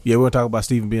Yeah, we're gonna talk about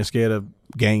Steven being scared of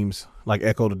games like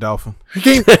Echo the Dolphin.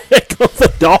 Echo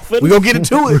the Dolphin. We gonna get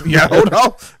into it. Yeah,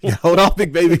 hold on,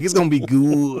 big baby. It's gonna be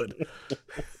good.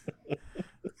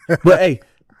 But hey,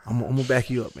 I'm gonna back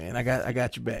you up, man. I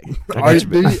got your back. I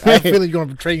feel you're gonna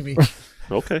betray me.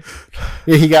 Okay.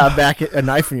 Yeah, he got a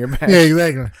knife in your back. Yeah,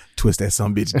 exactly. Twist that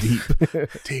some bitch deep.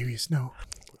 Darius, no.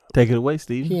 Take it away,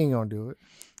 Steve. He ain't gonna do it.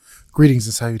 Greetings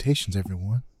and salutations,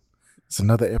 everyone. It's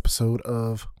another episode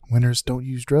of Winners Don't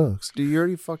Use Drugs. Dude, you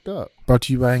already fucked up. Brought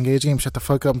to you by Engage Games. Shut the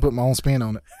fuck up and put my own spin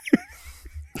on it.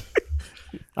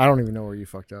 I don't even know where you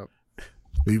fucked up.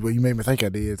 Well, you made me think I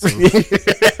did. So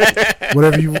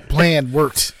whatever you planned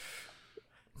worked.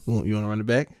 You want to run it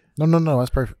back? No. That's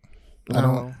perfect. I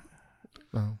No.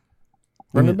 don't.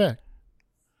 Run it back.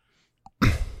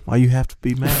 Why you have to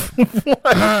be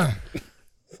mad?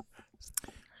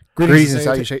 Greetings and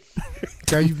salutations.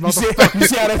 You You see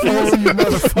how that feels?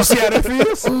 You see how that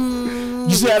feels?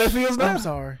 You see how that feels now? I'm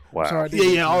sorry. Wow. I'm sorry I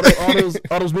did Yeah.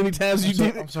 All those many times you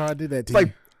did I'm it. sorry I did that to It's you.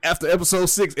 like after episode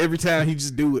 6, every time he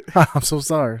just do it. I'm so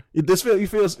sorry. It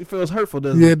feels hurtful,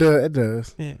 doesn't Yeah, it? it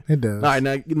does. Yeah. It does. All right,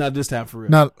 now not this time for real.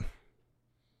 Now,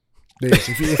 Darius,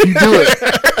 if you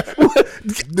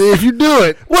do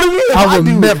it, What do you mean? If I will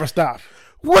do it? never stop.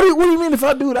 What do you mean if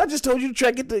I do it? I just told you to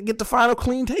try get the final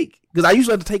clean take because I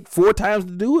usually have to take 4 times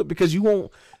to do it because you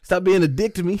won't stop being a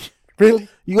dick to me. Really?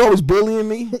 You always bullying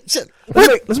me.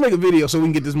 Let's make a video so we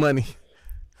can get this money.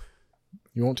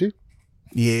 You want to?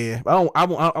 Yeah, I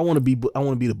want to be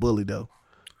the bully though.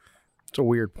 It's a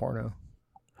weird porno.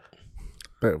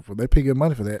 But they pay good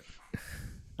money for that.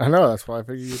 I know. That's why I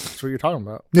figured that's what you're talking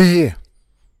about. Yeah.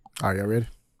 All right, y'all ready?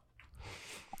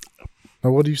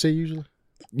 Now, what do you say usually?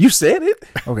 You said it.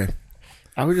 Okay.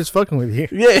 I was just fucking with you.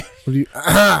 Yeah. What do you?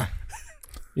 God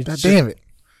damn it!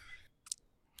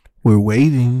 We're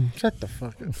waiting. Shut the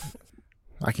fuck up.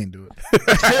 I can't do it.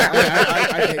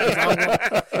 I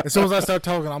can't, as soon as I start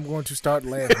talking, I'm going to start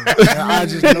laughing. I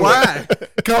just know Why?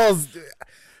 Because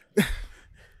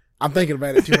I'm thinking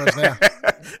about it too much now.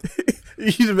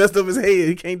 You just messed up his head.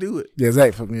 He can't do it. Yeah,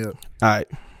 Zach fucked me up. All right.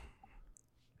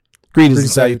 Greetings and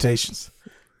salutations.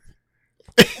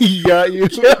 You got you.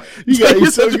 You're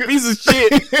such a piece of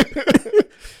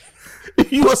shit.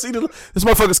 You want to see this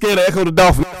motherfucker scared of Echo the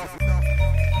Dolphin?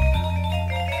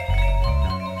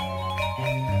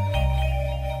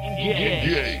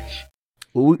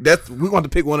 Well, we want to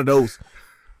pick one of those.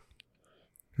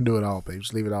 Do it all, babe.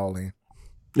 Just leave it all in.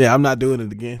 Yeah, I'm not doing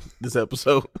it again this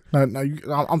episode. No,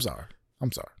 I'm sorry.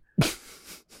 I'm sorry.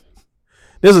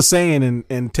 There's a saying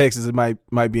in Texas. It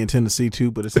might be in Tennessee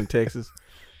too, but it's in Texas.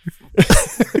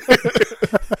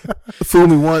 Fool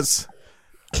me once,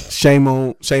 shame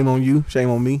on you, shame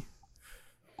on me.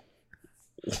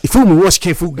 You fool me once,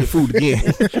 you can't get fooled again.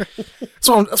 That's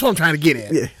what I'm trying to get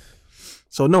at. Yeah.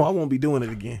 So no, I won't be doing it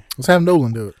again. Let's have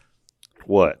Nolan do it.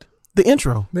 What? The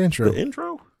intro. The intro. The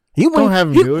intro? Don't have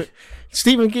him do it.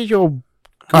 Steven, get your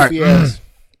goofy ass.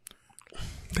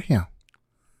 Damn.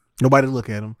 Nobody look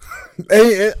at him.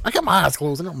 Hey, I got my eyes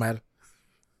closed. It don't matter.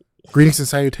 Greetings and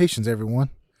salutations, everyone.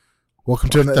 Welcome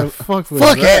to another. Fuck it.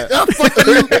 Fuck you.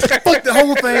 Fuck the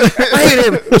whole thing. I hate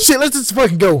him. Shit, let's just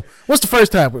fucking go. What's the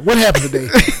first topic? What happened today?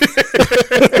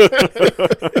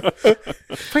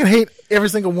 I fucking hate every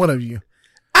single one of you.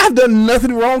 I've done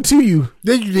nothing wrong to you.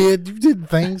 Yeah, you did. You did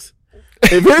things.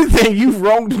 If anything, you've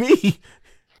wronged me.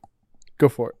 Go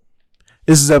for it.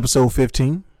 This is episode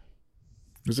 15.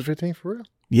 Was it 15 for real?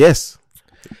 Yes.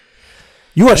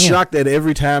 You are shocked that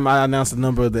every time I announce the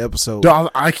number of the episode. No,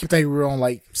 I keep thinking we were on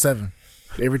like 7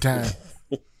 every time.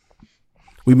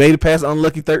 We made it past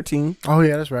Unlucky 13. Oh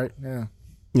yeah, that's right. Yeah.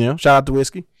 You know, shout out to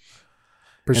Whiskey.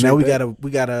 Appreciate and now that. we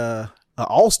got a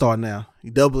all-star now. He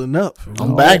doubling up.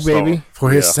 I'm back, All-star. baby.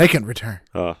 For his second return.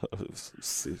 Oh,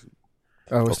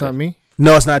 it's not me?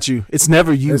 No, it's not you. It's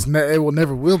never you. It will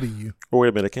never will be you. Oh, wait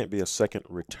a minute. It can't be a second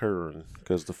return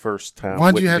because the first time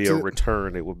Why'd you wouldn't have be to- a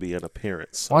return. It would be an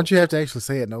appearance. Why'd you have to actually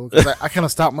say it, Noah? Because I kind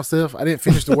of stopped myself. I didn't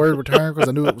finish the word return because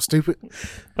I knew it was stupid.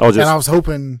 I was And I just,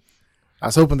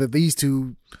 was hoping that these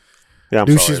two yeah, I'm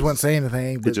douches sorry. wouldn't say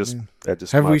anything. It But just, that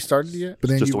just Have my- we started yet? But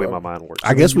then just you the way brought- my mind works.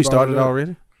 I guess you we brought started it up.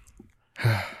 already.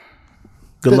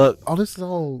 Good luck. Oh, this is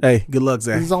all. Hey, good luck,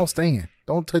 Zach. This is all staying.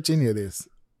 Don't touch any of this.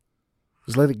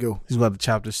 Just let it go. He's about to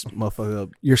chop this motherfucker up.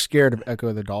 You're scared of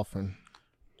Echo the Dolphin.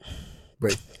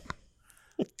 But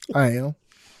I am.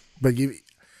 But when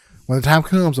the time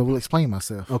comes, I will explain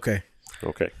myself. Okay.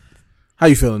 Okay. How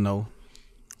you feeling, Noah?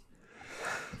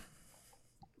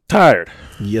 Tired.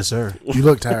 Yes, sir. You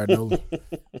look tired, Nolan.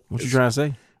 What you trying to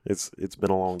say? It's been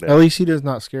a long day. At least he is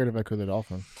not scared of Echo the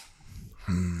Dolphin.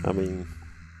 I mean,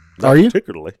 Are you?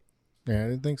 particularly? Yeah, I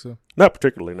didn't think so. Not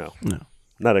particularly, no. No.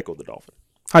 Not Echo the Dolphin.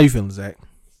 How you feeling, Zach?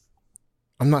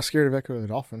 I'm not scared of Echo the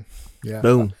Dolphin. Yeah,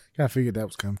 Boom. I figured that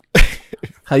was coming.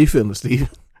 How you feeling, Steve?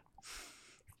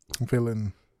 I'm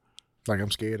feeling like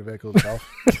I'm scared of Echo the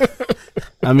Dolphin.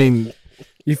 I mean,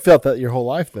 You felt that your whole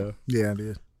life, though. Yeah, I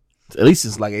did. at least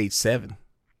it's like age 7.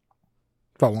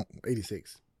 Probably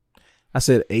 86. I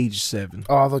said age 7.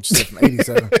 Oh, I thought you said from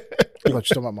 87. I thought you were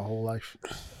talking about my whole life.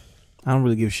 I don't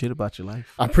really give a shit about your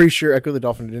life. I'm pretty sure Echo the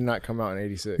Dolphin did not come out in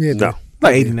 86. Yeah, it No. did.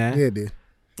 Like Yeah, 89 Yeah, it did.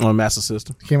 on Master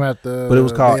System. Came out the. But it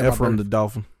was called day of my Ephraim the birth.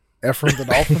 Dolphin. Ephraim the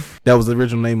Dolphin. That was the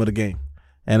original name of the game.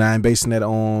 And I'm basing that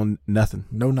on nothing,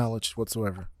 No knowledge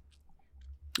whatsoever.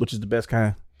 which is the best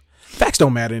kind. Facts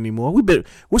don't matter anymore.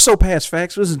 We're so past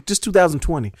facts. This is just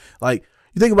 2020. Like,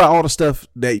 you think about all the stuff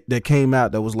that came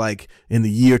out that was like in the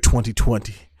year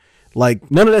 2020. Like,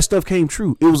 none of that stuff came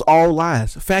true. It was all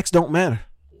lies. Facts don't matter.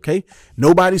 Okay?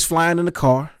 Nobody's flying in the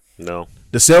car. No.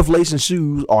 The self-lacing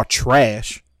shoes are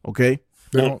trash. Okay?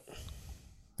 They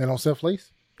don't self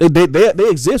lace. They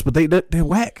exist, but they're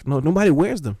whack. No, nobody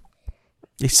wears them.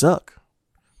 They suck.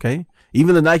 Okay?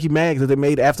 Even the Nike mags that they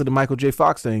made after the Michael J.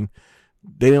 Fox thing,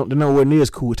 they're nowhere near as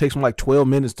cool. It takes them like 12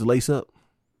 minutes to lace up.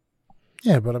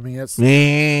 Yeah, but I mean that's No,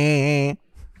 you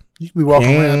can be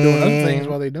walking around doing other things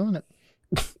while they're doing it.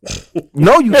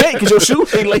 you can't because your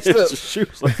shoes ain't laced up.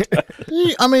 Shoes like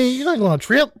that. I mean, you're not going to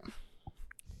trip.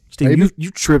 Steve, you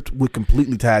tripped with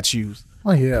completely tied shoes.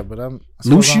 Oh yeah, but I'm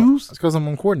Loose shoes? It's because I'm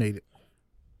uncoordinated.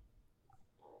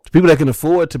 The people that can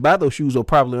afford to buy those shoes are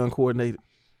probably uncoordinated.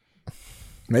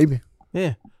 Maybe.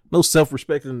 Yeah. No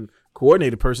self-respecting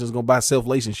coordinated person is going to buy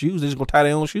self-lacing shoes. They're just going to tie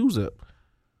their own shoes up.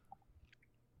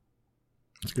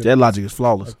 That's good. That logic is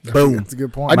flawless. That's Boom. That's a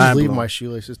good point. I just Mind leave blown. my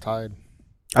shoelaces tied.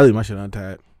 I leave my shit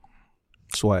untied.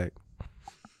 Swag.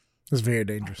 It's very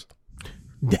dangerous.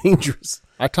 Dangerous.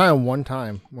 I tie them one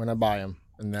time when I buy them,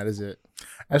 and that is it.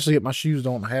 Actually, my shoes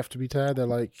don't have to be tied. They're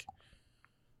like.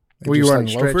 Were you just, wearing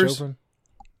stretch loafers? open.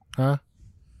 Huh?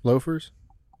 Loafers?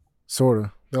 Sort of.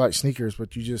 They're like sneakers,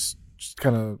 but you just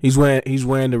kind of He's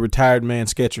wearing the retired man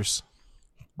Skechers.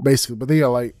 basically, but they are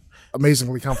like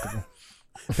amazingly comfortable.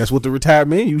 That's what the retired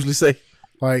men usually say.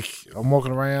 Like I'm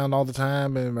walking around all the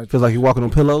time, and Feels like you're walking on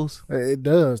pillows. it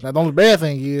does. Now the only bad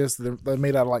thing is they're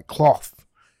made out of like cloth.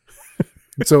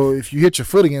 So if you hit your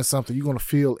foot against something, you're gonna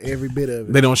feel every bit of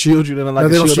it. They don't shield you. They're not like No, a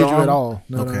they don't shield shield you armor? at all.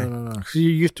 No, Okay. no. So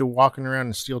you're used to walking around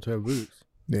in steel-toe boots.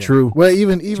 Yeah. True. Well,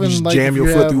 even just like jam if your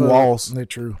you foot have, through walls. They're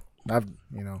true. I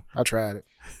tried it.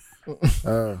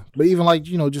 But even like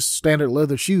just standard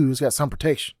leather shoes got some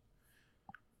protection.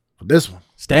 But this one,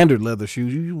 Standard leather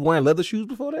shoes. You wearing leather shoes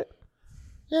before that?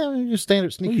 yeah, I mean, just standard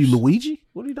What sneakers. are you, Luigi?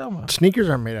 What are you talking about? Sneakers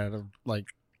are made out of, like,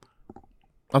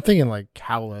 I'm thinking, like,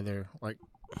 cow leather. Like,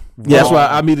 Yeah, that's raw. why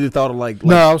I immediately thought of like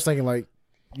No, I was thinking like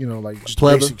just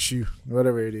Pleather? basic shoe,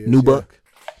 whatever it is. Nubuck.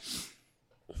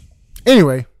 Yeah.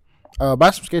 Anyway, buy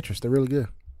some Skechers. They're really good.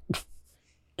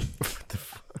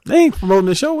 They ain't promoting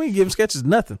the show. We ain't giving Skechers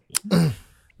nothing.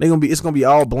 It's gonna be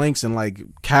all blanks and like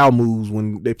cow moves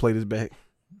when they play this back.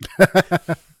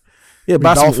 Yeah,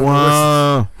 buy some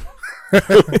dolphin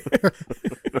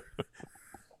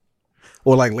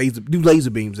or like do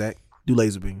laser beams, Zach. Do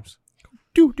laser beams.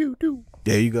 do.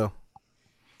 There you go.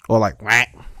 Or like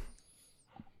whack.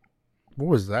 What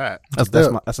was that?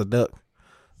 That's a duck.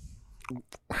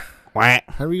 Whack.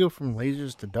 How do we go from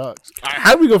lasers to ducks?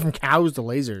 How do we go from cows to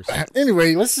lasers?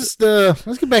 Anyway, let's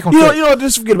get back on You track. know what?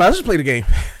 Just forget about it. Let's just play the game.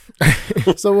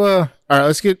 So All right,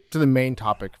 let's get to the main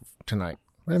topic tonight.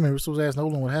 wait a minute, we're supposed to ask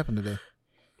Nolan what happened today.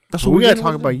 That's So what we we're got to getting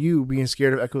talk into. about you being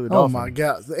scared of Echo the Oh Dolphin. my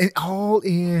God! And all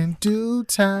in due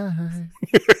time.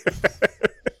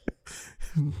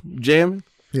 jamming.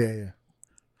 Yeah.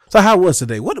 So how was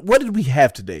today? What did we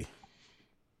have today?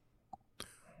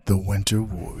 The Winter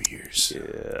Warriors.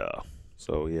 Yeah.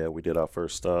 So yeah, we did our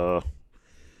first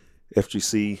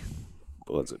FGC.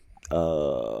 What was it?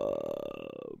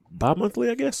 Bi-monthly,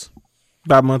 I guess.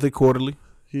 Bi-monthly, quarterly.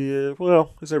 Yeah.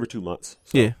 Well, it's every 2 months.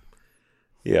 So, Yeah.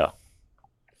 Yeah.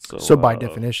 So by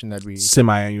definition, that'd be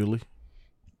Semi-annually.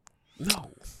 No.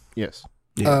 yes.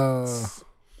 Yeah.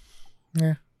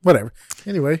 Yeah. Whatever.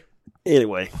 Anyway,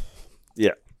 Anyway,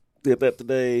 yeah, did that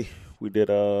today. We did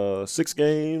 6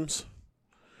 games.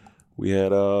 We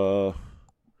had a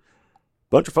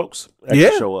bunch of folks actually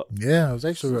Yeah. show up. yeah, it was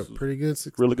actually a pretty good.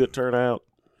 Really good turnout.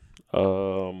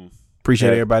 Appreciate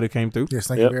Yeah. everybody who came through. Yes,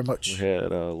 thank Yep. you very much. We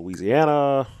had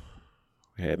Louisiana,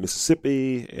 we had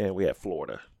Mississippi, and we had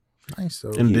Florida. Nice. So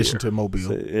In addition here. to Mobile.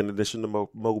 So in addition to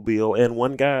Mobile, and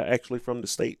one guy actually from the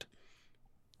state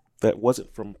that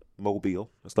wasn't from Mobile.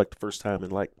 It's like the first time in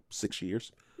like 6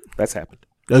 years that's happened.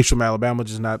 He's from Alabama,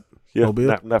 just not Yeah,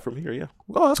 Mobile. not from here. Yeah.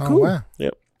 Oh, that's Oh, cool. wow.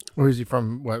 Where is he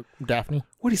from? What, Daphne?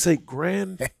 What do you say?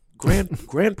 Grand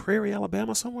Prairie,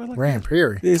 Alabama, somewhere like Grand that.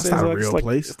 Prairie. Yeah, That's not a it's real like,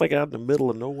 place. It's like out in the middle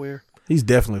of nowhere. He's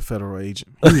definitely a federal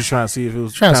agent. He was just trying to see if it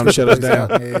was Trying time to shut us spit down.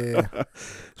 things out. Yeah. Pretty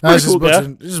No, it's cool guy.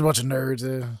 just a bunch of nerds.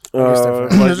 Like,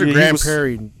 There's a he Grand was-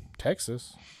 Prairie, in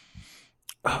Texas.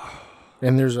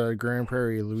 And there's a Grand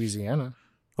Prairie, Louisiana.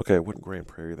 Okay, it wasn't Grand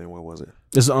Prairie then. What was it?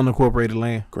 It's an unincorporated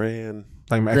land, Grand?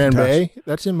 like Grand McIntosh. Bay?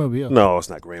 That's in Mobile. No, it's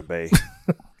not Grand Bay.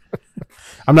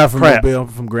 I'm not from Crap. Mobile. I'm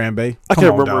from Grand Bay. I Come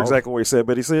can't on, remember dog. exactly what he said,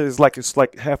 but he said it's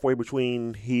like halfway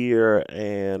between here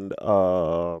and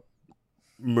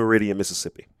Meridian,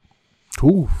 Mississippi.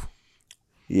 Ooh.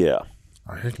 Yeah,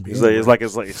 Oh, it can be it's anywhere. like he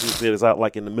said it's out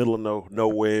like in the middle of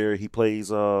nowhere. He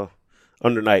plays under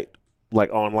night like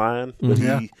online, but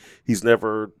Yeah. he's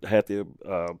never had the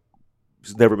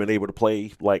he's never been able to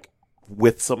play like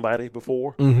with somebody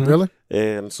before. Mhm. Really?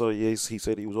 And so yes, he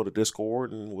said he was on the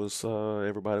Discord and was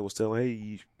everybody was telling, hey,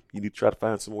 you need to try to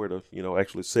find somewhere to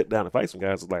actually sit down and fight some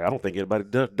guys. It's like I don't think anybody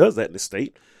does that in this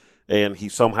state. And he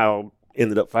somehow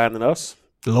ended up finding us.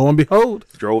 Lo and behold.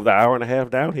 Drove the hour and a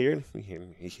half down here,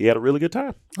 and he had a really good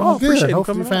time. Oh, appreciate good. him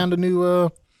Hopefully, you coming found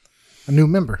a new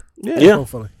member. Yeah.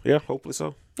 Hopefully. Yeah, hopefully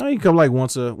so. No, you can come like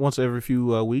once every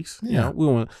few weeks. You Yeah. know, we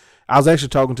want. I was actually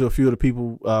talking to a few of the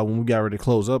people when we got ready to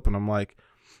close up, and I'm like,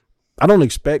 I don't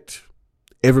expect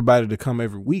everybody to come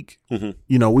every week. Mhm.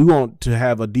 You know, we want to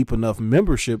have a deep enough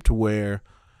membership to where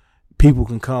people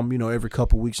can come, every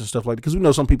couple of weeks and stuff like that. Because we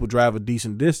know some people drive a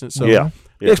decent distance, so Yeah.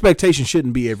 the expectation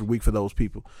shouldn't be every week for those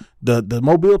people. The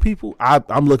Mobile people,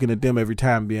 I'm looking at them every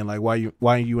time, being like, why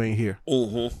you ain't here?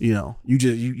 Mm-hmm.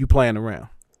 You playing around.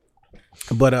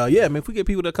 But yeah, I mean, if we get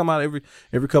people that come out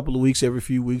every couple of weeks, every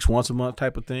few weeks, once a month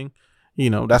type of thing,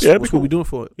 that's Yeah, it'd be what cool. we're doing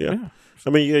for it. Yeah. I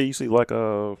mean, yeah, you see like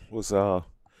was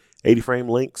 80 Frame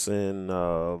Links and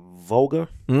Volga.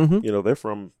 Mm-hmm. They're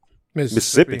from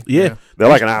Mississippi. Yeah. They're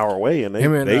like an hour away, and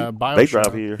Him and, they Bioshock.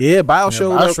 drive here. Yeah, Bio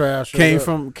showed up. Bioshock showed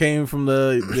Came up. from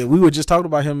the we were just talking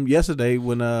about him yesterday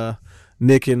when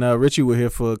Nick and Richie were here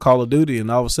for Call of Duty, and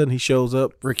all of a sudden he shows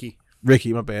up. Ricky.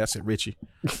 My bad, I said Richie.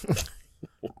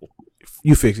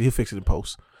 You fix it. He'll fix it in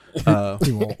post.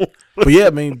 He won't. But yeah, I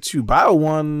mean, Bio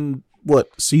won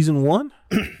season 1?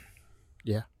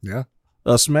 Yeah. Yeah.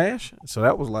 Smash. So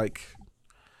that was like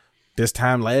this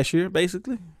time last year,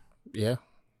 basically. Yeah.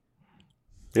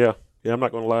 Yeah, I'm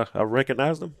not gonna lie. I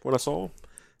recognized him when I saw him,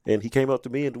 and he came up to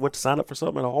me and went to sign up for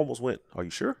something, and I almost went, "Are you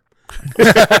sure?"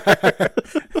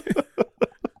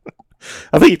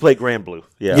 I think he played Grand Blue.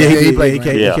 Yeah. Yeah, he he played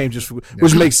came, Yeah. he came just for,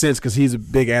 which makes sense because he's a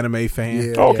big anime fan.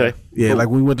 Yeah. Oh, okay. Yeah, Cool. like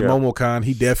when we went to Yeah. MomoCon,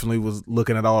 he definitely was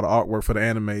looking at all the artwork for the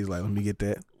animes. Like, let me get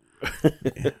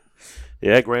that.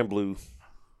 Yeah, Grand Blue.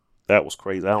 That was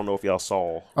crazy. I don't know if y'all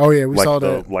saw. Oh yeah, we like saw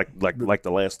the, that. like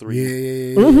the last three.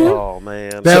 Yeah. Mm-hmm. Oh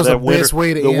man, That was the best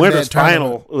way to the end winners that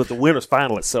tournament. final. The winners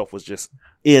final itself was just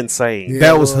insane. Yeah.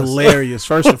 That it was was. hilarious.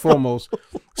 First and foremost,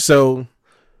 so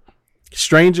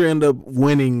Stranger ended up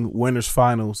winning winners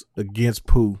finals against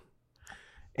Pooh,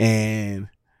 and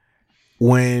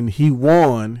when he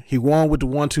won with the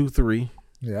 1, 2, 3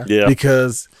 Yeah. Yeah.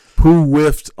 because Pooh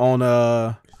whiffed on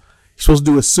he's supposed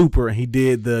to do a super and he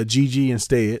did the GG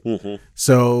instead. hmm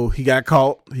So he got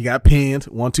caught. He got pinned.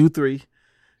 1, 2, 3.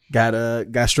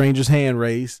 Got Stranger's hand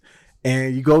raised,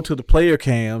 and you go to the player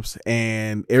cams,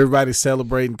 and everybody's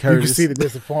celebrating You can Curtis. see the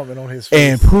disappointment on his face.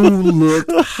 And Pooh looked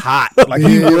hot, like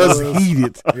he Yeah, he was was.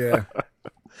 heated. Yeah.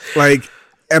 Like,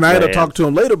 and I had to Man. talk to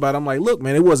him later about it. I'm like, look,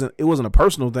 man, it wasn't a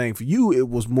personal thing for you. It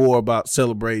was more about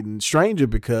celebrating Stranger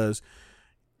because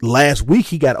last week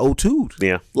he got O2'd.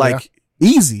 Yeah. Like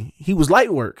easy. He was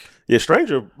light work. Yeah.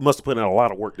 Stranger must have put in a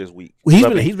lot of work this week. He's I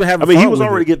been mean, having. I mean, he fun was with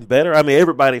already it. getting better. I mean,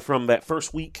 everybody from that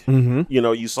first week, Mm-hmm.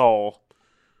 you saw,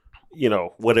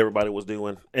 what everybody was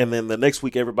doing. And then the next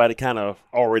week, everybody kind of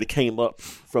already came up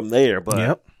from there. But,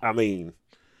 Yep. I mean,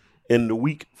 in the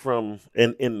week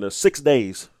in the 6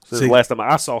 days since the Six- last time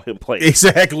I saw him play,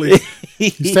 Exactly. He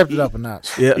stepped it up a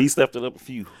notch. Yeah. He stepped it up a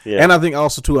few. Yeah. And I think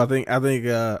also too, I think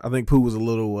Pooh was a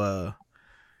little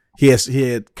he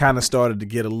had kind of started to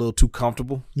get a little too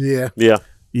comfortable. Yeah. yeah.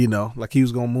 Like he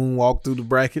was gonna moonwalk through the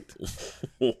bracket.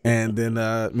 And then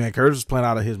man, Curtis was playing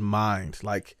out of his mind.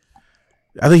 Like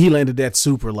I think he landed that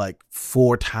super like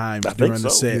 4 times I think during the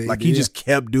so. set. Yeah, like he he did. just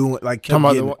kept doing like kept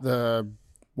Talking getting, about the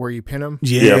where you pin him,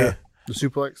 yeah. the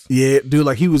suplex. Yeah, dude,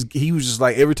 like he was just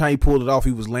like every time he pulled it off,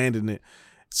 he was landing it.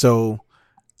 So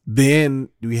then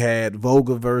we had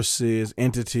Volga versus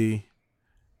Entity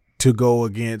to go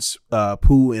against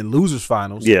Pooh in losers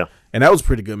finals. Yeah. And that was a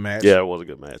pretty good match. Yeah. It was a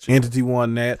good match. Entity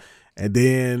won that. And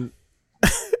then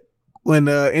when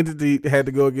Entity had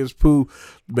to go against Pooh,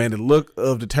 man, the look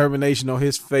of determination on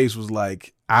his face was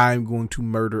like, I'm going to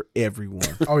murder everyone.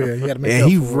 Oh yeah, he had to make And up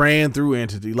he for it. ran through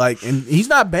Entity. Like, and he's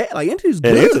not bad. Like, Entity's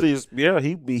And good. Entity's,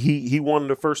 he won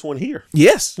the first one here.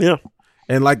 Yes. Yeah.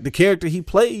 And like the character he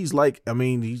plays, like, I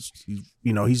mean, he's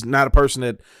he's not a person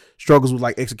that struggles with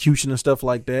like execution and stuff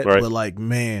like that. Right. But like,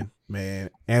 man,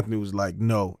 Anthony was like,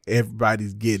 no,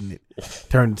 everybody's getting it.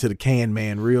 Turned into the can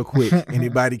man real quick.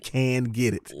 Anybody can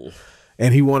get it.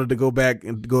 And he wanted to go back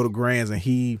and go to Grands, and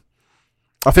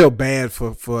I felt bad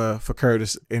for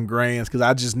Curtis and Grands because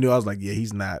I just knew, I was like, yeah,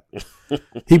 he's not.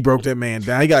 He broke that man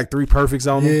down. He got like 3 perfects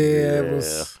on him. Yeah,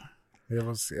 it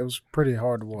was pretty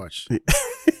hard to watch.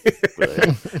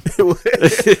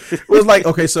 It was like,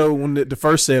 okay, so when the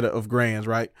first set of Grands,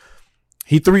 right?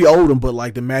 He 3-0'd him, but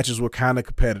like the matches were kind of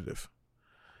competitive.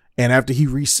 And after he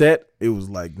reset, it was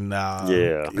like, nah.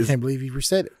 Yeah. I can't believe he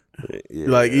reset it. Yeah.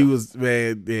 Like he was,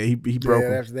 man, yeah, he broke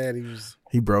him. After that,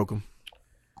 He broke him.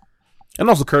 And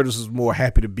also Curtis was more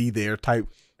happy to be there type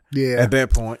at that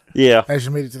point. Yeah.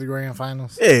 Actually made it to the grand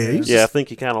finals. Yeah, Yeah, I think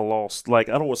he kind of lost. Like,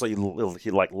 I don't want to say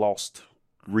he like lost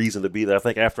reason to be there. I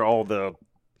think after all the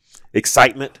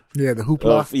excitement Yeah, the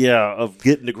hoopla. of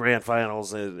getting to grand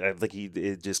finals, and I think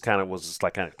it just kind of was just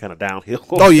like kind of downhill.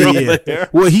 Oh yeah, from yeah. there.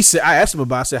 Well, he said, I asked him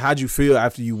about. I said, "How'd you feel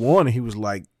after you won?" And he was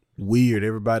like, "Weird.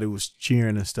 Everybody was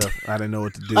cheering and stuff. I didn't know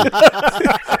what to do."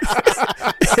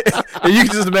 And you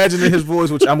can just imagine in his voice,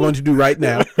 which I'm going to do right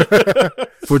now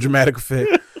for dramatic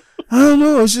effect. I don't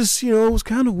know. It's just it was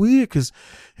kind of weird because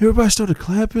everybody started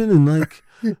clapping and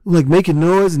like making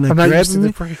noise and like I'm not used to grabbing me.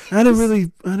 the praise. I didn't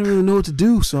really know what to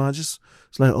do, so I just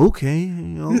was like, okay,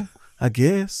 I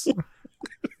guess.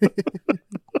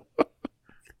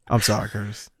 I'm sorry,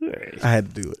 Curtis. I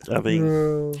had to do it. I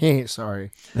mean, He ain't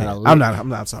sorry. Yeah, I'm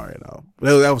not sorry at all.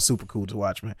 That was super cool to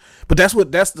watch, man. But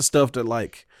that's the stuff that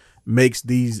like makes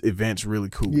these events really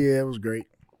cool. Yeah, it was great.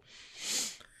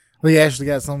 We actually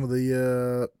got some of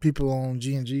the people on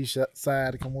G&G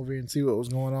side to come over here and see what was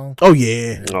going on. Oh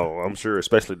yeah. oh, I'm sure,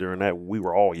 especially during that, we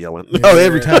were all yelling. Oh,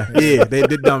 every time. Yeah, they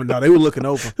did. No, they were looking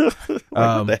over.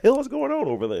 What the hell is going on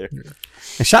over there?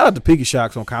 And shout out to Piggy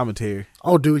Shocks on commentary.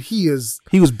 Oh, dude, he was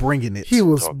bringing it.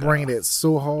 bringing it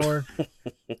so hard.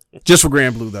 Just for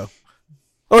Grand Blue though.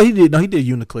 Oh, he did. No, he did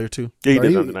Uniclear too. Yeah, he Like,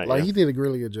 did on the night. he did a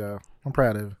really good job. I'm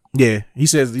proud of him. Yeah, he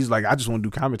says he's like, I just want to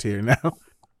do commentary now.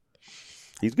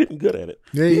 He's getting good at it.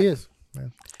 Yeah, he is.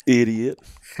 Idiot.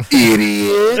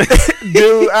 Idiot,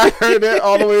 dude! I heard that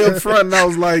all the way up front, and I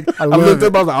was like, I looked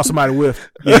up, I was like, oh, somebody whiffed.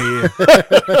 Yeah.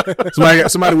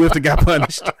 Somebody whiffed and got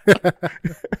punished.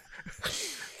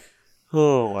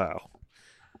 Oh wow.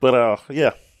 But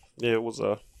yeah, it was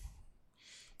a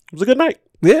good night.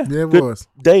 Yeah, Yeah, it Good was.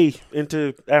 day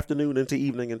into afternoon into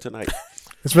evening into night.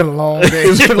 It's been a long day.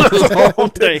 It's been a long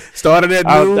day. Started at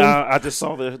noon. I just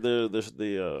saw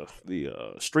the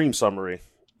stream summary.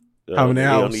 How many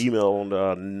on hours? the email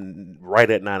on right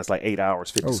at 9. It's like 8 hours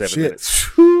 57 shit. minutes.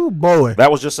 Whew, boy.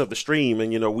 That was just of the stream,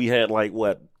 and we had like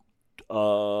what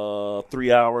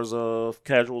 3 hours of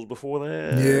casuals before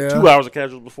that. Yeah. 2 hours of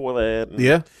casuals before that. And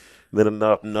Yeah. then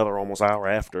another almost hour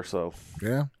after. So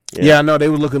Yeah, Yeah, I know they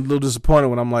were looking a little disappointed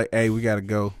when I'm like, "Hey, we got to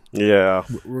go." yeah.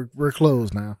 we're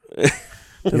closed now.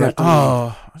 They're like,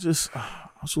 "Oh, I just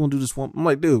want to do this one." I'm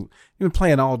like, "Dude, you've been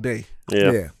playing all day.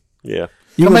 Yeah. Yeah.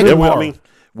 You Come make back it I tomorrow." mean,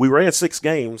 we ran 6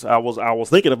 games. I was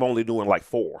thinking of only doing like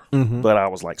 4, Mhm. but I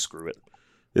was like, screw it.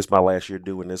 It's my last year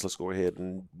doing this. Let's go ahead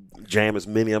and jam as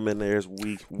many of them in there as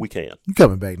we can. You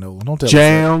coming back, Nolan? Don't tell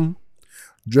Jam,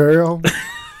 Gerald.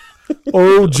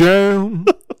 oh jam.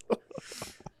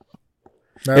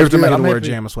 No, Every time I good. hear I'm the word happy.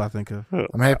 jam, that's what I think of.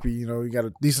 I'm happy. You got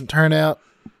a decent turnout.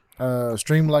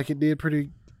 Stream like it did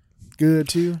pretty good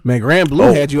too. Man, Grand Blue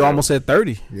Oh, had you man. almost at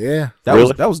 30. Yeah. That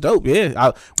Really? was dope.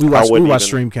 Yeah, we wouldn't watched even-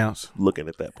 stream counts. Looking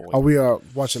at that point. Oh, we are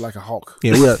watching like a hawk.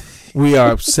 Yeah, we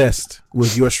are obsessed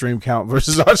with your stream count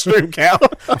versus our stream count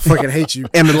I fucking hate you.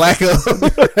 and the lack of.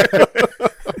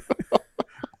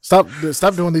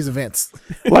 Stop doing these events.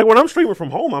 Like when I'm streaming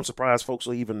from home, I'm surprised folks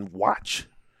will even watch.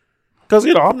 Because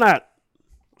I'm not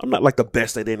like the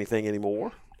best at anything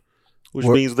anymore. Which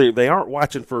What- means they aren't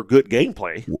watching for good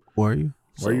gameplay. Were you?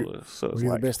 So, Were you- so it's We're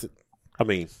the like, best at. I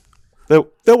mean, there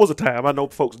was a time, I know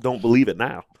folks don't believe it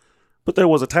now, but there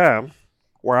was a time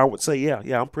where I would say, yeah,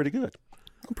 I'm pretty good.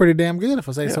 I'm pretty damn good if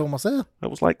I say Yeah. so myself. That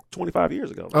was like 25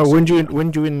 years ago. Oh, when did you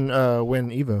win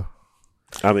Evo?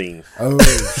 I mean, Oh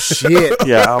shit!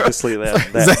 yeah, obviously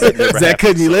that never Zach happened.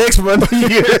 cutting your legs from under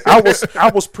you.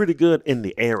 I was pretty good in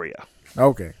the area.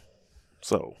 Okay,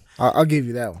 So, I'll give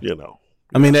you that one.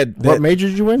 I mean that What major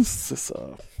did you win? it's just,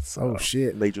 Oh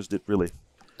shit! majors did really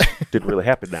didn't really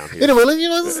happen down here. Anyway,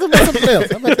 let's look at something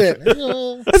else. How about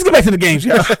that? Let's get back to the games,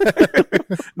 y'all.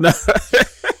 No.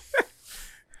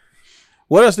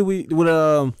 What else did we?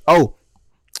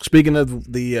 Speaking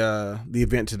of the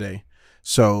event today,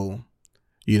 so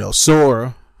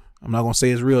Sora, I'm not gonna say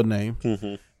his real name,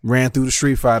 ran through the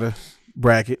Street Fighter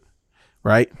bracket,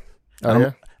 right? Oh,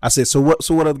 yeah? I said, so what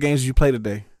other games did you play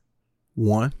today?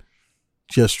 One,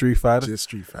 just Street Fighter. Just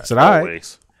Street Fighter. I said, all right,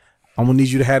 Always. I'm gonna need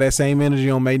you to have that same energy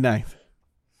on May 9th.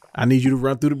 I need you to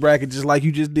run through the bracket just like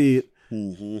you just did.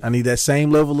 I need that same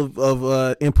level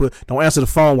of input. Don't answer the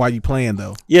phone while you playing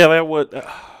though. Yeah, that would. That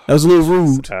was a little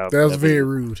rude. That was very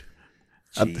rude.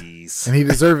 Jeez. And he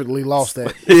deservedly lost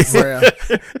that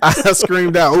round. I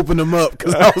screamed out, "Open them up!"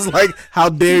 Because I was like, "How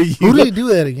dare you?" Who did he do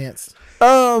that against?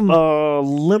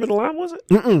 Lemon Lime, was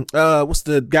it? What's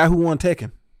the guy who won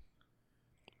Tekken?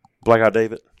 Black Eyed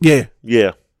David. Yeah,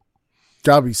 Yeah.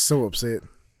 I'll be so upset.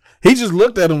 he just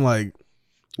looked at him like,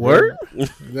 "Word? Is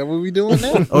that what we doing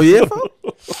now? Oh yeah."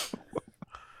 Folks?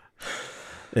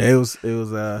 Yeah, it was.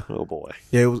 Oh boy.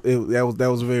 Yeah, that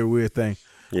was a very weird thing.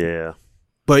 Yeah.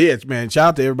 But yeah, man, shout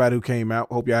out to everybody who came out.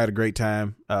 Hope y'all had a great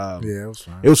time. Yeah, it was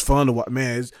fine. It was fun to watch.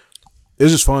 Man, it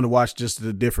was just fun to watch just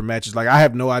the different matches. Like I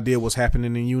have no idea what's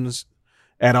happening in Eunice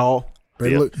at all.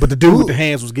 They Yeah. look, But the dude with the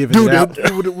hands was giving dude, it out.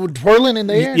 with twirling in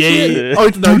the air. and shit. Yeah. Oh,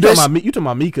 you Dude, talking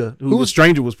about Mika, who the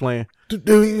stranger was playing. Dude,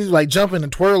 he was like jumping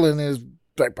and twirling and his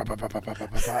like pop, pop, pop, pop, pop,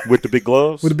 pop, pop, With the big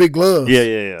gloves? with the big gloves.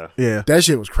 Yeah. Yeah. That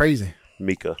shit was crazy.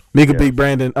 Mika. Mika Yeah. beat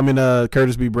Brandon.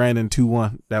 Curtis beat Brandon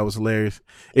 2-1. That was hilarious.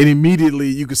 And immediately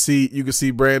you could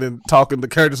see Brandon talking to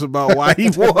Curtis about why he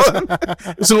won.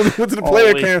 So when he went to the player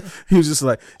Always. cam, he was just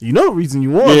like, "You know the reason you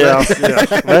won, Yeah, right?"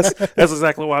 yeah. That's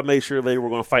exactly why I made sure they were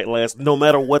going to fight last, no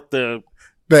matter what the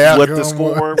outcome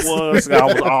score was.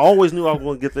 I always knew I was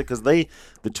going to get there because the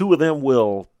two of them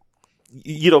will.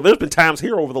 There's been times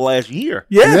here over the last year.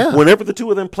 Yeah. Whenever the two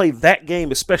of them play that game,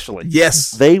 especially,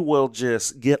 Yes. they will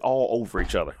just get all over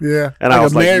each other. Yeah. And Like I a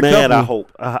was like, married man, couple.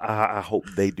 I hope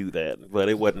they do that. But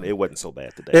it wasn't so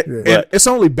bad today. And it's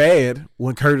only bad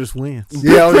when Curtis wins.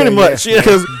 Yeah, oh, pretty yeah, much. Yeah.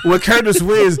 Because when Curtis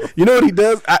wins, you know what he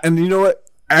does? And you know what?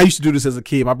 I used to do this as a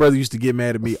kid. My brother used to get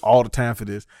mad at me all the time for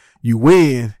this. You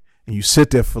win, and you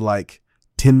sit there for like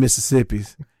 10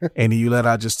 Mississippis, and you let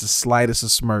out just the slightest of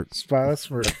smirk. Spice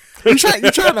for you trying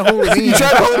to hold it in. You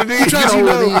try to hold it in. You trying to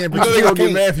hold it in, but they you gonna get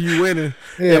can't. mad for you winning.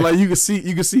 Yeah. And like you can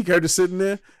see Curtis sitting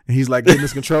there, and he's like getting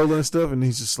his controller and stuff, and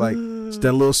he's just like, just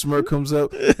that little smirk comes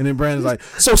up, and then Brandon's like,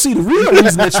 "So see, the real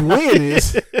reason that you win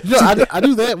is, You know, I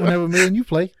do that whenever me and you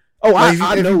play. oh, Like,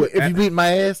 I if know you, it. If you beat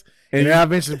my ass and And I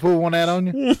eventually pull one out on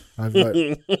you, I'd be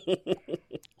like,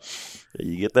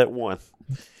 You get that one.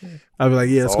 I'll be like,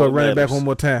 yeah, let's All go that run it back matters. one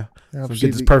more time. Yeah, So but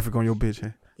get this perfect on your bitch.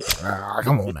 Hey.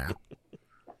 come on now.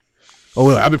 Oh,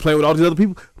 well, I've been playing with all these other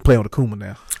people. I'm playing with Akuma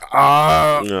now.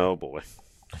 Oh boy.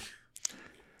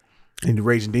 And the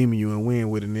Raging Demon you and win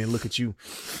with it, and then look at you.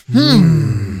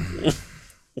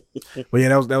 But yeah,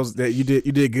 that you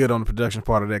did good on the production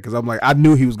part of that, because I'm like, I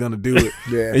knew he was gonna do it.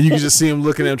 Yeah. And you can just see him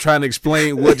looking at him trying to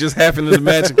explain what just happened in the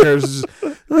match, and Curtis is just,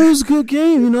 "Oh, it was a good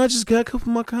game, I just got a couple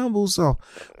of my combos off."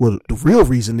 Well, the real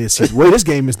reason is the way this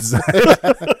game is designed.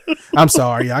 I'm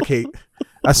sorry, I can't.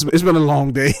 It's been a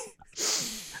long day.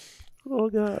 Oh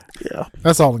god. Yeah.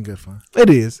 That's all in good fun. It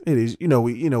is. We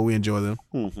enjoy them.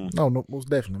 No, most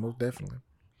definitely.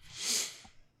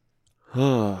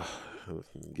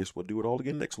 Guess we'll do it all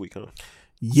again next week, huh?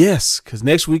 Yes, because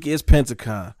next week is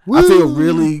Pentacon. I feel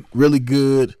really, really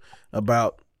good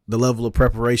about the level of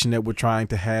preparation that we're trying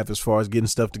to have as far as getting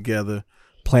stuff together,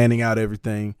 planning out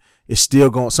everything. It's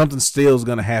still something's still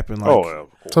going to happen. Like, Oh, yeah, of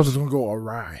course. Something's gonna go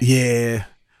awry. yeah,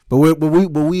 but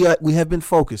we have been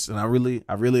focused, and I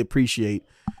really appreciate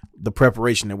the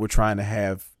preparation that we're trying to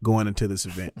have going into this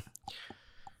event.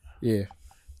 Yeah.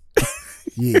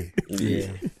 Yeah. Yeah.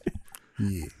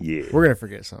 Yeah. Yeah. We're gonna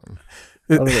forget something.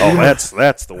 Oh, that's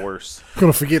the worst.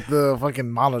 Gonna forget the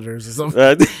fucking monitors or something.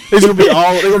 It's gonna be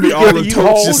all the U-Haul,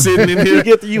 totes just sitting in You here.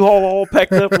 get the U-Haul all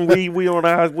packed up, and we on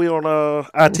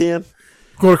I-10.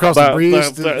 Going across the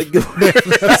bridge.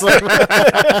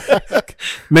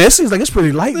 Man, it seems like it's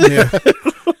pretty light in there.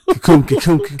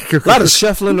 A lot of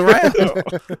shuffling around.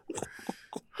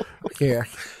 Yeah.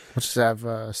 Let's just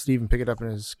have Steven pick it up in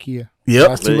his Kia. Yep.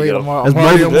 That's There too you late. go. I'm That's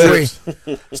already on my way.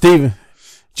 both Steven,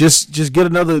 just get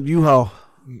another U-Haul.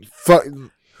 Fuck.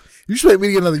 You expect me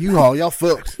to get another U-Haul? Y'all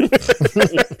fucked.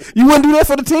 You wouldn't do that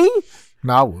for the team?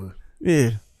 No, I would.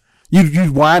 Yeah. You'd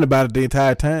whine about it the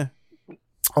entire time.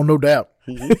 Oh, no doubt.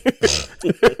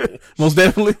 Most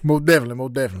definitely. Most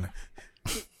definitely.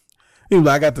 He was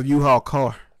like, I got the U-Haul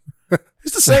car.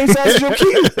 It's the same size as your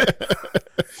Kia.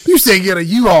 You said get a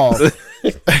U-Haul.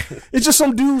 It's just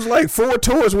some dude's like Ford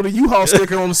Taurus with a U-Haul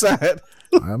sticker on the side.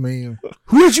 I mean,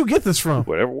 Who did you get this from?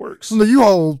 Whatever works. from the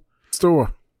U-Haul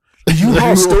store. The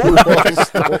U-Haul store.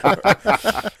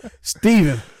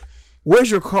 Steven, where's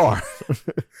your car?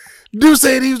 Dude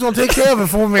said he was gonna take care of it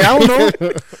for me. I don't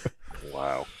know.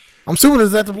 Wow. I'm assuming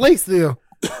it's at the place still.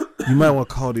 You might want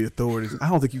to call the authorities. I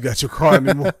don't think you got your car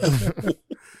anymore.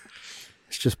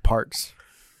 It's just parts.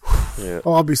 Yeah.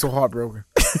 Oh, I'll be so heartbroken.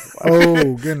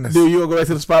 Oh goodness. Dude, you gonna go back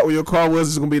to the spot where your car was?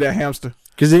 It's gonna be that hamster.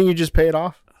 Because didn't you just pay it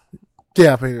off?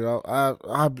 Yeah, I paid it off.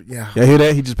 Yeah. Yeah, hear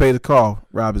that? He just paid the car.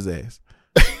 Rob his ass.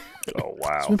 Oh It's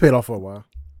wow. been paid off for a while.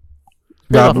 You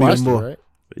paid it Rob off me last year, more. right?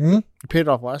 Hmm? You paid it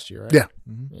off last year, right? Yeah.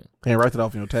 And write it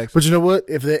off in your tax. But you know what?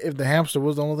 If the hamster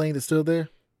was the only thing that's still there,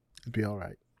 it'd be all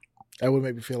right. That would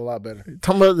make me feel a lot better.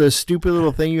 Talking about the stupid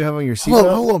little thing you have on your Hold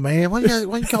seatbelt. on, man. Why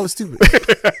you call it stupid?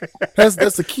 that's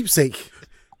the keepsake.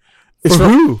 It's for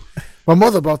who? My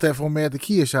mother bought that for me at the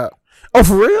Kia shop. Oh,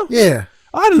 for real? Yeah.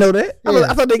 I didn't know that. Yeah.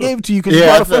 I thought they gave it to you because Yeah,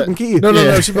 you I bought a thought- fucking kid. No,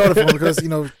 Yeah. she bought it for me because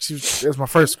it was my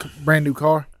first brand new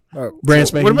car. Brand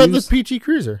spanking What about used. the PT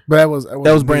Cruiser? But that was That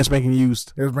was brand new. spanking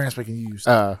used. It was brand spanking used.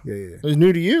 Yeah, yeah. it was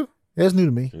new to you. That's new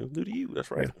to me. New to you.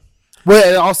 That's right. Well,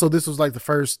 and also this was like the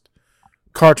first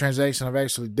car transaction I've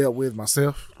actually dealt with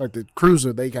myself. Like the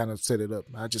Cruiser, they kind of set it up.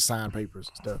 I just signed papers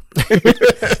and stuff.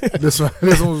 this one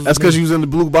was That's because you was in the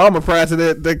blue bomber prior to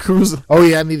that cruiser. Oh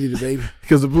yeah, I needed it, baby.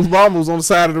 Because the blue bomber was on the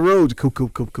side of the road. Coop.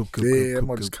 Yeah,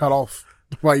 I'm just cut off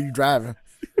while you driving.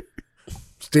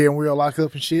 Steering wheel lock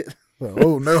up and shit.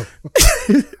 Oh no,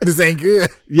 this ain't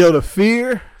good. Yo, the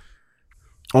fear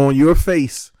on your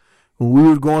face when we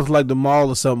were going to like the mall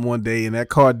or something one day, and that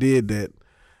car did that,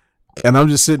 and I'm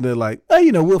just sitting there like, hey,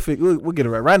 we'll get it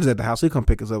right. Ryan's at the house. He'll come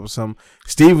pick us up or something.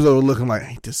 Steve was over looking like,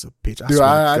 ain't this a bitch? I Dude,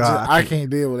 swear I to God, I can't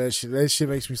deal with that shit. That shit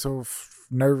makes me so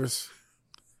nervous.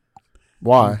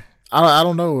 Why? I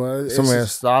don't know. It's Somebody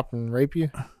just- stop and rape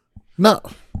you? no.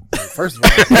 First of all,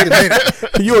 wait a minute.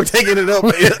 You were taking it up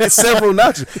several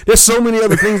notches. There's so many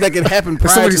other things that can happen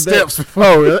There's prior so many to that. steps.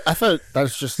 Oh, really? I thought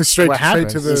that's just Straight what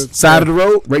happens. to the Side of the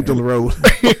road, raped on the road.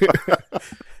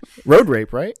 road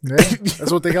rape, right? Yeah,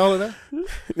 that's what they call it now.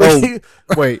 Oh,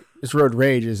 wait, it's road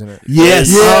rage, isn't it?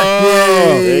 Yes.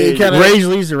 Yeah, Hey, you kinda- Rage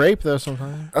leads to rape, though.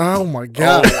 Sometimes. Oh my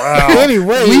god. wow.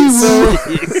 Anyway,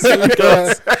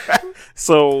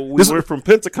 So we went from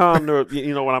Pentacon to,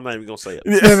 you know what, I'm not even going to say it.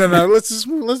 no. Let's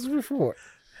move forward.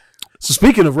 So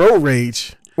speaking of road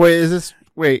rage,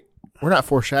 Wait, we're not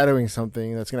foreshadowing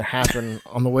something that's going to happen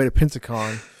on the way to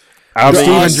Pentacon. I mean, I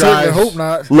Steven certainly drives- hope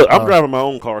not. look, I'm driving my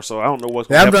own car, so I don't know what's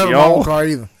Yeah, going I'm to happen driving to my y'all. own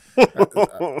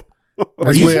car either.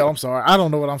 As well, I'm sorry. I don't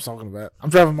know what I'm talking about.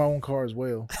 I'm driving my own car as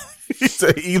well. he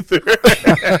said either.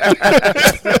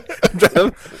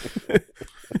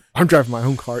 I'm driving my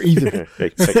own car either. Hey,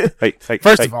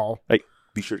 First of all, hey,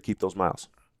 be sure to keep those miles.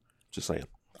 Just saying.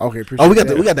 okay. Appreciate Oh, we got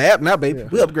that. the app now, baby.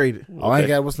 We upgraded. Oh, I ain't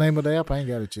got what's the name of the app. I ain't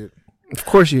got it yet. Of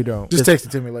course you don't. Just text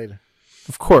it to me later.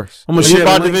 Of course. I'm gonna Have you share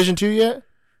bought the link. Division 2 yet?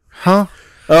 Huh?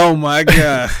 Oh my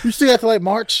God. You still got to like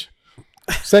March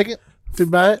 2nd to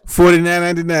buy it?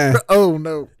 $49.99. Oh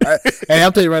no! Hey,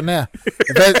 I'll tell you right now.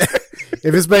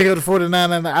 If it's back up to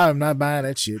 $49.99, I am not buying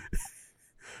that shit.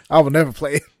 I will never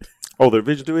play it. Oh, the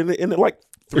Division 2 in it like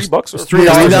 $3 or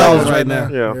 $3 right now.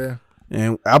 Yeah.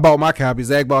 And I bought my copy.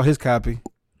 Zach bought his copy.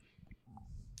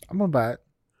 I'm gonna buy it.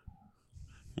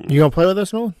 You going to play with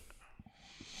us, Nolan?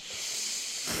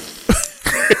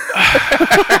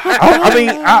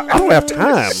 I don't have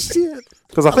time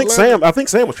because I think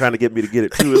Sam was trying to get me to get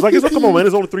it too. It's like, come on, man,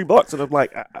 it's only $3, and I'm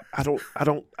like, I don't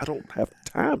have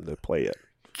time to play it.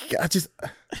 I just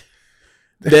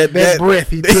That breath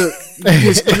he took.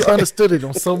 You understood it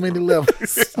on so many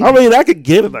levels. I mean, I could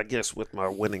get it, I guess, with my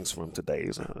winnings from today.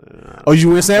 So, Oh, you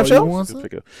win Sam Oh, show? you won some?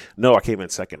 no, I came in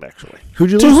second actually.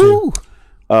 Who'd you To lose to?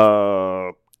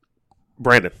 who?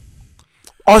 Brandon.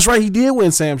 Oh, that's right. He did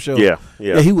win Sam show. Yeah.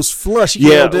 He was flush. He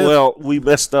Yeah, killed it. well, we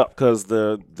messed up because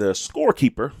the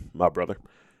scorekeeper, my brother,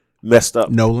 messed up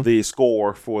Nolan. the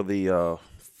score for the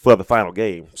final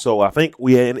game. So I think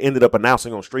we ended up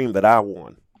announcing on stream that I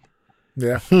won.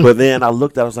 Yeah. But then I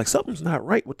looked at it, I was like, something's not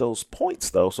right with those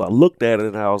points, though. So I looked at it,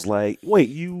 and I was like, wait,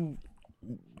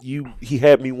 he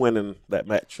had me winning that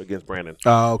match against Brandon.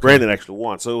 Oh, okay. Brandon actually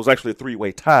won. So it was actually a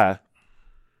 3-way tie.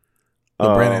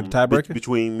 But Brandon had a tiebreaker?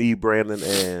 Between me, Brandon,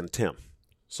 and Tim.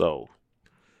 So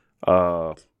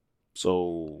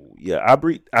yeah,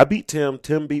 I beat Tim.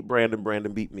 Tim beat Brandon.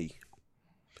 Brandon beat me.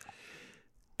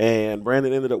 And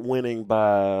Brandon ended up winning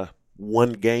by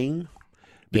 1 game.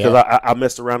 because I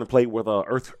messed around and played with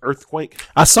Earthquake.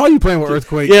 I saw you playing with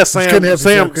Earthquake. Yeah, couldn't help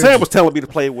yourself, Sam was telling me to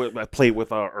play with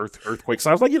Earthquake. So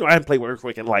I was like, I hadn't played with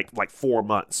Earthquake in like 4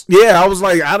 months. Yeah, I was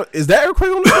like, is that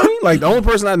Earthquake on the screen? Like, the only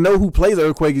person I know who plays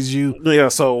Earthquake is you. Yeah,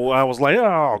 so I was like,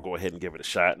 I'll go ahead and give it a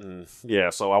shot. And yeah,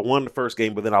 so I won the first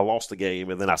game, but then I lost the game,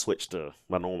 and then I switched to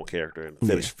my normal character and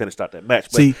finished out that match.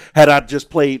 But See, had I just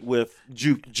played with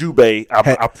Jubei,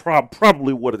 I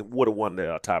probably would have won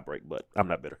the tie break, but I'm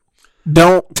not bitter.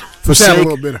 Don't Sound a forsake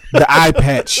little bitter. the eye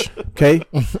patch, okay?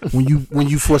 When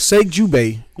you forsake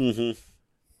Jubei,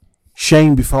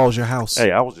 shame befalls your house.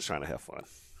 Hey, I was just trying to have fun.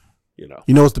 You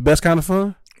know what's the best kind of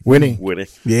fun? Winning. Winning.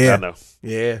 Yeah. I know.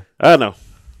 Yeah. I know.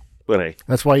 But hey.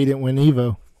 That's why you didn't win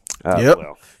Evo. Yep.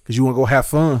 Well, Because you want to go have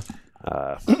fun.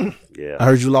 yeah. I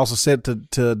heard you lost a set to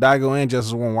Daigo and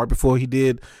Justice One right before he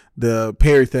did the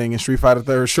parry thing in Street Fighter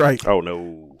Third Strike. Oh,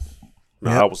 no.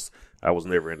 No, Yep. I was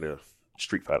never into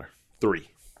Street Fighter 3,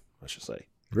 I should say.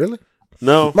 Really?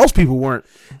 No. Most people weren't.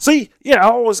 See, yeah,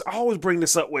 I always bring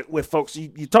this up with folks.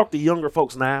 You talk to younger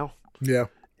folks now, Yeah.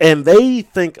 and they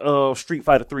think of Street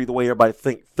Fighter 3 the way everybody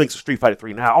thinks of Street Fighter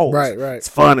 3 now. Oh, Right, it's, right. it's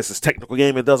fun. It's this technical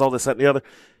game. It does all this, that, and the other.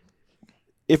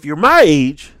 If you're my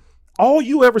age, all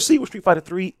you ever see with Street Fighter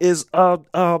 3 is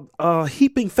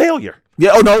heaping failure.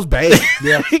 Yeah. Oh no, it's bad.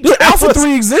 Yeah. Dude, Alpha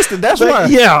 3 existed. That's why.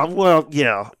 Yeah, well,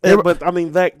 yeah. But I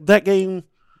mean that game,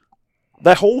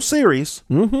 that whole series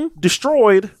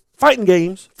destroyed fighting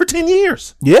games for 10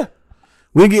 years. Yeah.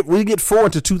 We get 4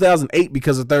 into 2008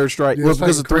 because of Third Strike. Yeah, Well, it's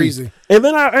because of 3. crazy. And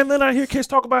then I hear kids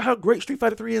talk about how great Street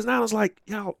Fighter 3 is now. And it's like,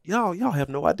 y'all have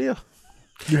no idea.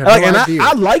 You have Like, no and idea.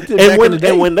 I liked it back in the day.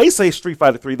 And when they say Street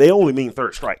Fighter 3, they only mean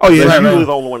Third Strike. Oh, yeah, That's right, usually right.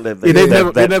 the only one that Yeah, they've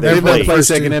never played. played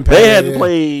Second Impact. They hadn't Yeah.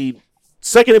 played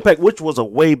Second Impact, which was a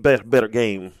way better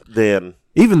game than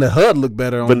Even the HUD looked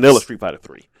better on vanilla Street Fighter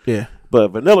 3. Yeah. But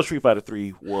vanilla Street Fighter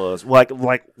 3 was like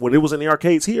when it was in the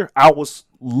arcades here, I was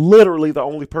literally the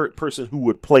only person who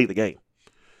would play the game.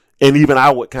 And even I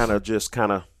would kind of.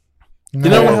 You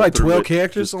know, we had like through 12 it,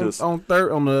 characters just on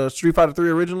the Street Fighter 3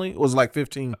 originally. It was like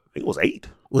 15. I think it was 8.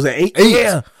 Was it 8?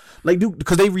 Yeah. Like, dude,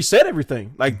 because they reset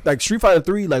everything. Like Street Fighter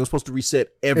 3 was supposed to reset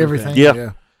everything.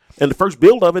 Yeah. And the first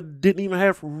build of it didn't even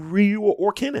have Ryu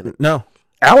or Ken in it. No.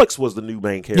 Alex was the new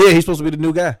main character. Yeah, he's supposed to be the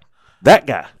new guy. That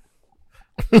guy.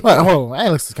 Well,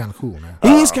 Alex is kind of cool now.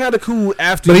 He's kind of cool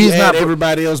after But you he's add not-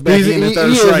 everybody else back in the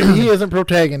Third Strike. He isn't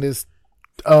protagonist.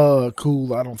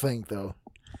 Cool. I don't think though.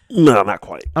 No, not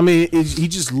quite. I mean, he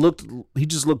just looked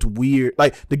weird.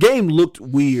 Like, the game looked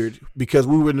weird because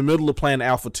we were in the middle of playing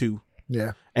Alpha 2.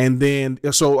 Yeah. And then,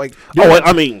 so, like, Oh,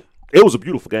 I mean, it was a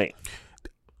beautiful game.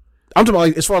 I'm talking about,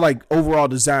 like, as far as, like, overall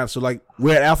design. So, like,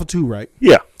 we're at Alpha 2, right?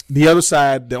 Yeah. The other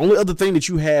side, the only other thing that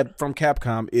you had from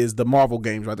Capcom is the Marvel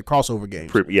games, right? The crossover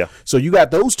games. Yeah. So you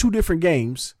got those two different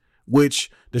games,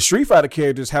 which the Street Fighter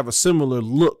characters have a similar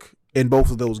look in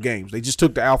both of those games. They just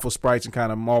took the alpha sprites and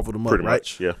kind of marveled them up, Pretty right?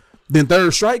 much, yeah. Then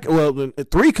Third Strike, then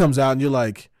 3 comes out and you're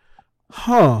like,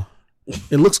 huh,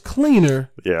 it looks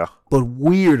cleaner, Yeah. but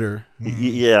weirder.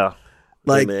 Yeah.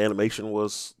 Like, and the animation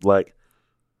was like,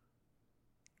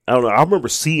 I don't know. I remember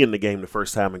seeing the game the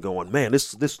first time and going, man,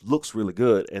 this looks really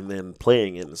good. And then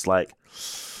playing it, and it's like,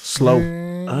 slow.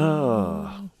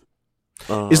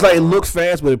 It's like it looks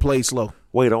fast, but it plays slow.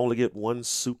 wait, I only get one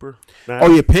super now?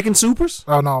 Oh, you're picking supers?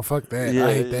 Oh no, fuck that. Yeah,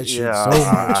 I hate that shit yeah, so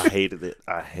much. I hated it.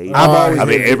 I hated I've it. always I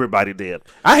mean, hated it. everybody did.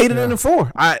 I hated it in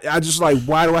 4. I just like,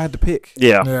 why do I have to pick?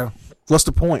 Yeah. Yeah. What's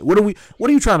the point? What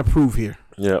are you trying to prove here?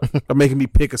 Yeah. By making me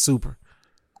pick a super?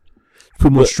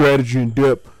 Put more strategy and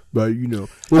depth, but you know.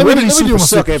 Well, Let one me of these do my supers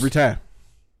suck supers. every time.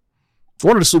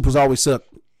 One of the supers always suck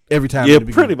every time. Yeah, at the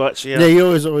beginning. pretty much. Yeah. Yeah, you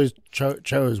always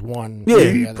chose one. Yeah, or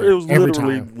It the other, was every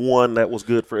literally time. one that was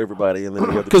good for everybody, and then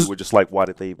the other 'Cause- two were just like, why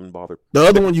did they even bother? The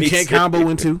other one you can't combo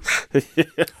into.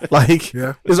 Like,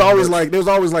 Yeah. there's always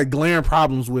like glaring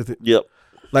problems with it. Yep.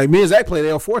 Like, me and Zach played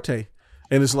El Forte,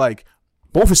 and it's like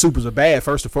both his supers are bad.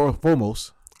 First and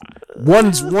foremost,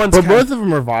 one's But kinda- both of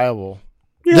them are viable.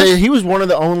 Yeah. He was one of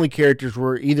the only characters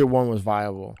where either one was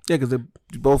viable. yeah, because they're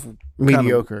both kinda-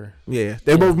 Mediocre. yeah,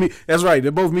 they're both that's right.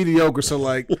 They're both mediocre. So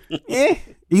like,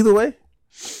 either way.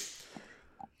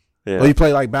 Yeah. Or you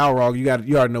play like Balrog, you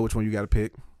already know which one you got to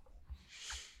pick.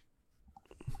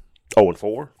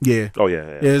 0-4. Yeah. Oh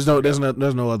yeah. Yeah, there's no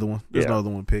other one. There's Yeah. no other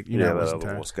one to pick. You're Yeah, not that wasting other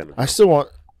time. one was kind of. I still want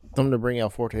them to bring El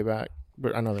Forte back,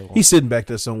 but I know they won't. He's sitting back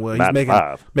there somewhere. He's Not making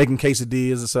 5. making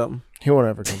quesadillas or something. He won't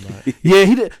ever come back. Yeah,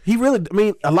 he did. He really. I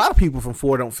mean, a lot of people from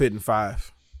 4 don't fit in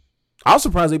 5. I was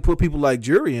surprised they put people like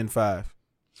Jury in 5.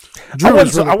 I wasn't really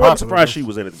surprised popular, she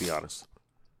was in it, to be honest.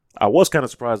 I was kind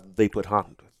of surprised they put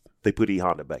Han They put E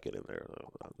Honda back in there.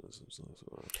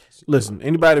 Listen,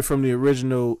 anybody from the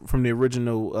original,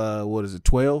 what is it,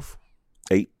 12?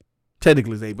 8.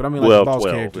 Technically it's 8, but I mean like Well, the boss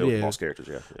 12. character. Yeah, Yeah. boss characters,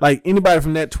 yeah. Like anybody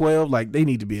from that 12, like they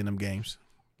need to be in them games.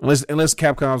 Unless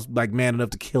Capcom's like man enough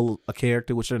to kill a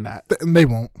character, which they're not. They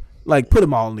won't. Like put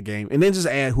them all in the game, and then just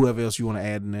add whoever else you want to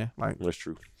add in there. Like That's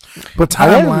true. But I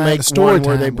want to timeline, make the story one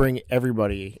where they time- bring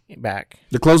everybody back.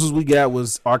 the closest we got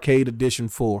was Arcade Edition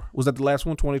 4. Was that the last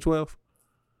one? 2012?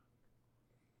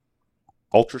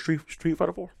 Ultra Street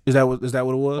Fighter 4? Is that what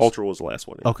it was? Ultra was the last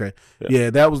one. Okay, Yeah. yeah,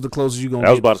 that was the closest you gonna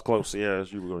That was get. about as close,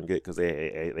 as you were going to get because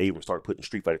they even started putting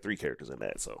Street Fighter 3 characters in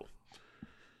that. So,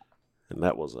 and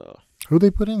that was Who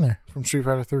they put in there from Street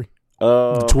Fighter 3?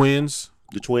 The twins,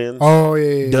 the twins, Oh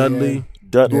yeah, Dudley,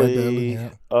 Dudley, Yeah, Dudley, yeah.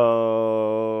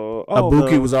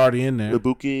 Ibuki was already in there.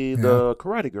 Ibuki, the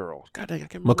karate girl. God dang, I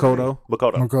can't remember. Makoto.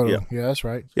 Makoto. Makoto. Yeah, Yeah, that's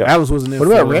right. Yeah. Alex wasn't in. What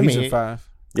about 4, He's Remy? in 5.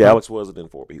 yeah. Alex wasn't in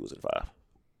 4, but he was in 5.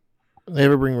 They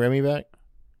ever bring Remy back?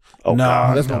 Oh no,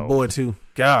 God, that's no. my boy too.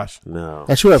 Gosh, No,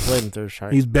 That's who I played in Third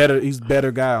Strike. he's better. He's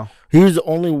better guy. He was the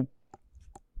only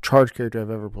charge character I've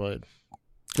ever played.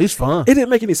 He's fun. it didn't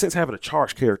make any sense having a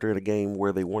charge character in a game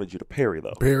where they wanted you to parry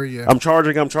though. Barry, yeah. I'm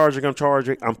charging. I'm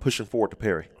pushing forward to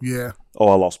parry. Yeah. Oh,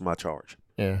 I lost my charge.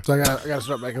 Yeah. So I got to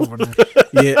start back over now.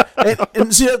 Yeah,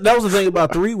 and see that was the thing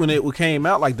about 3 when it came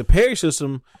out. Like the parry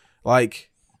system,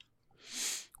 like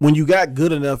when you got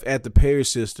good enough at the parry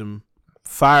system,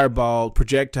 fireball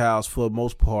projectiles for the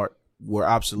most part were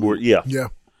obsolete. Yeah, Yeah.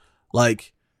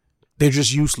 Like they're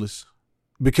just useless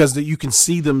because you can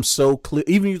see them so clear.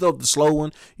 Even you throw the slow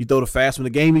one, you throw the fast one. The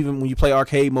game, even when you play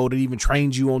arcade mode, it even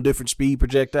trains you on different speed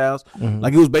projectiles.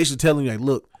 Like it was basically telling you, like,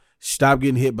 look, stop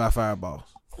getting hit by fireballs.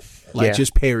 Like Yeah.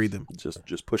 just parry them.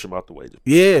 just push them out the way.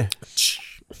 Yeah.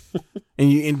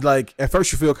 and like at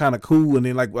first you feel kind of cool, and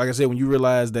then like I said, when you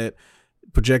realize that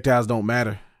projectiles don't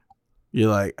matter, you're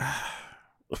like,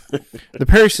 The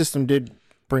parry system did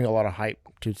bring a lot of hype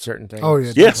to certain things. Oh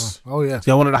yeah. Yes. definitely. Oh yeah. it's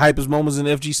one of the hypest moments in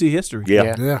FGC history. Yeah,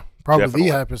 Yeah. Yeah. Probably Definitely.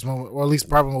 the happiest moment, or at least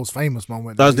probably most famous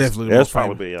moment. That was at least. definitely the That's most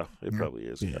famous. probably It probably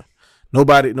is. Yeah.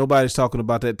 Nobody's talking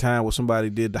about that time where somebody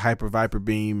did the Hyper Viper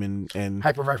Beam and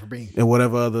Hyper Viper Beam.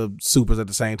 whatever other supers at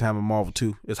the same time in Marvel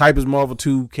 2. As hype as Marvel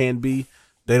 2 can be,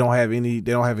 they don't have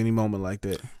any moment like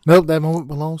that. Nope, that moment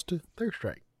belongs to Third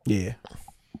Strike. Yeah.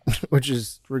 Which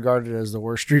is regarded as the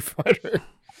worst Street Fighter.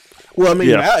 Well, I mean,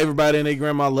 Yeah. now everybody and their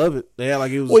grandma love it. They act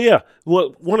like it was. Well, yeah.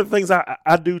 Well, one of the things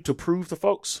I do to prove to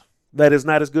folks that it's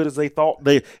not as good as they thought.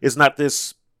 It's not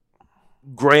this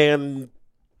grand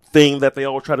thing that they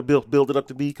all try to build it up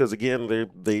to be. Because again,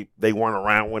 they weren't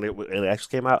around when it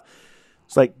actually came out.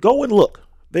 It's like, go and look.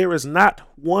 There is not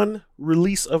one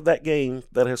release of that game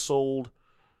that has sold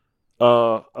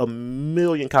 1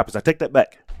 million copies. I take that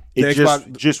back. It The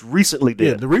Xbox- just recently yeah,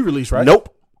 did. the re-release, right?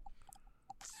 Nope.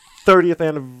 30th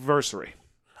anniversary.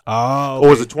 Oh, Or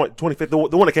was it 25th?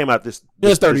 The one that came out this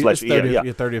It's 30th, this last it's year. 30th, Yeah.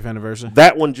 yeah, 30th anniversary.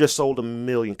 That one just sold 1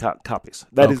 million copies.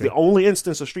 That is Okay. the only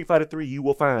instance of Street Fighter 3 you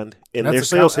will find in their That's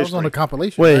sales that was on history. the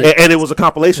compilation. Wait, right? And it was a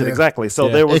compilation, Yeah. exactly. So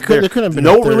Yeah. there was There couldn't have been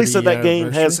no a release of 30 that game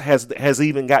anniversary. has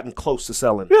even gotten close to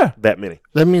selling Yeah. that many.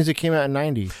 That means it came out in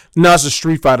 90. No, it's a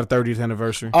Street Fighter 30th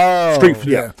anniversary. Oh.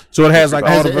 Yeah. So it has like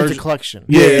As all the it's a versions. collection.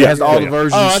 Yeah, it Yeah, has all yeah. the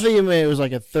versions. Oh, I think it meant it was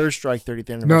like a Third Strike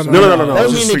 30th anniversary. No, no. That would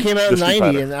It's mean Street- it came out the in Street 90,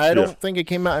 Fighter. and I Yeah. don't think it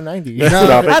came out in 90. No, I think I it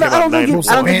don't came out think it- in Most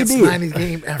 91. I don't think advanced it did. 90s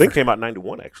game I ever. think it came out in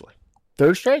 91, actually.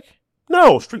 Third Strike?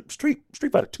 No, Street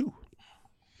Fighter 2.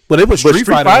 But it was But Street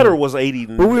Fighter Fighter was 80,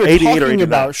 But we were 88 or talking 89.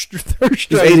 about Third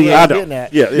Strike. 88, is what I I'm know. getting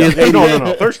at. Yeah. Yeah,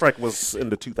 No. Third Strike was in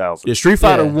the 2000s. Yeah, Street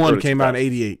Fighter Yeah. 1 Early came out in 2000s.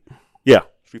 88. Yeah,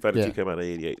 Street Fighter Yeah. 2 came out in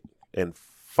 88. And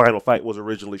Final Fight was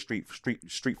originally Street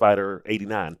Fighter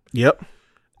 89. Yep.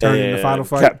 Turned into And Final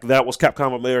Fight. that was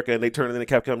Capcom America, and they turned it into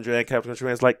Capcom Japan. Capcom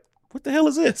Japan's like, what the hell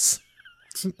is this?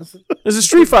 It's a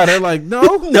Street Fighter. Like, no.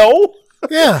 No.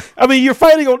 Yeah. I mean, you're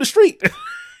fighting on the street.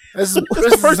 That's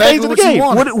That's the first stage of the what you game.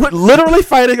 wanted. What, literally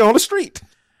fighting on the street.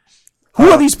 Who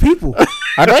are these people?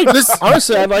 I'd like this.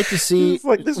 Honestly, I'd like to see It's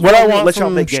like, this is what why I we want let y'all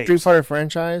from make Street games. Fighter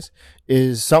franchise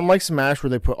is something like Smash where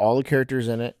they put all the characters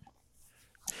in it.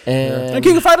 And And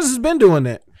King of Fighters has been doing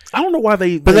that. I don't know why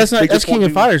they. but that's they not that's just King won't of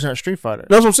do- Fighters, not Street Fighter.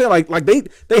 That's what I'm saying. Like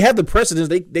they have the precedence.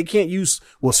 They can't use.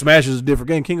 Well, Smash is a different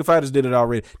game. King of Fighters did it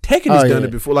already. Tekken has Oh, done yeah.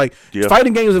 it before. Like Yeah.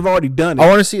 fighting games have already done it. I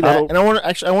want to see that, don't- and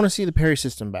I want to see the parry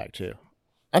system back too.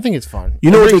 I think it's fun.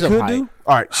 You know It what they brings up could hype. do?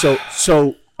 All right, so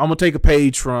I'm gonna take a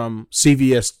page from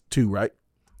CVS 2, right?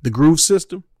 The groove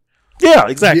system. Yeah,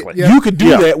 exactly. Yeah. You could do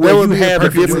Yeah. that where That would you be a have a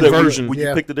perfect different way to do it. version. When you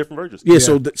Yeah. pick the different versions. Yeah,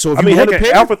 so so if I you mean, want heck, to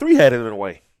pick Alpha 3 had it in a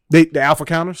way. the alpha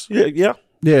counters, Yeah.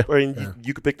 yeah, I mean,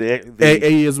 you could pick the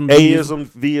A-ism, Aism,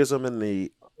 Vism, and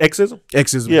the Xism?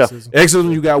 Xism. Yeah.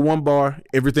 Xism, you got 1 bar.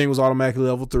 Everything was automatically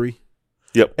level 3.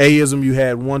 Yep. Aism, you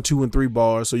had 1, 2, and 3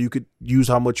 bars, so you could use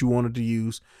how much you wanted to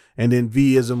use. And then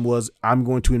Vism was, I'm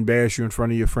going to embarrass you in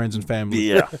front of your friends and family.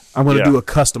 Yeah. I'm going to do a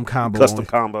custom combo. Custom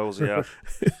combos, yeah.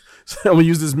 So I'm going to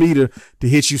use this meter to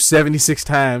hit you 76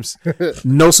 times.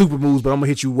 No super moves, but I'm going to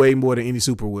hit you way more than any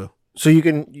super will. So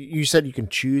you said you can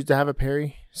choose to have a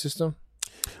parry system?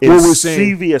 In What we're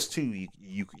saying- CVS2,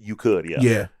 you could, yeah.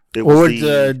 Yeah. It What was would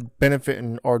the benefit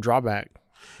or drawback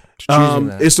to choosing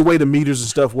that? It's the way the meters and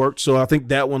stuff worked. So I think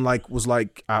that one was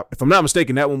if I'm not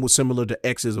mistaken, that one was similar to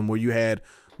Xism, where you had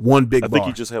 1 big I bar. think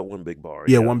you just had 1 big bar.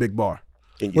 Yeah, 1 big bar.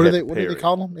 And you What had do they parry.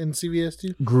 call them in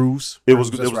CVS2? Grooves. It was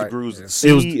That's the right. grooves.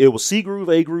 Yeah. It was C groove,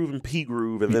 A groove, and P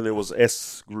groove, and then there was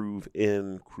S groove,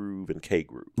 N groove, and K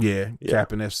groove. Yeah, Yeah.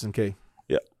 Cap and F and K.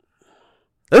 Yeah.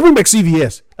 Let's bring back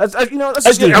CVS. That's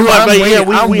just good.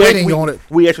 I'm waiting on it.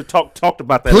 We actually talked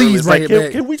about that. Please earlier. It's bring like, it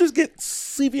back. can we just get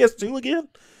CVS2 again?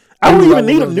 I don't Ooh, I even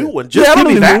need a love new that. one. Just Yeah, I give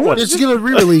don't me need a that new one. Just get a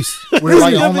re-release with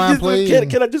like Just- online play.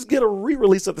 Can I just get a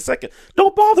re-release of the second?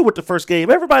 Don't bother with the first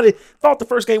game. Everybody thought the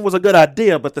first game was a good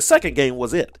idea, but the second game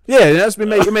was it. Yeah, that's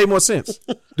been it made more sense.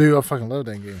 Dude, I fucking love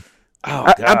that game.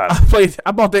 Oh God!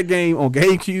 I bought that game on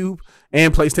GameCube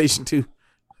and PlayStation 2.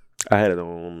 I had it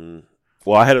on.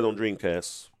 Well, I had it on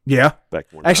Dreamcast Yeah. back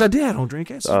when. Actually, I did have it on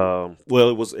Dreamcast. Well,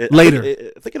 it was Later.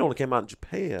 I think it only came out in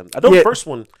Japan. I know Yeah. the first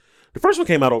one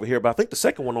came out over here, but I think the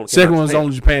second one only came Second out in one's Japan.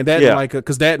 only Japan. That Yeah.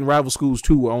 because that and Rival Schools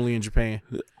 2 were only in Japan.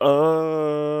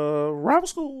 Rival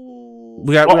School.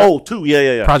 We got- two.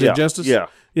 Yeah. Project yeah. Justice? Yeah.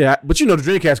 Yeah, but the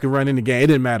Dreamcast could run any game. It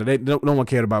didn't matter. No one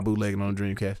cared about bootlegging on the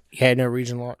Dreamcast. You had no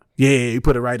region lock. Yeah, you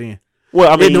put it right in. Well,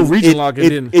 I It had mean, no region lock, it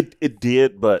didn't. It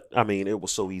did, but I mean, it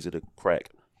was so easy to crack.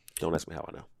 Don't ask me how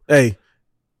I know. Hey,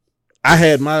 I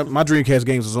had my Dreamcast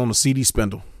games was on a CD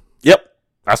spindle. Yep,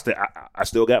 I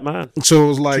still got mine. So it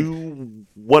was like, 2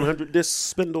 100 disc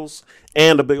spindles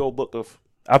and a big old book of.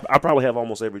 I probably have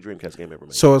almost every Dreamcast game ever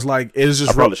made. so it's like it's just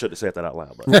I probably should have said that out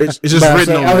loud, but it's just But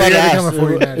written I on. was it. about to coming for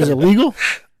you, ask, man. is it legal?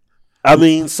 I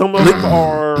mean, some of them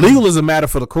are Legal is a matter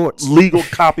for the courts. legal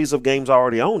copies of games I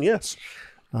already own. Yes.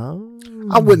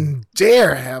 I wouldn't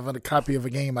dare have a copy of a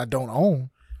game I don't own.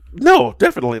 No,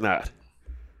 definitely not.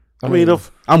 I mean,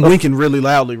 if I'm winking really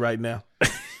loudly right now.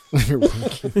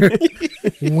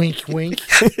 Wink, wink.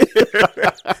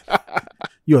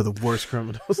 You are the worst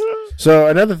criminals. So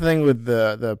another thing with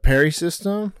the parry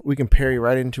system, we can parry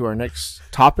right into our next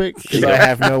topic because I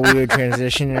have no weird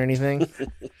transition or anything.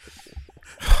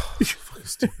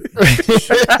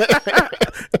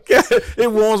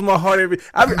 It warms my heart every.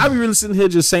 I be really sitting here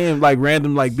just saying like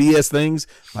random like BS things.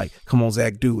 Like, come on,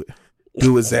 Zach, do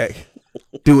it, Zach,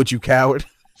 do it, you coward.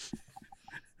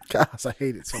 Gosh, I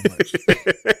hate it so much.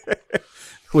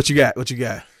 What you got?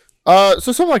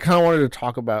 So something I kind of wanted to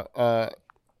talk about.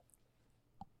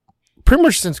 Pretty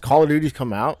much since Call of Duty's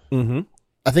come out, Mm-hmm.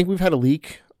 I think we've had a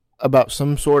leak about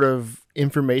some sort of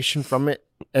information from it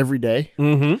every day.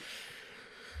 Mm-hmm.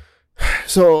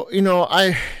 So,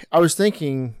 I was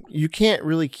thinking you can't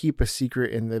really keep a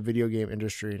secret in the video game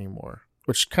industry anymore,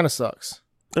 which kind of sucks.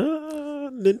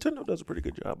 Nintendo does a pretty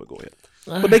good job, but go ahead.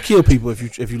 But they kill people if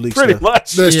you leak Pretty stuff.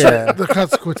 much. Yeah. The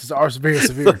consequences are very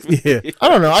severe. Yeah. I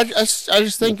don't know. I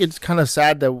just think it's kind of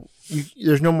sad that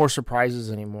there's no more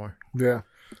surprises anymore. Yeah.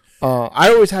 I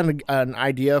always had an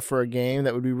idea for a game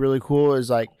that would be really cool.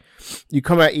 Is like you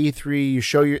come at E3, you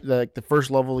show the first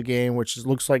level of the game, which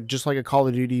looks like just like a Call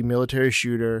of Duty military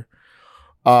shooter,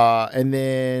 and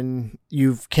then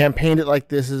you've campaigned it like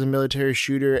this as a military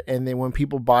shooter, and then when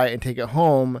people buy it and take it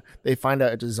home, they find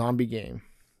out it's a zombie game.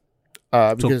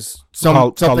 Because Call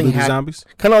of something Duty happened, zombies.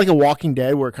 kind of like a Walking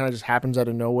Dead, where it kind of just happens out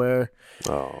of nowhere.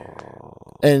 Oh.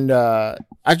 And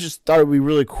I just thought it would be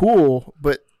really cool,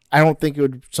 but I don't think it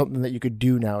would be something that you could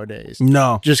do nowadays.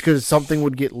 No. Just because something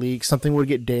would get leaked, something would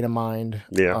get data mined.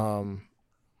 Yeah.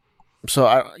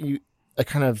 So you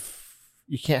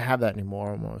can't have that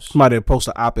anymore. Almost. Somebody will post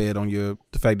an op-ed on the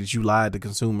fact that you lied to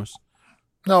consumers.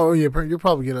 No, you'll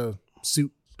probably get a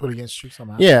suit put against you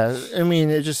somehow. Yeah, I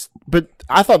mean, but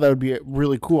I thought that would be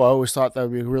really cool. I always thought that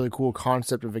would be a really cool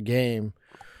concept of a game.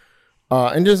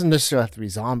 And it doesn't necessarily have to be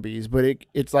zombies, but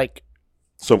it's like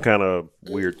Some kind of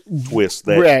weird twist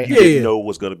that Right. you Yeah, didn't yeah. know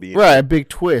was going to be. right a big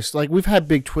twist. Like we've had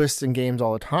big twists in games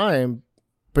all the time,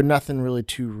 but nothing really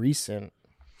too recent.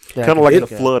 that I Kind can of like the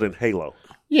think of. flood in Halo.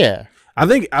 Yeah. I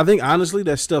think honestly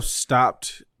that stuff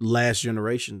stopped last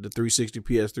generation, the 360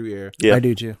 PS3 era. Yeah. I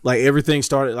do too. Like everything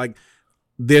started like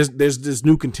there's this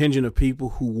new contingent of people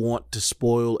who want to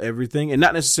spoil everything, and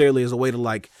not necessarily as a way to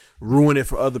like ruin it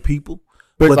for other people,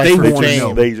 But like they for the wanna game.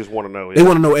 know. They just want to know. They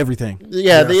want to know everything.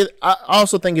 Yeah, I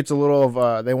also think it's a little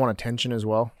of they want attention as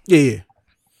well. Yeah.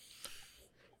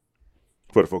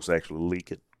 for the folks that actually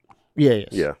leak it. Yeah.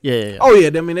 Oh yeah,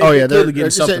 I mean, they they're clearly getting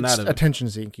something it's out of it. attention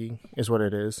seeking is what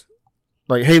it is.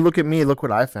 Like, hey, look at me, look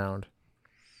what I found.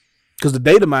 Because the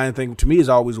data mining thing to me is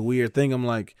always a weird thing. I'm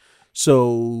like,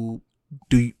 so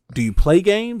do you play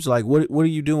games? Like, what are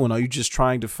you doing? Are you just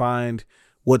trying to find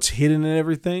what's hidden in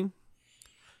everything?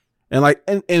 And like,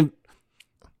 and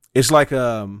it's like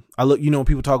I look,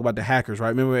 people talk about the hackers, right?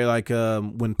 Remember like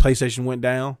when PlayStation went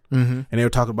down, and they were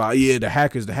talking about the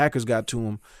hackers got to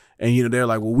them, and they're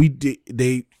like, well, we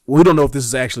don't know if this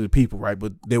is actually the people, right?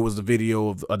 But there was the video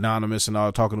of Anonymous and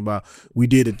all talking about we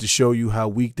did it to show you how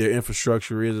weak their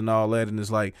infrastructure is and all that, and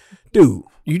it's like, dude,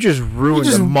 you just ruined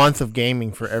a month of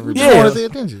gaming for everybody. You wanted the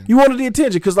attention. You wanted the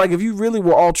attention because, like, if you really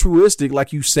were altruistic,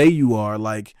 like you say you are,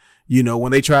 like,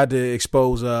 when they tried to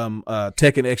expose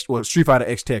Tekken X, Street Fighter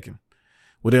X Tekken,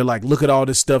 where they're like, look at all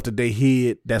this stuff that they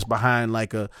hid that's behind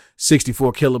like a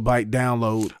 64 kilobyte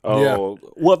download. Oh,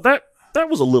 well, that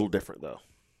was a little different though.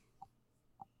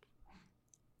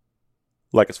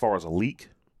 Like as far as a leak.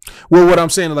 Well, what I'm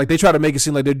saying is like they try to make it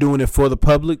seem like they're doing it for the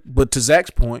public, but to Zach's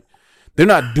point, they're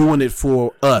not doing it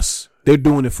for us. They're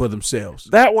doing it for themselves.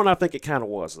 That one, I think it kind of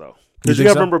was though. Because You you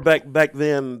think got to so? remember back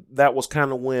then, that was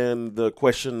kind of when the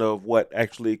question of what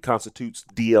actually constitutes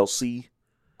DLC,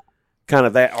 kind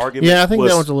of that argument. Yeah, I think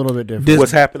that was a little bit different.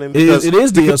 what's happening. It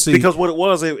is DLC. because what it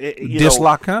was,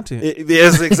 Dislock content.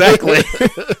 Yes, exactly.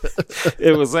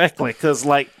 It was exactly because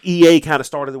like EA kind of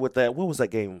started with that. What was that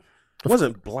game? It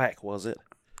wasn't Black, was it?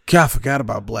 God, I forgot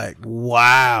about Black.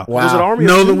 Wow. Was it Army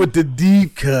of Nolan Two? with the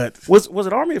deep cut. Was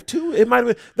it Army of Two? It might have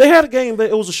been. They had a game.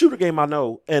 It was a shooter game, I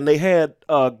know, and they had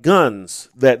guns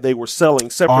that they were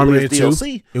selling separately Army as of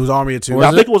DLC. 2. It was Army of 2.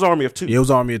 I think it was Army of Two. Yeah, it was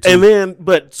Army of 2. And then,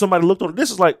 but somebody looked on it. This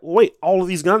is like, wait, all of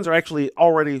these guns are actually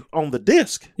already on the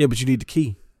disc. Yeah, but you need the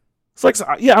key. It's like,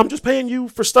 yeah, I'm just paying you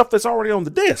for stuff that's already on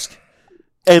the disc.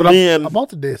 And But then I bought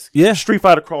the disc. Yeah. Street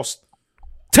Fighter Cross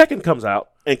Tekken comes out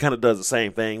and kind of does the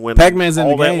same thing. When Pac-Man's in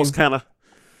all the that game. was kind of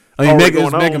I mean, already Mega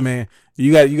is going Mega on. Man.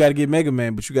 You got to get Mega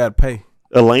Man, but you got to pay.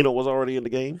 Elena was already in the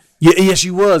game. Yeah, yes, she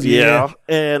was. Yeah.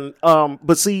 And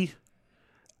but see,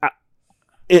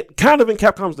 it kind of in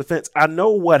Capcom's defense, I know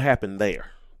what happened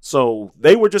there. So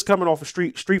they were just coming off of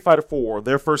Street Fighter 4,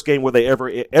 their first game where they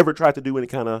ever tried to do any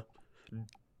kind of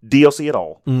DLC at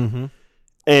all. Mm-hmm.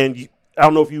 And I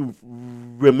don't know if you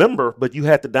remember, but you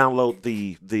had to download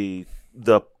the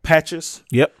patches.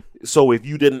 Yep. So if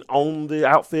you didn't own the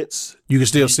outfits, You can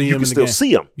still see you him can in the still game.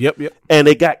 see them. Yep. And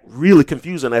it got really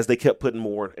confusing as they kept putting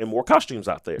more and more costumes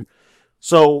out there.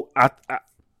 So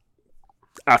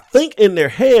I think in their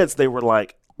heads they were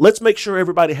like, let's make sure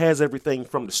everybody has everything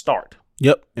from the start.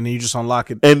 Yep. And then you just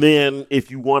unlock it. And then if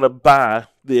you want to buy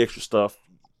the extra stuff,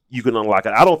 you can unlock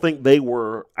it. I don't think they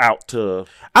were out to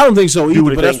I don't think so do either,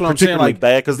 anything but that's what I'm saying. particularly Like,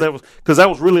 bad because that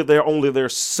was really their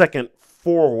second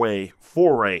foray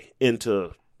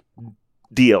into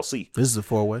DLC. this is a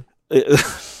 4-way.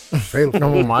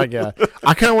 Oh my god!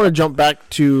 I kind of want to jump back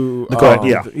to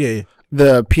Yeah.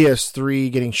 the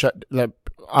PS3 getting shut, the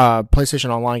PlayStation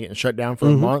Online getting shut down for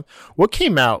a month. What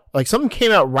came out? Like something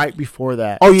came out right before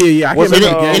that. Oh yeah. I can't Was it,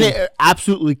 remember the and game. it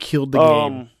absolutely killed the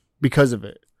game because of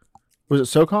it. Was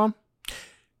it SOCOM?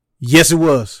 Yes, it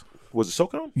was. Was it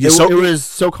SOCOM? Yeah, it was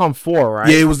SOCOM 4, right?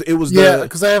 Yeah, it was. It was. Yeah, The,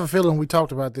 because I have a feeling we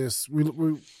talked about this. We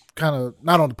kind of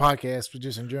not on the podcast, but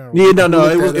just in general. yeah. No.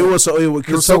 We It was. looked It that up. was. So it was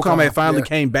because It was SOCOM had SOCOM, finally yeah.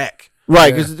 came back.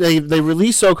 Right, because they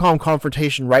released SOCOM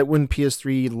Confrontation right when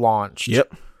PS3 launched.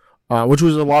 Yep. Which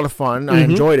was a lot of fun. I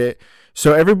enjoyed it.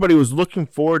 So everybody was looking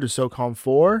forward to SOCOM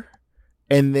 4,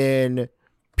 and then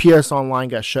PS Online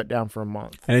got shut down for a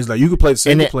month. And it's like you could play the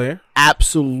single it- player.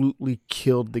 Absolutely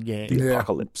killed the game. The Yeah.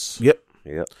 Apocalypse. Yep.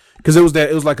 Yep. Because it was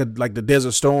like the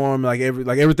Desert Storm, like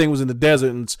everything was in the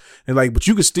desert, and like, but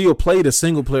you could still play the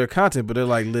single player content. But they're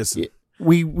like, listen,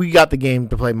 We got the game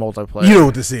to play multiplayer. you know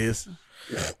what this is.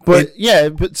 But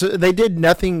but so they did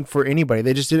nothing for anybody.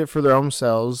 They just did it for their own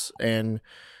selves. And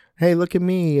hey, look at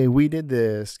me, we did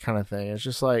this kind of thing. It's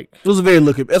just like, It was a very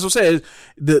looking. As I said,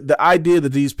 the idea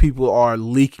that these people are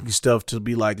leaking stuff to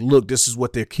be like, look, this is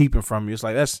what they're keeping from you. It's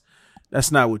like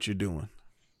that's not what you're doing.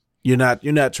 You're not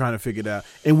trying to figure it out.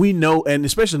 And we know, and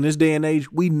especially in this day and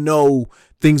age, we know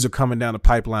things are coming down the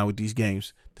pipeline with these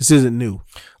games. This isn't new.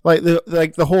 like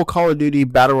the whole Call of Duty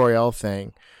Battle Royale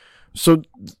thing. So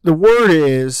the word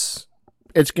is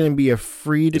it's going to be a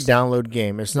free to download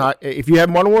game. It's not, if you have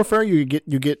Modern Warfare, you get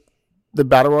the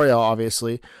Battle Royale,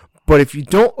 obviously. But if you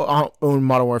don't own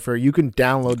Modern Warfare, you can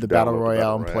download the Battle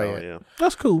Royale and play it. Yeah.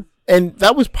 That's cool. And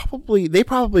that was they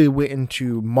probably went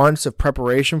into months of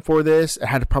preparation for this. It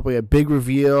had probably a big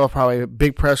reveal, probably a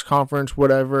big press conference,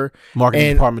 whatever.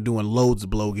 Marketing department doing loads of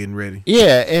blow getting ready.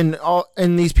 Yeah,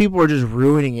 and these people are just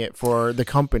ruining it for the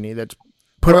company that's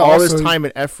put But all this also- time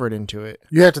and effort into it.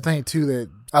 You have to think too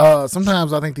that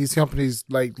sometimes I think these companies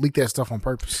like leak that stuff on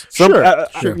purpose. Sure,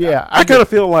 yeah. I kind of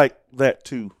feel like that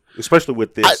too, especially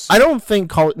with this. I don't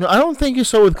think I don't think it's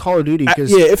so with Call of Duty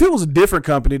because Yeah, if it was a different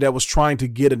company that was trying to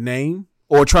get a name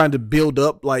or trying to build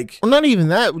up, like, well, not even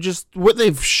that, just what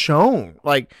they've shown.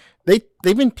 Like they've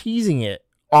been teasing it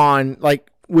on like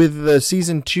with the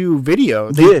season 2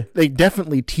 video. They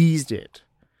definitely teased it.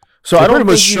 So they I don't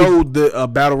pretty much think showed the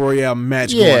battle royale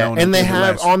match going yeah, on. and they in the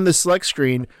have last- on the select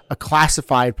screen a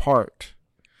classified part.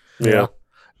 yeah.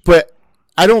 But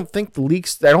I don't think the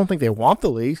leaks. I don't think they want the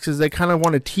leaks because they kind of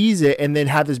want to tease it and then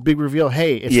have this big reveal.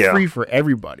 Hey, it's Yeah. free for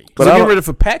everybody. But But they're I getting don't- ready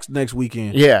for PAX next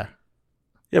weekend. Yeah,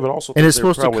 Yeah, but also and it's they're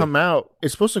supposed probably- to come out.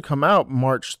 It's supposed to come out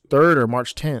March 3rd or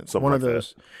March 10th. Something one of like that.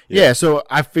 those. Yeah. So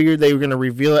I figured they were going to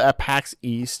reveal it at PAX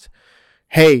East.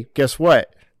 Hey, guess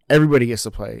what? Everybody gets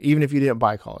to play, even if you didn't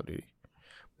buy Call of Duty.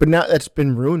 But now that's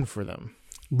been ruined for them.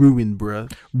 Ruined,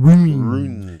 bruh.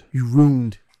 ruined. You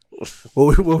ruined.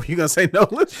 What were you gonna say,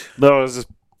 Nolan? No, it's just.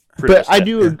 pretty But much I that,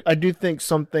 do. yeah. I do think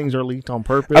some things are leaked on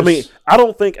purpose. I mean, I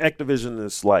don't think Activision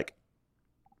is like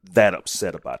that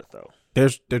upset about it though.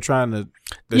 They're trying to.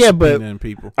 They're Yeah, but- subpoenaing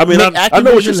people. I mean, Like, I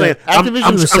know what you're Activision- saying. Activision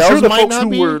I'm themselves sure the might folks not who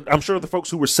be. were. I'm sure the folks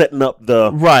who were setting up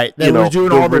the right. They were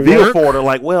doing all the reveal work. for it are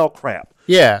like, well, crap.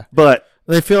 Yeah. But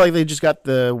They feel like they just got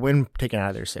the wind taken out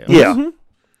of their sails. yeah,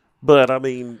 but I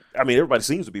mean, everybody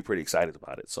seems to be pretty excited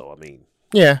about it. So I mean,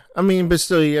 Yeah. I mean, but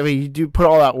still, I mean, you do put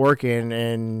all that work in,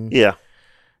 and yeah,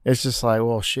 it's just like,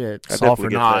 well, shit, I it's all for definitely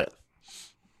get naught.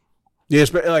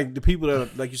 that. Yeah, like the people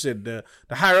that, like you said, the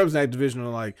higher ups in Activision are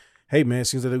like, "Hey, man, it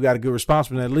seems like they got a good response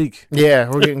from that leak. Yeah,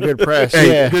 we're getting good press.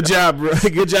 Hey, yeah. good job, bro.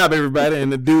 Good job, everybody."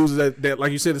 And the dudes that,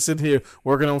 like you said, are sitting here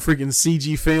working on freaking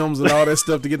CG films and all that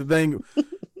stuff to get the thing.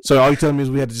 So all you telling me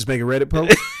is we had to just make a Reddit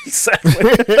post? Exactly.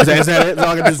 Is that it? All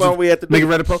I got to do That's is all we had to make a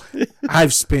do. Reddit post?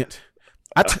 I've spent.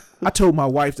 I told my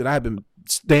wife that I've been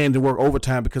staying to work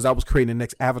overtime because I was creating the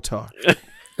next Avatar.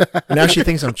 Now she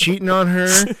thinks I'm cheating on her,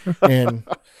 and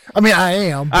I mean, I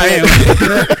am. I am.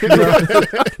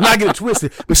 Not get it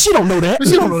twisted, but she don't know that.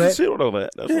 She don't know that. She don't know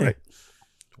that. That's right.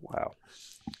 Wow.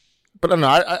 but I don't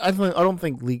know. I don't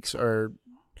think leaks are.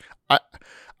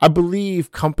 I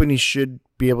believe companies should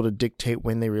be able to dictate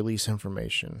when they release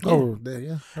information. Oh,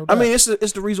 yeah. No I doubt. mean, it's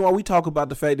the reason why we talk about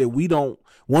the fact that we don't.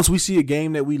 Once we see a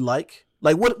game that we like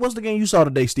what's the game you saw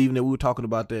today, Steven, that we were talking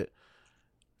about that,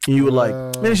 and you were like,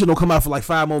 man, this shit don't come out for like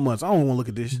 5 more months. I don't want to look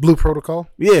at this. Blue Protocol.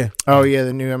 Yeah, Oh yeah,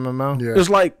 the new MMO. Yeah. it's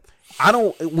like I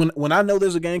don't when I know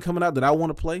there's a game coming out that I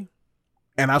want to play,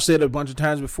 and I've said it a bunch of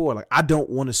times before, like I don't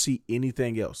want to see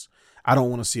anything else. I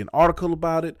don't want to see an article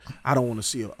about it. I don't want to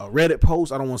see a Reddit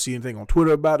post. I don't want to see anything on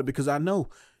Twitter about it because I know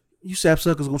you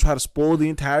sapsuckers gonna try to spoil the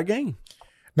entire game.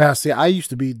 Now, see, I used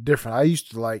to be different. I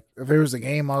used to like if there was a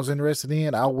game I was interested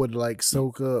in, I would like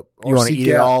soak up You or want to seek eat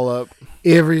it out all up?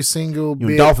 every single You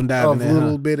bit dolphin diving of there, little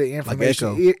huh? bit of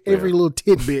information, Echo. every little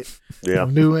tidbit Yeah.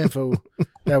 of new info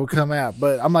that would come out.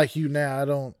 But I'm like you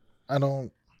now.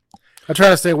 I try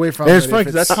to stay away from And it's it. funny If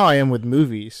because that's how I am with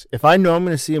movies. If I know I'm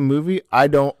going to see a movie,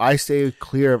 I stay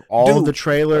clear of all of Dude, the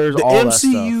trailers, The all that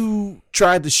stuff MCU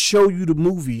tried to show you the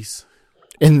movies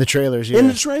in the trailers. Yeah. in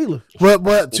the trailer.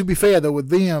 But to be fair though, with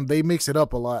them, they mix it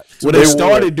up a lot. Well, they they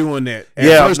started doing that. At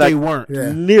Yeah, first like- they weren't.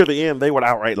 Yeah. Near the end, they would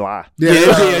outright lie. Yeah,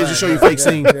 they just show you fake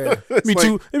scene. Yeah. Maybe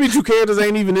two characters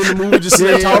ain't even in the movie, just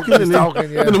sitting Yeah, talking, just and then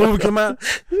talking, yeah. when the movie come out,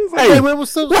 Hey, man,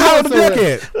 what's up? how the duck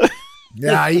at?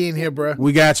 Nah, he ain't here, bro.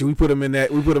 We got you. We put him in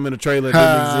that. We put him in a trailer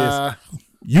that didn't exist.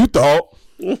 You thought,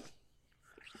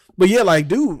 but yeah, like,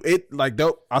 dude, it like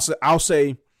though. I'll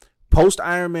say, post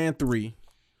Iron Man 3,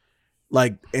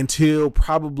 like until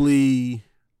probably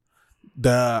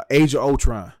the Age of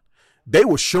Ultron, they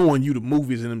were showing you the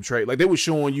movies in them trade. Like they were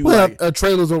showing you Well, like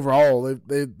trailers overall,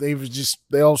 they was just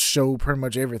they all show pretty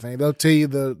much everything. They'll tell you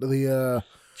the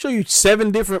show you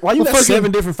 7 different. Why you Well, got fucking,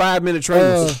 7 different 5-minute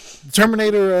trailers?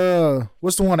 Terminator.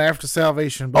 What's the one after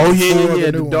Salvation? Oh Before yeah,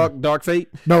 the new the one. Dark Fate.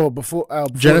 No, before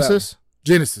Genesis.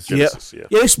 Genesis. Genesis, yeah.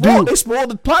 Yeah, they spoiled Dude.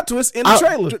 the plot twist in the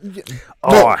trailer. Oh,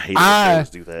 No, I hate it when I- trailers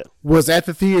do that. Was at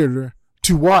the theater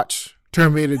to watch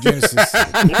Terminator Genesis,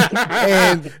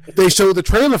 and they showed the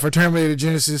trailer for Terminator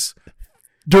Genesis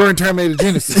during Terminator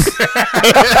Genesis.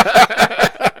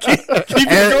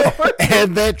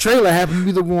 And that trailer happened to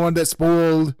be the one that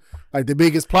spoiled like the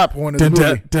biggest plot point of the Dun,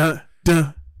 movie. dun,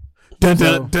 dun, dun, dun, So,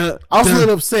 dun, dun, I was a dun.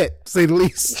 little upset, to say the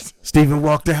least. Steven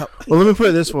walked out. Well, let me put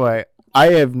it this way: I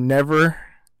have never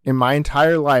in my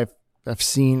entire life have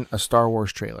seen a Star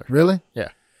Wars trailer. Really? Yeah.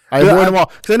 I avoid them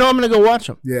all because I know I'm going to go watch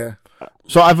them. Yeah.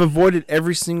 So I've avoided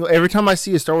every time I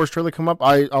see a Star Wars trailer come up,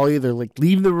 I'll either like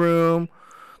leave the room,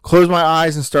 close my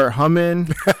eyes and start humming,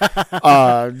 do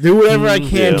whatever I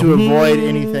can to avoid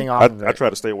anything off of it. I try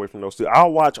to stay away from those two.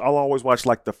 I'll always watch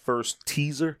like the first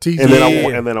teaser, Teaser. and then Yeah.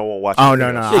 I won't watch. Oh,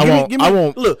 anything no, else. no. Yeah, I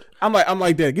won't. Look, I'm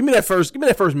like that. Give me that first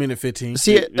minute 15.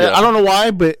 See, Yeah. I don't know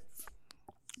why, but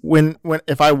when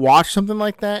if I watch something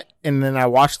like that and then I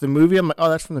watch the movie, I'm like, oh,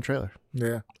 that's from the trailer,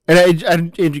 Yeah.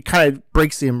 and it kind of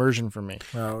breaks the immersion for me.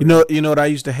 Oh, You know what I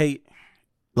used to hate,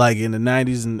 like in the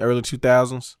 90s and early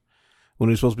 2000s, when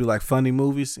it was supposed to be like funny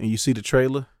movies, and you see the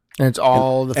trailer. And it's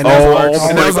all the and that's fun all- parts.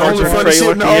 and that was the only Trailer. funny shit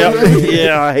in the whole movie.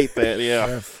 Yeah, I hate that.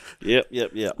 Yeah,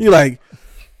 yep. You're like,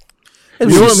 You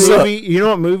know what suck. movie? You know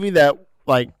what movie that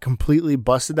like completely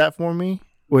busted that for me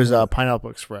was Pineapple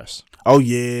Express. Oh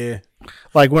yeah,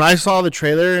 Like when I saw the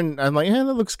trailer and I'm like, yeah,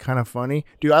 that looks kind of funny,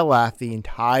 dude. I laughed the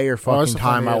entire it's fucking a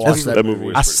time I funny- watched that that movie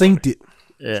movie. was I pretty synced it.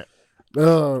 Yeah,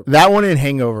 Uh, that one and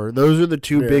Hangover. Those are the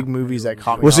two Yeah. big movies that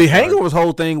caught me. Well, see, off guard. Hangover's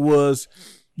whole thing was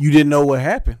you didn't know what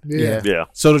happened. yeah. Yeah.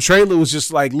 So the trailer was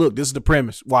just like, look, this is the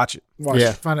premise. Watch it. Watch Yeah.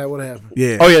 it. Find out what happened.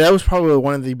 Yeah. Oh yeah, that was probably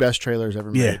one of the best trailers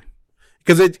ever Yeah. made.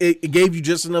 Because it gave you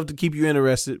just enough to keep you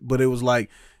interested, but it was like,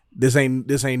 this ain't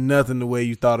nothing the way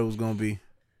you thought it was gonna be.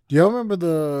 Do y'all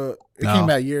remember it No. came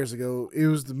out years ago. It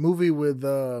was the movie with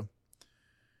the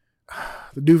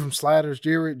dude from Sliders,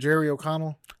 Jerry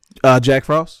O'Connell. Jack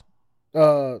Frost,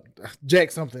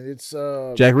 Jack something. It's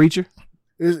Jack Reacher,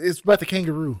 it's about the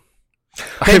kangaroo.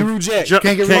 Kangaroo Jack.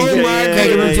 Kangaroo Kangaroo- Jack. yeah,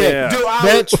 Kangaroo yeah, Jack. yeah. Dude,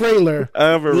 That trailer.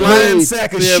 Lion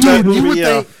sack of Yeah, shit. that You movie, would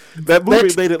yeah. think That movie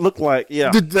that- made it look like, yeah.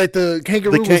 Like the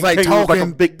kangaroo The was like kangaroo talking. was like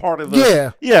a big part of the.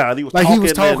 Yeah. Yeah, and he was like talking. he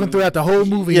was talking and- throughout the whole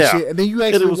movie Yeah. and shit. And then you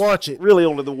and actually was watch it. really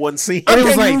only the one scene. And it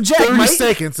was Kangaroo like Jack, 30 mate.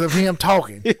 seconds of him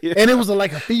talking. And it was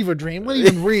like a fever dream. It wasn't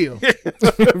even real.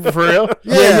 For real?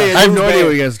 Yeah. I have it was no idea bad.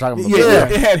 what you guys are talking about. Yeah,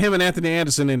 it had him and Anthony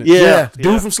Anderson in it. Yeah.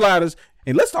 Dude from Sliders.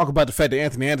 And let's talk about the fact that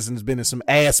Anthony Anderson has been in some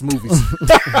ass movies.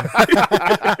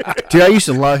 Dude, I used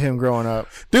to love him growing up.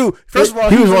 Dude, first of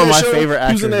all, He was in one of that my show. favorite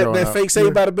He was in actors that growing up. fake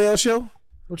Saved by the Bell show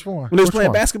Which one? when they was Which playing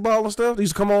one? basketball and stuff. They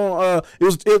used to come on.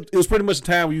 It was pretty much the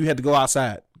time where you had to go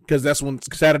outside because that's when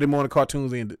Saturday morning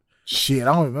cartoons ended. Shit, I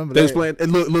don't remember They was that. playing.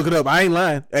 And look it up. I ain't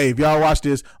lying. Hey, if y'all watch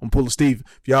this, I'm pulling Steve.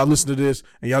 If y'all listen to this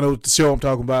and y'all know what the show I'm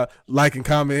talking about, like and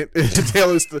comment and tell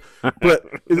us. But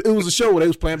it was a show where they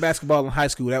was playing basketball in high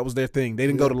school. That was their thing. They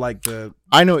didn't go to like the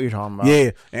I know what you're talking about.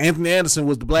 yeah. And Anthony Anderson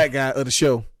was the black guy of the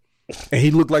show, and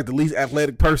he looked like the least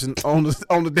athletic person on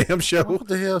the damn show. What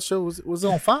the hell show was it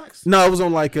on Fox? No, it was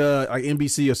on like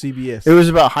NBC or CBS. It was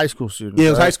about high school students. Yeah,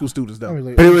 it was right? high school students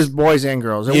though. But it was boys and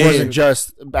girls. It Yeah. wasn't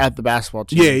just at the basketball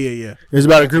team. Yeah. It was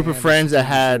about a group of friends that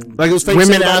had Like it was fake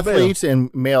women Saved by the Bell. athletes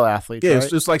and male athletes. Yeah, right? it's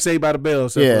just like Saved by the Bell.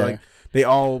 So Yeah. like they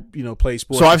all play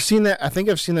sports. So I've seen that. I think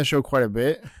I've seen that show quite a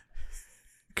bit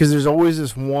because there's always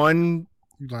this one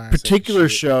particular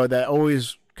show that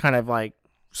always kind of like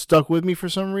stuck with me for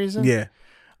some reason. yeah.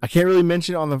 I can't really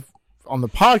mention it on the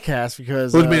podcast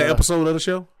because Would it be an episode of the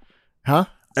show? huh?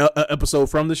 Episode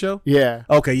from the show? Yeah.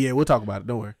 Okay, yeah, we'll talk about it.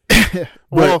 Don't worry.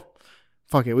 Well,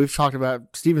 fuck it. We've talked about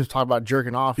Steven's talked about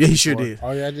jerking off. Yeah, he sure before. did.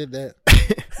 Oh yeah, I did that.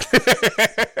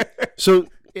 So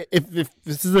if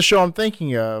this is the show I'm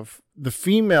thinking of, the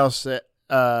female set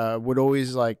would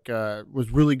always like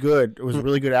was really good. It was a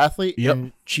really good athlete, Yep.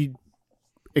 and she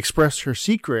expressed her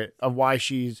secret of why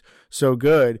she's so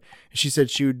good. And she said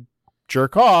she would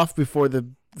jerk off before the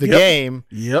Yep. game,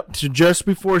 Yep. to just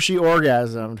before she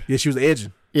orgasmed. Yeah, she was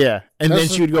edging. Yeah, and That's then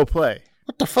she would go play.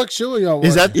 What the fuck show are y'all watching?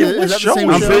 Is that Yeah, is what that show the same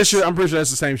is I'm show? pretty sure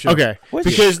that's the same show. Okay, What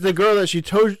because the girl that she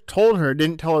told her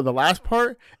didn't tell her the last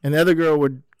part, and the other girl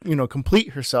would complete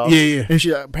herself. Yeah. And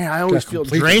she's like, man, I always feel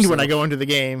complete drained when I herself. go into the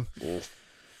game.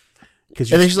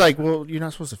 Because And then she's like, well, you're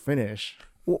not supposed to finish.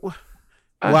 why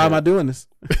am I doing this?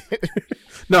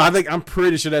 No, I'm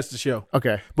pretty sure that's the show.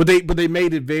 Okay. But they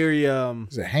made it very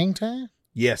Is it Hang Time?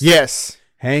 yes. Yes.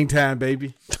 Hang Time,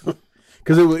 baby.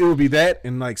 Because it would be that,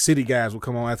 and like City Guys would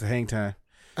come on after Hang Time,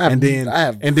 and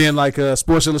then like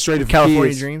Sports Illustrated for California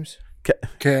Kids. Dreams.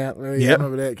 Yeah, I Yep.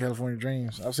 remember that California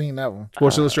Dreams. I've seen that one.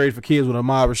 Sports Illustrated for Kids with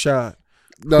Ahmad Rashad.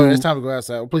 No, it's time to go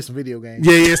outside. We'll play some video games.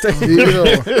 Yeah.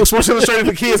 When Sports Illustrated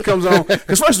for Kids comes on,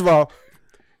 because first of all,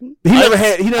 he never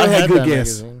had good that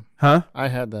guests, magazine. huh? I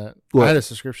had that. What? I had a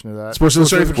subscription to that. Sports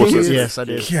Illustrated for Sports Kids. Illustrated. Yes, I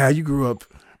did. Yeah, you grew up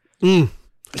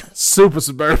super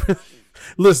suburban.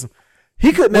 Listen,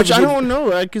 he couldn't. Which never I get- don't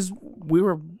know, because we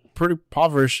were pretty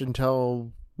impoverished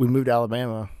until we moved to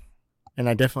Alabama, and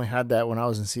I definitely had that when I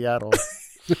was in Seattle.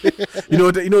 You know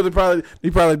what? They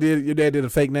probably did. Your dad did a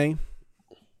fake name.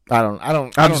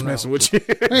 I'm just messing with you.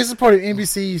 This is part of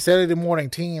NBC Saturday morning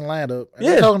teen lineup. And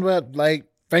Yeah. they're talking about like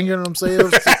fingering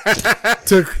themselves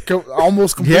to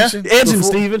almost completion. Edging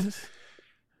Steven.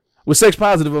 We're sex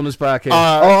positive on this podcast.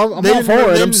 I'm all for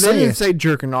it. I'm They saying. didn't say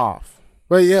jerking off.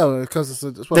 But yeah, because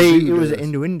it's what It it was an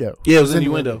innuendo. yeah, it was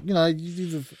innuendo. You know, you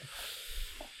either,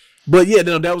 But yeah,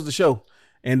 no, that was the show.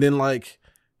 And then like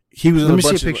he was in Let a me see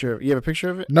a bunch of picture. You have a picture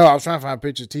of it? no, I was trying to find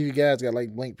pictures. TV guys got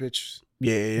like blank pictures.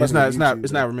 Yeah, it's Must not be it's not YouTube,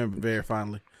 it's though. not remembered very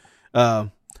fondly. But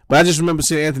I just remember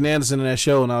seeing Anthony Anderson in that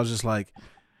show and I was just like,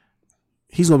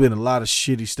 he's gonna be in a lot of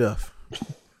shitty stuff.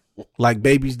 Like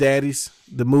Baby's Daddies,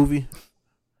 the movie.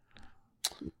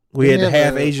 We had Yeah, the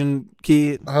half but- Asian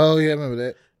kid. Oh yeah, I remember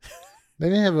that. They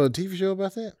didn't have a TV show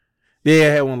about that. Yeah, I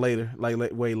had one later, like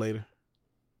way later.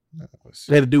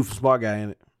 They had a dude from Smart Guy in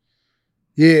it.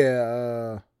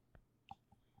 Yeah.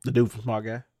 The dude from Smart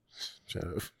Guy. Shut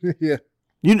up. Yeah.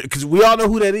 You know, because we all know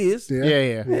who that is. Yeah.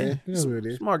 Yeah. Yeah. You know who it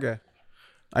is. Smart Guy.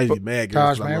 I used to get mad.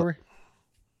 Taj 'cause I love- Mowry.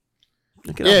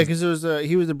 Yeah, because it was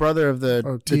he was the brother of the.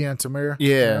 Oh, Tia and Tamara.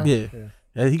 Yeah. Yeah.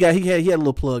 He had a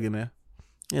little plug in there.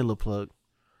 He had a little plug.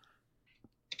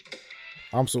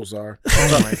 I'm so sorry.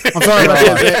 I'm sorry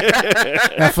about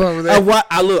that. Have fun with I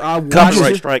that. Copyright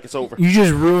watched strike. It's over. You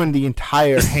just ruined the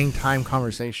entire hang time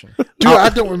conversation. Dude, I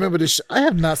don't remember this. I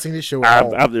have not seen this show at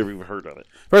all. I've never even heard of it.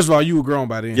 First of all, you were grown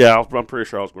by then. Yeah, I'm pretty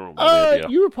sure I was grown by then. Yeah.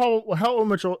 You were probably how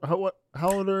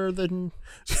older than?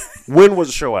 When was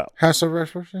the show out? House of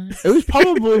Restoration? It was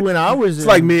probably when I was. It's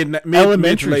like mid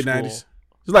elementary to late school. 90s.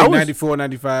 It's like I was- 94,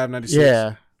 95, 96.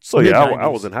 Yeah, So yeah, I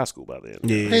Mid-nineties. was in high school by then.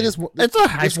 Yeah. Hey, it's a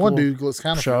high this one school dude looks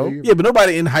kind of show. familiar. Yeah, but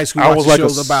nobody in high school I watches was like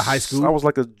shows about high school. I was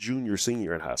like a junior,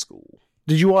 senior in high school.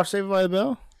 Did you watch Saved by the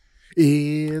Bell?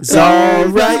 It's all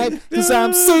alright, right, 'cause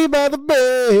I'm saved by the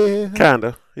bell.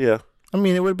 Kinda, yeah. I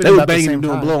mean, it would have been they were about the banging same and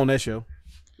doing time. blow on that show.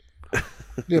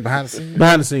 Yeah, behind the scenes.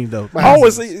 Behind the scenes, though. I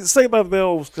always Saved by the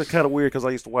Bell was kind of weird because I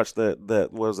used to watch that.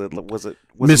 Was it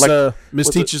Miss like, Miss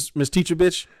was Teacher Miss Teacher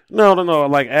bitch. no,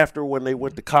 like after when they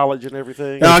went to college and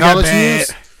everything. Oh, I got college bad.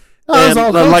 years? Oh, it's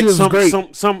all like college years was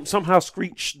great. somehow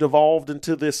Screech devolved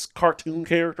into this cartoon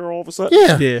character all of a sudden.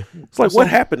 Yeah. Yeah. It's like what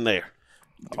happened there?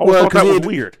 I Well, thought that 'cause was he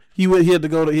weird. He had to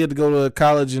go to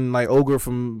college and like Ogre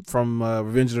from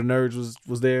Revenge of the Nerds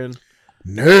was there and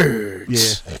Nerds.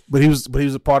 yeah, but he was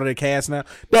a part of the cast now.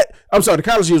 I'm sorry, the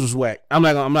college years was whack. I'm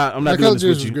not My doing college this years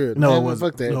with was you. good. No, Man, it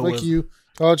wasn't. fuck that. No, it Fuck wasn't. you.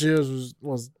 College years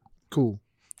was cool.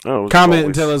 Oh, it was Comment and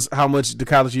always- tell us how much the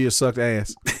college years sucked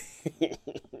ass.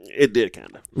 It did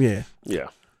kind of. Yeah. Yeah.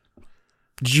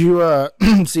 Did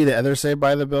you see the other Saved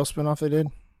by the Bell spinoff they did?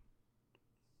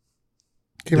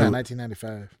 Came out in Dude.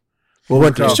 1995. Well,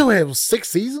 what This the show had 6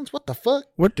 seasons. What the fuck?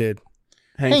 What did?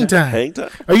 Hang time. Hang time.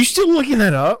 Are you still looking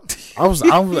that up? I was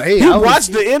hey, He I was,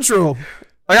 watched the intro.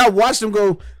 Like I watched him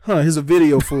go, here's a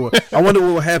video for it. I wonder what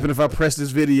will happen if I press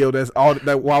this video that's all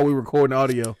that while we recording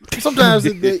audio. sometimes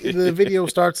the video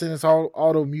starts and it's all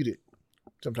auto muted.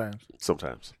 Sometimes.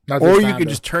 Sometimes. Not Or this you time, could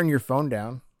though. just turn your phone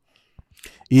down.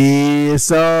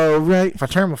 It's all right. If I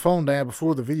turn my phone down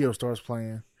before the video starts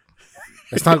playing,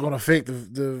 it's not going to affect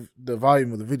the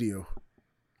volume of the video.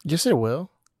 Yes, it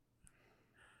will.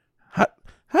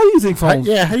 How do you think phones?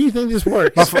 How do you think this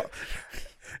works?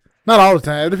 Not all the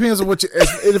time. It depends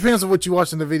on what you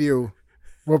watch in the video.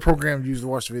 What program you use to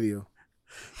watch the video?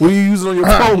 What are you using on your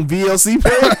phone? VLC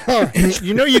pad?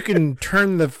 You know you can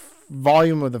turn the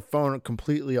volume of the phone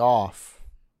completely off,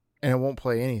 and it won't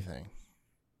play anything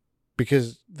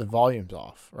because the volume's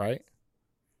off, right?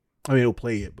 I mean, it'll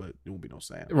play it, but it won't be no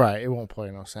sound. Right, it won't play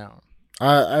no sound.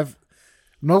 I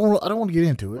don't want to get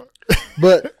into it,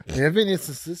 but there have been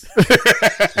instances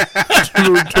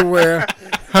to where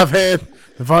I've had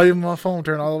the volume of my phone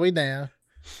turned all the way down,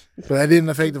 but that didn't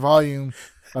affect the volume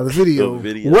of the video. The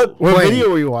video. What What Playing. video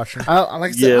were you watching? Like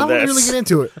I said, Yeah, I don't that's- really get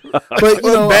into it, but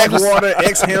you know, Backwater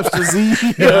X Hamster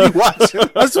Z. You watch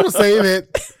it. I just want to say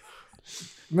that.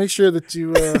 Make sure that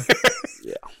you.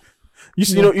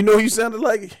 You know who you sounded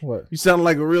like? What? You sounded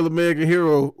like a real American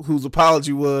hero whose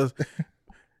apology was,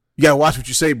 "You gotta watch what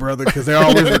you say, brother, because they're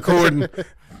always recording."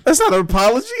 That's not an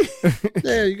apology.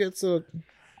 Yeah, you got so.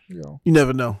 You know. You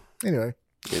never know. Anyway,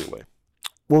 Anyway.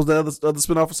 What was the other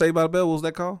spinoff of Saved by the Bell? What was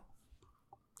that called?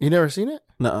 You never seen it?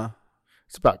 Nuh-uh.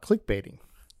 It's about clickbaiting.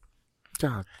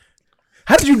 God,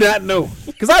 How did you not know?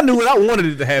 Because I knew it. I wanted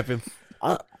it to happen.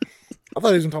 I thought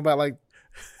he was gonna talk about like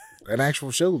an actual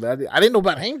show. I didn't know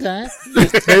about Hang Time. Maybe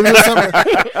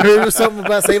it was something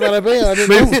about Saved by the Bell. I didn't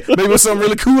know. Maybe it was something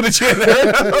really cool that you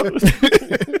hadn't heard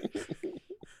of.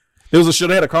 There was a show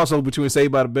that had a crossover between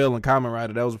Saved by the Bell and Kamen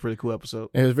Rider. That was a pretty cool episode.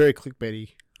 It was very clickbaity.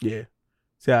 Yeah.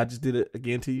 See how I just did it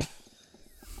again to you?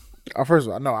 First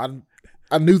of all, no,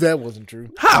 I knew that wasn't true.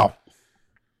 How?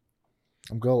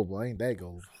 I'm gullible. I ain't that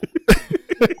gullible.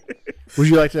 Would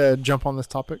you like to jump on this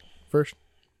topic first?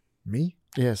 Me?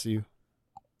 Yes, you.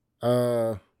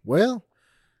 Well,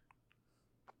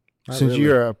 not Since really.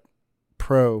 you're a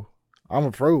pro I'm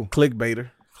a pro.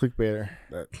 Clickbaiter. clickbaiter.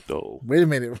 Oh, Wait a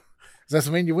minute. Is that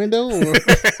some in your window? Or?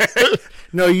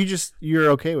 No, you're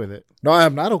okay with it. No,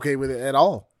 I'm not okay with it at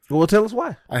all. Well, tell us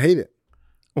why. I hate it.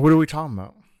 What are we talking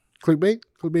about?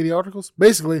 Clickbaity articles.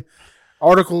 Basically,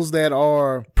 articles that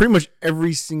are Pretty much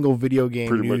every single video game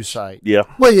pretty news much. site. Yeah.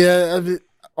 well, yeah.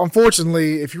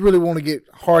 Unfortunately, if you really want to get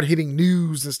hard hitting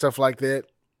news and stuff like that,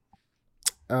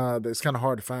 that's kind of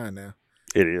hard to find now.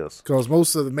 It is. Because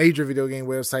most of the major video game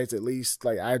websites, at least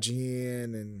like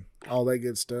IGN and all that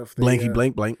good stuff, they, Blanky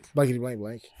blank blank. blankety blank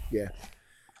blank, yeah.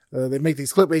 They make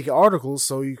these clickbait articles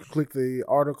so you can click the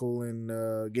article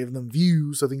and give them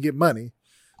views so they can get money.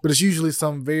 But it's usually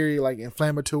some very like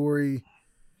inflammatory.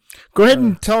 Go ahead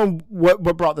and tell them what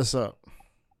brought this up.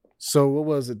 So what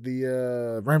was it?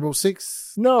 The Rainbow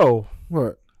Six? No.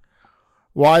 What?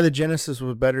 Why the Genesis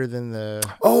was better than the...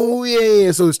 Oh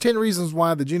yeah. So it's 10 reasons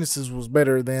why the Genesis was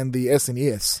better than the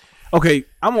SNES. Okay,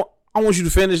 I want you to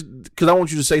finish because I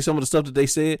want you to say some of the stuff that they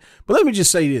said. But let me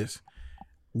just say this: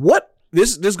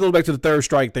 this goes back to the Third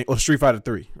Strike thing or Street Fighter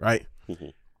 3, right? Mm-hmm.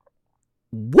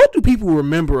 What do people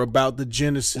remember about the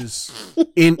Genesis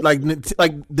in like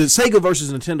the Sega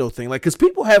versus Nintendo thing? Like, because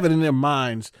people have it in their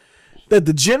minds that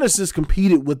the Genesis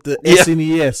competed with the Yeah.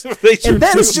 SNES, They sure and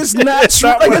that do. is just not That's true.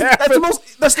 not Like, what that's the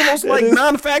most like is-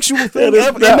 non-factual thing that is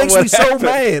ever. It not makes me what so happened.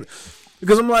 mad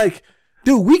because I'm like,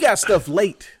 dude, we got stuff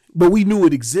late, but we knew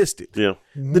it existed. Yeah.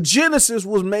 The Genesis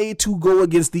was made to go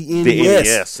against the NES. The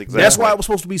NES, exactly. That's why it was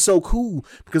supposed to be so cool.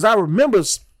 Because I remember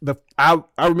I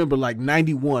remember like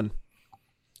 91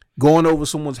 going over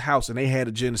someone's house and they had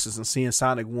a Genesis and seeing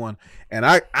Sonic 1. And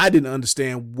I didn't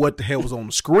understand what the hell was on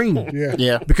the screen. Yeah.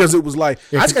 Yeah. Because it was like,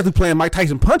 I just got to playing Mike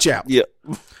Tyson Punch Out. Yeah.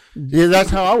 Yeah, that's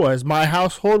how I was. My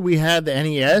household, we had the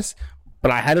NES,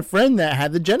 but I had a friend that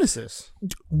had the Genesis.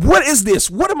 What is this?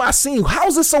 What am I seeing? How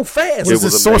is this so fast? It This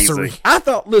was is amazing. sorcery. I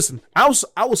thought, listen, I was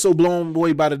so blown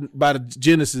away by the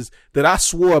Genesis that I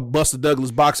swore Buster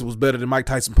Douglas boxing was better than Mike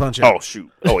Tyson Punch Out. Oh shoot.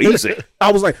 Oh, easy.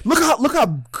 I was like, look how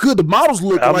good the models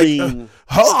look. I Like, mean-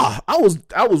 I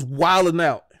was wilding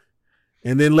out.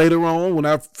 And then later on, when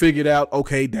I figured out,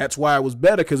 okay, that's why it was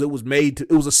better because it was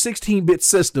it was a 16-bit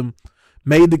system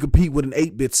made to compete with an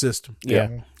 8-bit system.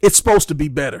 Yeah. It's supposed to be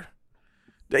better.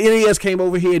 The NES came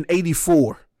over here in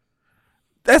 '84.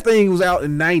 That thing was out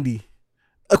in '90.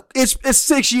 It's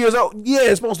 6 years old. Yeah,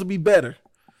 it's supposed to be better.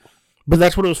 But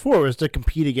that's what it was for, was to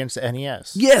compete against the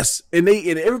NES. Yes, and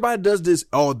everybody does this.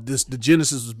 Oh, the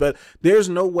Genesis was better. There's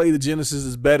no way the Genesis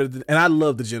is better than, and I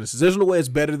love the Genesis. There's no way it's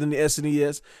better than the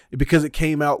SNES because it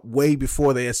came out way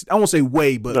before the SNES. I won't say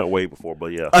way, but Not way before, but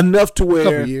yeah. enough to where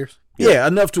Couple years. Yeah,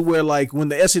 enough to where like when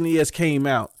the SNES came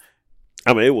out,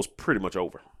 I mean, it was pretty much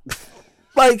over.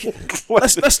 like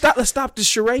let's stop this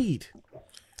charade.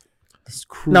 It's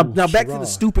cruel Now back to the charade.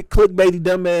 stupid clickbaity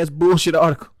dumbass bullshit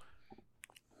article.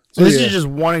 So this Yeah. is just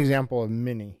one example of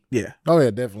many. Yeah, Oh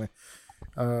yeah, definitely.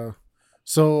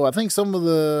 So I think some of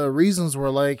the reasons were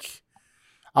like,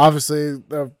 obviously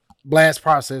the blast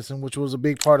processing, which was a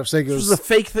big part of this was Sega's a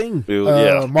fake thing. It was-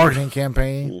 yeah. marketing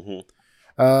campaign.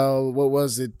 Mhm. What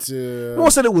was it? No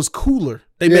one said it was cooler.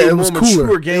 They yeah, made it more was mature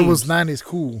cooler. games. It was 90s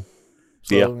cool.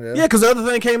 So, Yeah, because the other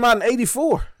thing came out in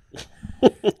 '84.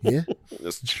 yeah,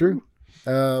 That's it's true.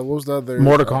 What was the other?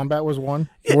 Mortal Kombat was one.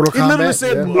 Mortal It literally Kombat,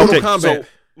 said yeah. Mortal Okay, Kombat. so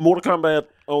Mortal Kombat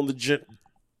on the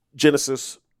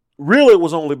Genesis really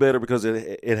was only better because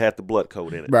it had the blood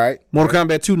code in it. Right. Mortal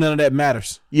Kombat 2, none of that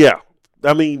matters. Yeah.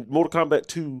 I mean, Mortal Kombat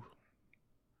 2,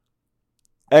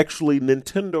 actually,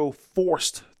 Nintendo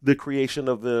forced the creation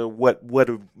of the what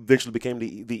eventually became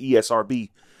the ESRB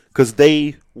because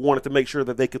they wanted to make sure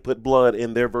that they could put blood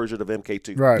in their version of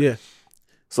MK2. Right. Yeah.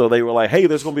 So they were like, hey,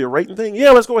 there's going to be a rating thing.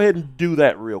 Yeah, let's go ahead and do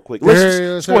that real quick. Let's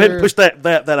Yes, go ahead and sir. push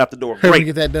that out the door. Hurry Great.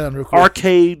 get that done real quick.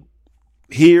 Arcade,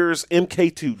 here's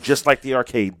MK2, just like the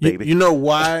arcade, baby. You know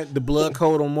why the blood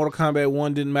code on Mortal Kombat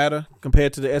 1 didn't matter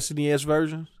compared to the SNES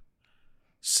version?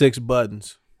 6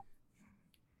 buttons.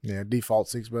 Yeah, default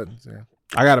 6 buttons. Yeah.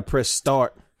 I gotta press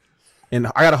start, and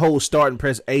I gotta hold start and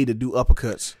press A to do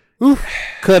uppercuts.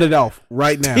 Cut it off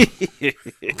right now.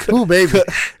 Ooh, baby.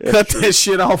 Cut that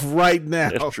shit off right now.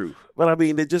 That's true. But I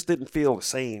mean, it just didn't feel the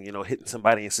same, hitting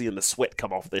somebody and seeing the sweat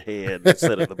come off their head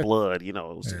instead of the blood, It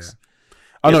was just,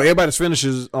 Oh no, everybody's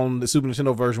finishes on the Super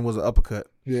Nintendo version was an uppercut.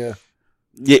 Yeah.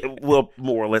 yeah, well,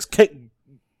 more or less.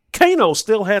 Kano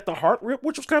still had the heart rip,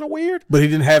 which was kind of weird. But he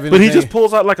didn't have anything. But he just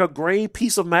pulls out like a gray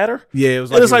piece of matter. Yeah, it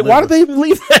was like And it's like, why did they even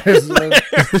leave that?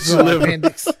 It's an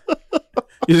appendix.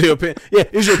 It's your appendix. Yeah,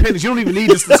 it's your appendix. You don't even need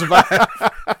this to survive.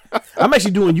 I'm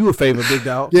actually doing you a favor, big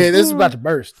dog. Yeah, this is about to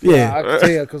burst. Yeah. I can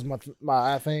tell because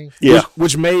my eye thing. Yeah.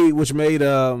 Which made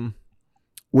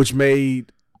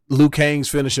Liu Kang's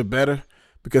finisher better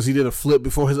because he did a flip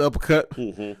before his uppercut.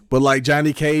 Mm-hmm. But like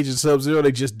Johnny Cage and Sub-Zero,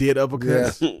 they just did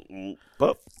uppercuts.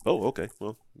 Oh, okay.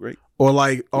 Well, great. Or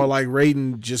like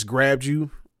Raiden just grabbed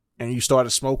you and you started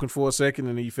smoking for a second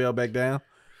and then you fell back down.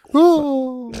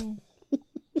 Oh.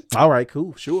 All right,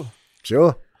 cool, sure.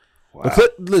 Sure. Wow.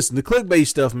 Listen, the clickbait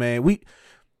stuff, man.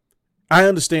 I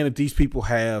understand that these people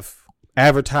have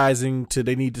advertising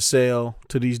they need to sell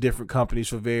to these different companies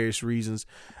for various reasons.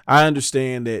 I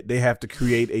understand that they have to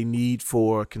create a need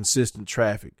for consistent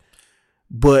traffic,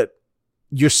 but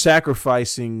you're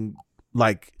sacrificing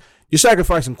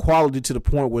quality to the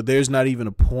point where there's not even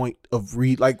a point of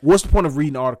what's the point of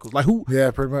reading articles? Like who?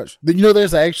 Yeah, pretty much.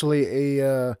 There's actually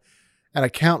an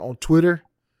account on Twitter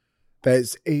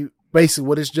that's basically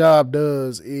what its job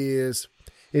does is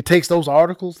it takes those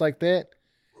articles like that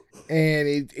and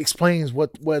it explains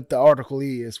what the article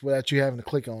is without you having to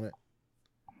click on it.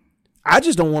 I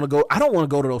just don't want to go. I don't want to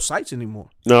go to those sites anymore.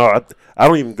 No, I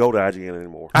don't even go to IGN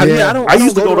anymore. I I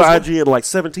used to go to those- IGN like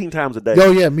 17 times a day.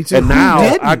 Oh yeah, me too. And now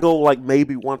didn't? I go like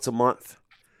maybe once a month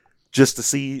just to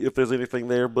see if there's anything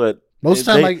there. But Most of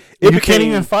the time, like, it You can't became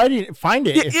even find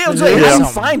it. Yeah, if I was there's like, I didn't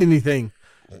something. find anything.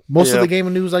 most of Yeah. the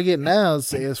gaming news I get now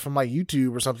is from like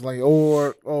YouTube or something like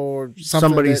or something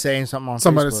Somebody that- saying something on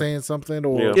somebody Facebook. saying something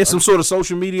or Yeah. Yeah, some sort of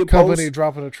social media company post.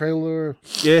 dropping a trailer.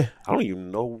 Yeah, I don't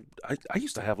even know. I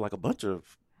used to have like a bunch of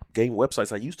game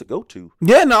websites I used to go to.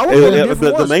 yeah. No, I was going to different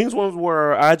The ones. main ones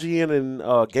were IGN and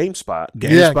GameSpot.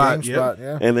 GameSpot,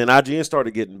 yeah. And then IGN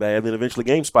started getting bad. Then eventually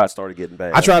GameSpot started getting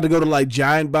bad. I tried to go to like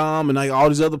Giant Bomb and like all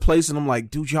these other places, and I'm like,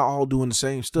 dude, y'all all doing the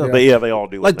same stuff. Yeah. But yeah, they all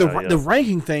do. Like it now, the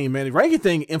ranking thing, man. The ranking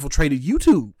thing infiltrated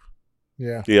YouTube.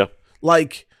 Yeah. yeah.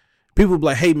 Like people be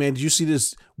like, hey man, did you see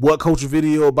this What Culture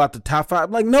video about the top 5?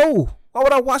 I'm like, no. Why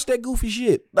would I watch that goofy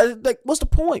shit? Like what's the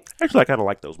point? Actually, I kind of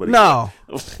like those. But No,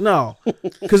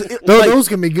 because Those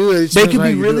can be good. It they depends can on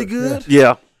how be you really do it. good,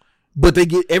 yeah. but they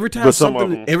get every time But some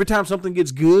of something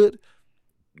gets good,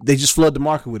 they just flood the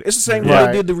market with it. It's the same way Right.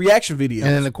 they did the reaction video,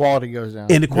 And then the quality goes down.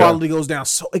 and the quality goes down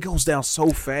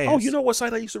so fast. Oh, you know what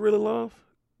site I used to really love?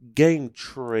 Game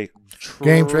trailers.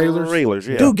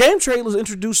 Yeah. Dude, Game Trailers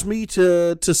introduced me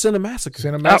to Cinemassacre. I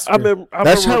remember.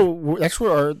 That's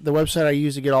where the website I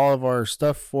use to get all of our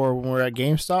stuff for when we're at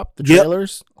GameStop. The Yep.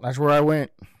 trailers. That's where I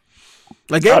went.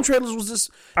 Like Game Trailers was this.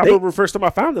 I remember the first time I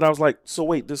found it, I was like, "So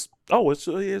wait, this? Oh, it's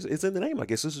in the name. I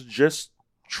guess this is just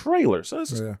trailers. So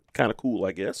this is Yeah. kind of cool,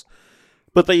 I guess."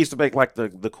 But they used to make like the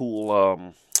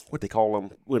cool what they call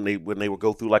them when they would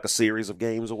go through like a series of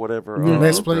games or whatever.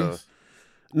 Let's Plays?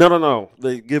 No.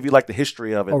 They give you like the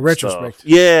history of it. Oh, and retrospect. stuff.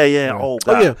 Yeah. Oh,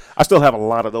 God. yeah. I still have a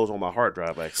lot of those on my hard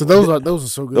drive, actually. So those are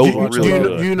so good. Those to were watch. really you,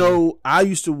 good. you know, I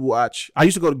used to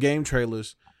go to Game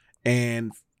Trailers,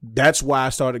 and that's why I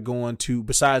started going to,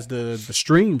 besides the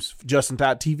streams,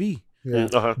 Justin.tv, Yeah.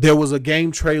 Uh-huh. there was a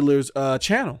Game Trailers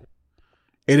channel.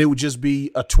 And it would just be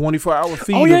a 24-hour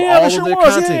feed Oh, yeah, of yeah, all there of sure their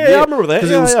was. content. Yeah, I remember that.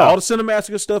 Because Yeah, it was yeah. all the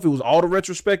Cinemassacre stuff. It was all the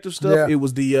retrospective stuff. Yeah. It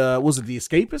was the, was it the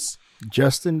Escapists?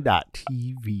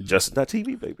 Justin.tv.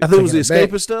 Justin.tv, baby. I think it was the Taking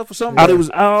it back. Escapist stuff or something. It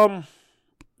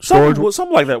was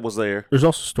something like that was there. There's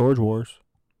also Storage Wars.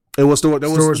 It was Storage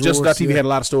Storage Justin.tv Wars, yeah. had a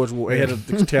lot of storage. It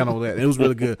had a channel that. It was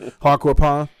really good. Hardcore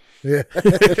Pond. Yeah.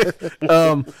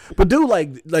 But dude,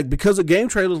 like because of Game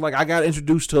Trailers, like I got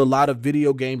introduced to a lot of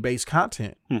video game based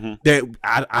content that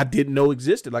I didn't know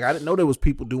existed. Like I didn't know there was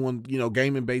people doing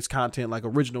gaming based content, like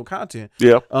original content.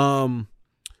 Yeah.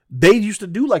 They used to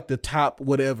do like the top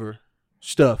whatever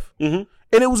stuff, and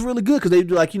it was really good because they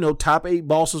do like top 8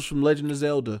 bosses from Legend of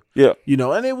Zelda. Yeah.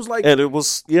 And it was like And it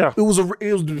was it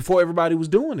was before everybody was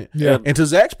doing it. Yeah. And to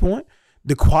Zach's point,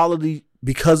 the quality,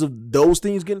 because of those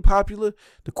things getting popular,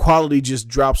 the quality just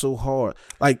dropped so hard.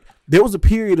 Like there was a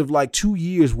period of like 2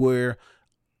 years where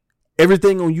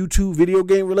everything on YouTube video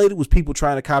game related was people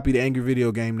trying to copy the Angry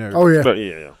Video Game Nerd. Oh yeah. But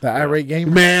yeah. The irate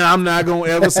game. Man, I'm not gonna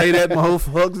ever say that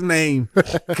motherfucker's name.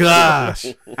 Gosh,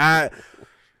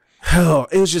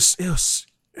 it was,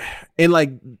 and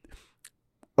like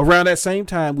around that same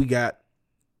time, we got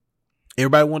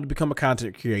everybody wanted to become a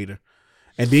content creator,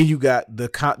 and then you got the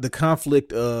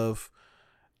conflict of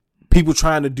people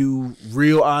trying to do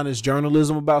real honest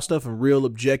journalism about stuff and real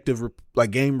objective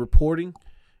like game reporting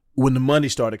when the money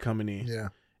started coming in. Yeah.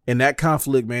 And that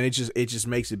conflict, man, it just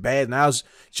makes it bad. Now it's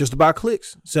just about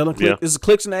clicks. Selling clicks. It's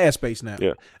clicks in the ad space now.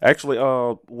 Yeah. Actually,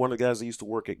 one of the guys that used to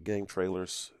work at Game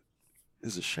Trailers,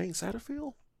 is it Shane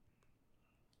Satterfield?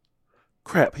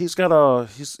 Crap, he's got a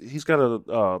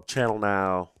channel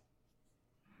now.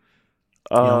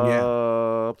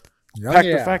 Factor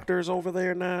Factor's over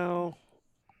there now.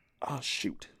 Oh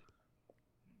shoot.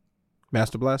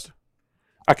 Master Blaster?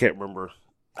 I can't remember.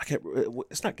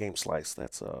 It's not Game Slice.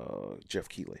 That's Jeff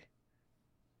Keighley.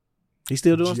 He's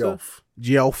still doing stuff?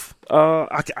 Geoff.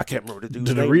 I can't remember the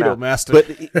dude's name Dorito now. Master. But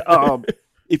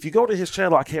if you go to his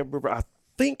channel, I can't remember. I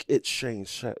think it's Shane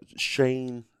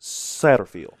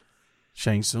Satterfield.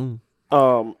 Shane Soon.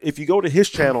 If you go to his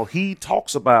channel, he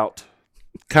talks about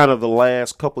kind of the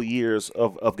last couple years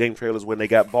of Game Trailers when they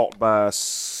got bought by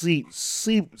CBS,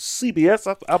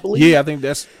 I believe. Yeah, I think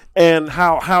that's and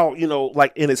how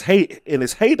like in his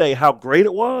heyday, how great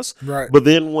it was. Right. But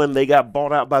then when they got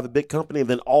bought out by the big company,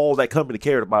 then all that company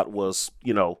cared about was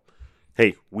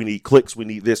hey, we need clicks, we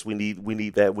need this, we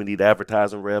need that, we need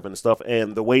advertising rev and stuff.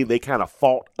 And the way they kind of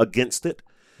fought against it.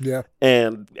 Yeah.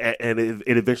 And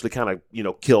it eventually kind of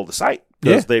killed the site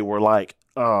because they were like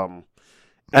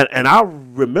and I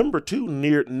remember too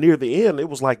near the end it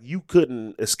was like you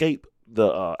couldn't escape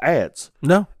the ads.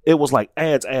 No. It was like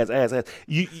ads.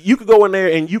 You could go in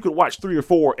there and you could watch 3 or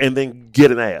 4 and then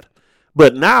get an ad.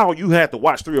 But now you had to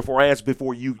watch 3 or 4 ads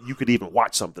before you could even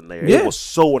watch something there. Yeah. It was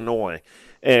so annoying.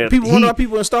 And people wonder why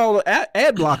people install an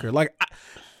ad blocker. Like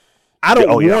I don't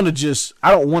want to just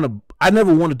I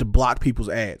never wanted to block people's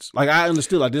ads. Like I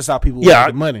understood like this is how people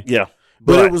make money. Yeah.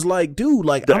 But it was like, dude,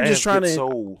 like I'm just trying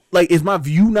to like is my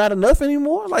view not enough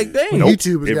anymore? Like dang.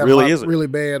 YouTube has got really isn't. really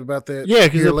bad about that. Yeah,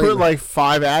 because they put like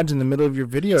 5 ads in the middle of your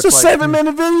video. It's a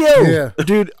 7-minute video. Yeah.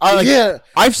 Dude, I've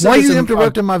said why are you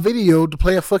interrupting my video to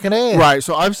play a fucking ad? Right,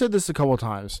 so I've said this a couple of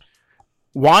times.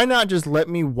 Why not just let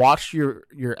me watch your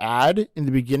ad in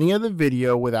the beginning of the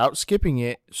video without skipping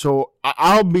it? So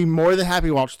I'll be more than happy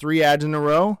to watch 3 ads in a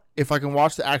row if I can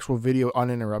watch the actual video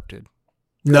uninterrupted.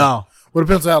 No. Well, it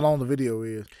depends on how long the video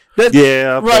is. Right,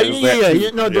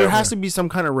 that no, there has to be some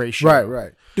kind of ratio.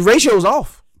 Right. The ratio's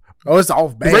off. Oh, it's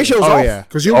off bad. The ratio's off. Yeah.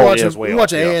 Because you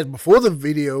watch ads before the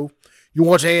video, you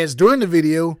watch ads during the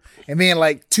video, and then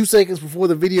like 2 seconds before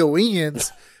the video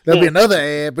ends, there'll be another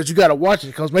ad, but you got to watch it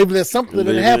because maybe there's something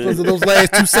that happens in those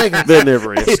last 2 seconds. There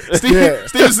never is.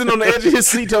 Steve's sitting on the edge of his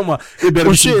seat talking about, it better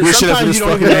be some good shit after this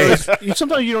fucking ad.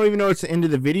 Sometimes you don't even know it's the end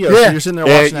of the video. So you're sitting there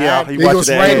watching the ad. You They watch go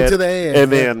the right ad, into the ad.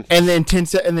 and then and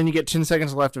then you get 10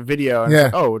 seconds left of video. And it's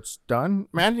like, oh, it's done?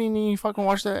 Man, didn't you fucking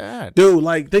watch that ad? Dude,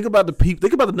 like think about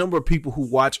the number of people who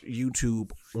watch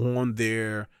YouTube on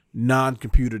their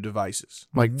non-computer devices.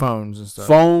 Like phones and stuff.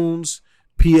 Phones,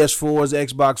 PS4s,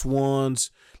 Xbox Ones.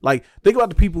 Like, think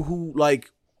about the people who, like,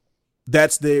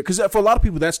 that's their, because for a lot of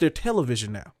people, that's their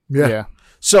television now. Yeah.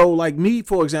 So, like, me,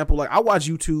 for example, like, I watch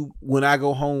YouTube when I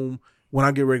go home, when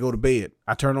I get ready to go to bed.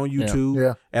 I turn on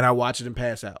YouTube and I watch it and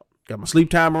pass out. Got my sleep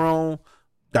timer on,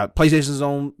 got PlayStation's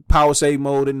on power save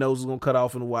mode, and knows it's going to cut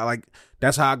off in a while. Like,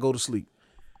 that's how I go to sleep.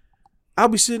 I'll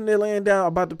be sitting there laying down,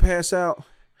 about to pass out.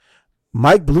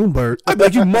 Mike Bloomberg, I'm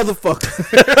like, you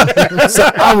motherfucker.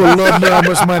 So I would love to know how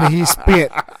much money he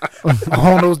spent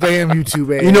on those damn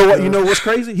YouTube ads. You know what? You know what's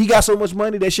crazy? He got so much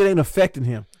money that shit ain't affecting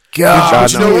him.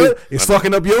 God, you know what? It's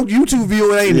fucking up your YouTube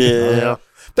view, ain't it? Yeah.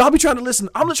 I'll be trying to listen.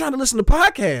 I'm just trying to listen to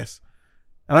podcasts.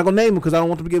 And I'm going to name them because I don't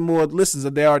want them to get more listens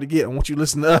than they already get. I want you to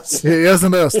listen to us. Yeah, yes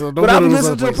and us. So but I'll be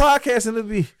listening to a podcast and it'll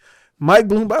be Mike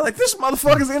Bloomberg. Like, this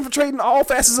motherfucker's infiltrating all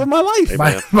facets of my life.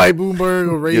 Hey, Mike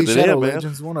Bloomberg or Raid Shadow man.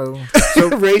 Legends, one of them. So,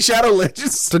 Raid Shadow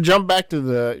Legends. To jump back to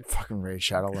the fucking Raid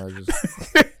Shadow Legends.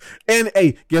 And,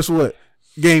 hey, guess what?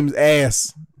 Game's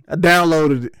ass. I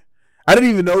downloaded it. I didn't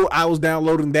even know I was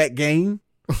downloading that game.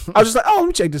 I was just like, oh, let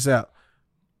me check this out.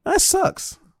 That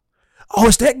sucks. Oh,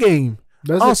 it's that game.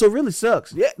 So it really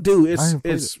sucks. Yeah, dude,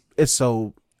 it's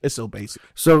so basic.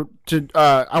 So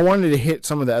I wanted to hit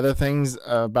some of the other things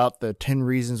about the 10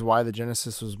 reasons why the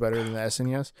Genesis was better than the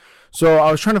SNES. So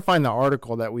I was trying to find the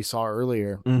article that we saw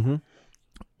earlier, and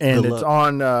it's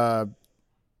on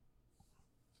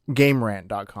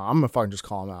GameRant.com. I'm gonna fucking just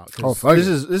call them out. Oh, fuck this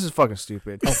is fucking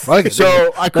stupid. Oh, fuck it.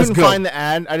 So I couldn't go. find the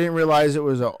ad. I didn't realize it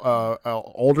was a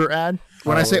older ad.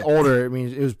 When I say older, it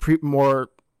means it was more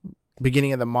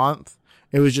beginning of the month.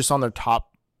 It was just on their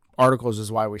top articles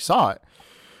is why we saw it.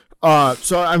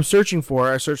 So I'm searching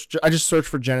for it. I just searched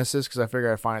for Genesis because I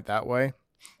figured I'd find it that way.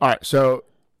 All right. So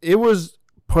it was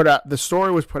put out. The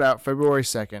story was put out February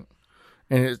 2nd,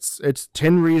 and it's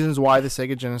 10 reasons why the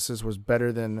Sega Genesis was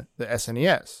better than the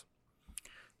SNES.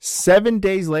 7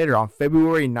 days later, on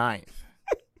February 9th,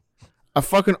 a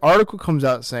fucking article comes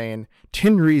out saying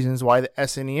 10 reasons why the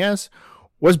SNES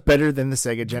was better than the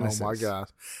Sega Genesis. Oh my god,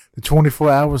 the 24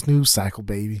 hours news cycle,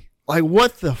 baby. Like,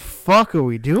 what the fuck are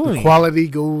we doing? The quality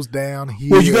goes down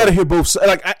here. Well, you got to hear both sides.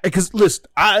 Like, because listen,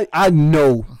 I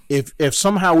know if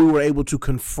somehow we were able to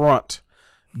confront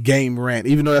Game Rant,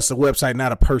 even though that's a website,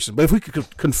 not a person, but if we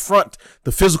could confront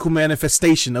the physical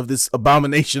manifestation of this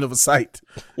abomination of a site,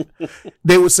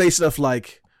 they would say stuff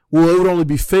like, well, it would only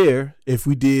be fair if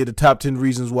we did the top 10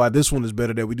 reasons why this one is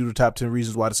better, that we do the top 10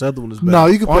 reasons why this other one is better. No,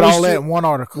 you can put Why all don't that you- in one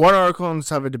article. One article and let's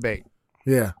have a debate.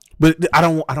 Yeah. But I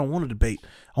don't want to debate.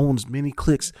 I want as many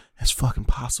clicks as fucking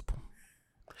possible.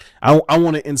 I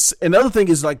want to. Another thing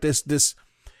is like this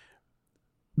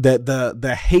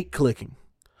the hate clicking.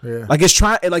 Yeah. Like it's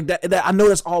trying like that. I know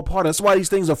that's all part of. That's why these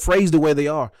things are phrased the way they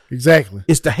are. Exactly.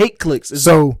 It's the hate clicks. It's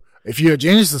So if you're a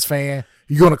Genesis fan,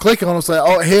 you're gonna click on it and say,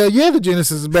 "Oh hell yeah, the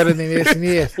Genesis is better than the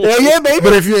SNES." hell yeah, baby.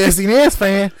 But if you're an SNES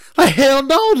fan, like hell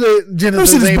no, the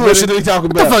Genesis This is ain't bullshit better. they talking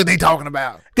What the about. fuck they talking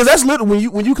about? Because that's literally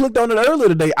when you clicked on it earlier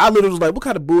today. I literally was like, "What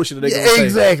kind of bullshit are they going to say?"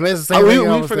 Exactly. That's the Oh, same we thing.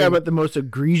 I was forgot thinking. about the most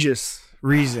egregious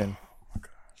reason.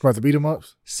 About the beat 'em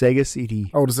ups. Sega CD.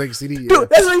 Oh, the Sega CD. Yeah. Dude, that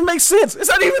doesn't even make sense. It's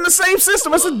not even the same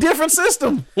system. It's a different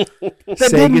system. That Sega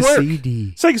didn't work.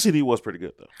 CD. Sega CD was pretty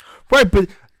good though. Right, but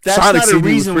that's Sonic not CD a was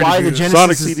reason pretty why good. the Genesis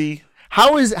Sonic is, CD,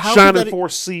 How is how Shining could that,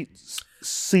 Force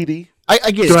CD.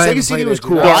 I get it. So I haven't Sega CD played was that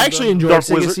cool. yet. I actually enjoyed Dark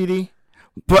Sega Wizard. CD.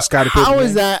 But Scotty how Pippen,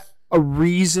 is man. that a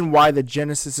reason why the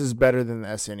Genesis is better than the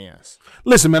SNES?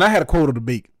 Listen, man, I had a quote of the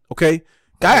beat. Okay,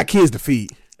 I got kids to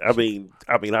feed. I mean,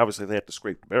 obviously they had to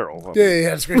scrape the barrel. Yeah,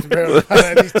 yeah, it's great to barrel.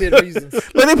 These 10 reasons.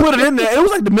 But they put it in there. It was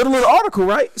like the middle of the article,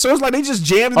 right? So it's like they just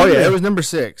jammed it Oh in yeah, there. it was number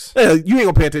 6. Yeah, you ain't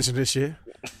gonna pay attention to this shit.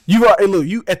 You are. Hey, look,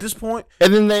 you at this point.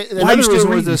 And then Why another you still reason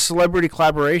was reading? the celebrity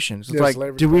collaborations. It's Yeah, like,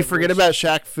 celebrity did we forget collaborations. about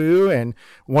Shaq Fu and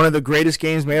one of the greatest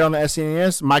games made on the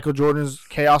SNES, Michael Jordan's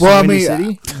Chaos Well, I in Windy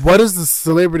mean, City? what does the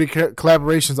celebrity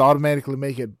collaborations automatically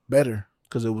make it better?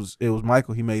 Because it was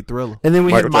Michael. He made Thriller. And then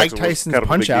we Michael had Mike Jackson was Tyson's kind of a big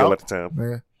Punch deal Out. at the time.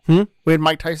 Yeah. We had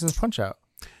Mike Tyson's Punch Out.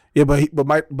 Yeah,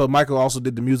 but Michael also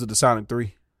did the music to Sonic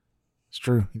 3. It's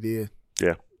true. He did.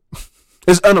 Yeah,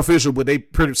 It's unofficial, but they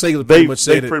pretty they much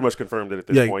they said it. pretty much confirmed it at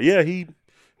this Yeah. point. Yeah, he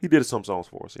did some songs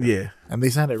for us. Yeah. And they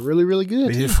sounded really, really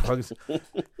good. They too. did.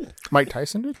 Mike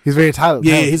Tyson did? He's very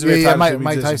talented. Yeah, he's a very talented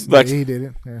Mike musician. Tyson. Like- yeah, he did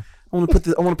it. Yeah. I want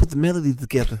to put the melody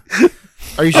together.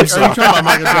 Are you talking about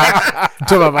Michael Jackson? I'm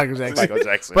talking about Michael Jackson. Michael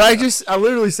Jackson. But I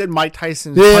literally said Mike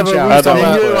Tyson's Yeah, Punch but we Out. was And talking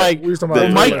then about- you're like, we was talking the-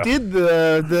 about Mike yeah. did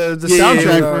the Yeah,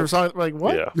 soundtrack yeah. for Sonic. Like,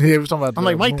 what? Yeah. Yeah, we was talking about. I'm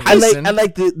like, Mike movie. Tyson. I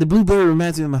like the blueberry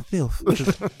reminds me of my filth.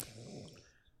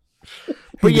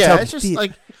 But He yeah, talking it's just shit.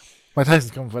 like, Mike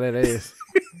Tyson's coming for that ass.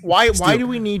 why do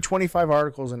we need 25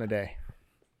 articles in a day?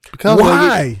 Because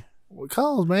Why?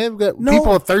 Because man, we got No.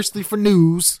 people are thirsty for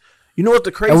news, You know what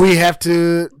the crazy? and we have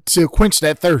to quench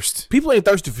that thirst. People ain't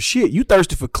thirsty for shit. You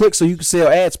thirsty for clicks so you can sell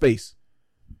ad space.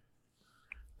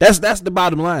 That's the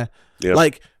bottom line. Yeah.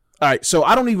 Like, all right, so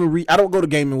I don't even I don't go to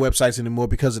gaming websites anymore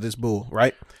because of this bull,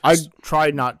 right? I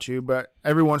tried not to, but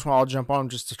every once in a while I'll jump on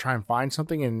just to try and find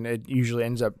something, and it usually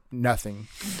ends up nothing.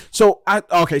 So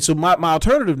so my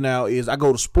alternative now is I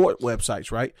go to sport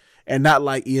websites, right? And not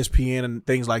like ESPN and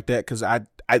things like that, because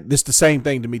it's the same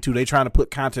thing to me too. They trying to put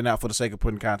content out for the sake of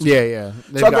putting content. Yeah, yeah.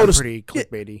 They've So I go gotten to- pretty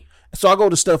clickbaity. So I go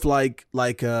to stuff like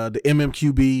the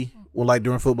MMQB or like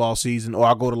during football season, or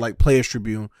I go to like Players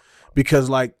Tribune, because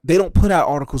like they don't put out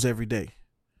articles every day.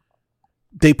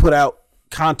 They put out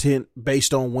content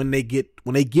based on when they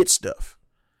get stuff.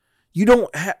 You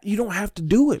don't have to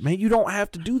do it, man. You don't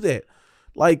have to do that.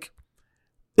 Like,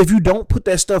 if you don't put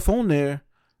that stuff on there,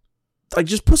 like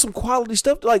just put some quality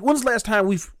stuff. Like, when's the last time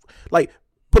we've like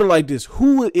put it like this?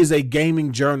 Who is a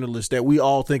gaming journalist that we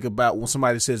all think about when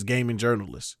somebody says gaming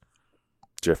journalist?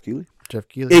 Jeff Keighley. Jeff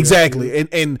Keighley. Exactly.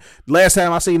 And last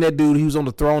time I seen that dude, he was on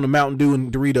the throne of Mountain Dew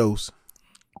and Doritos.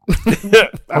 I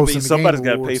Hosting mean, the somebody's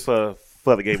Game got to pay Awards.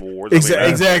 for the Game Awards.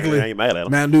 Exactly. I ain't mad at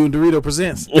him. Mountain Dew and Dorito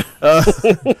presents.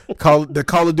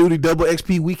 Call of Duty Double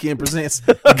XP Weekend presents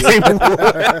Game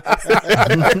Award.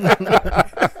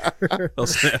 Oh,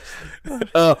 snap.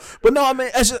 But no, I mean,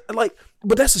 that's just, like,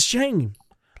 but that's a shame.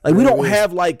 Like, we don't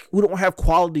have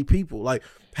quality people. Like,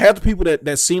 half the people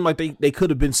that seem like they could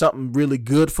have been something really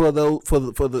good for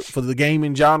the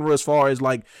gaming genre as far as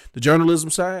like the journalism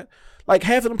side. Like,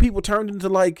 half of them people turned into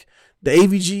like the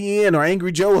AVGN or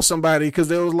Angry Joe or somebody because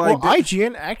they was like, Well,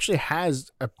 IGN actually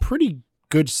has a pretty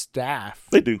good staff.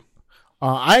 They do.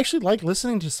 I actually like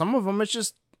listening to some of them. It's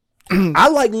just I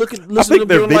like listening I to them think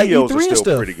their doing like videos E3 are and still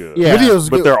stuff. pretty good. Yeah. Videos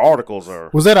But good. their articles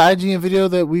are. Was that an IGN video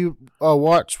that we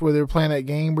watched where they were playing that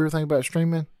game we were thinking about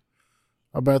streaming?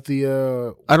 about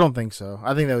the. I don't think so.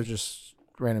 I think that was just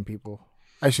random people.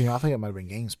 Actually, no, I think it might have been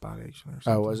GameSpot. Actually, or Oh,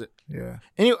 something. was it? Yeah.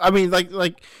 Anyway, I mean, like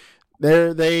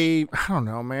they. I don't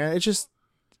know, man. It's just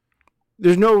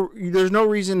there's no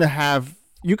reason to have.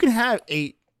 You can have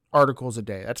 8 articles a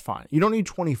day. That's fine. You don't need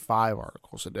 25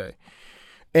 articles a day.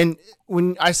 And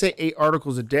when I say 8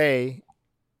 articles a day,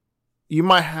 you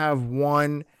might have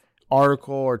 1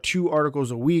 article or 2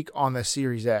 articles a week on the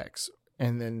Series X,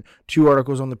 and then 2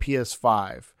 articles on the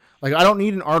PS5. Like, I don't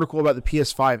need an article about the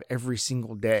PS5 every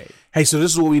single day. Hey, so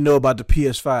this is what we know about the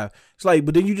PS5. It's like,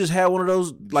 but then you just had one of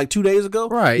those like 2 days ago,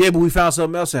 Right. Yeah, but we found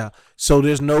something else out. So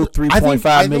there's no 3.5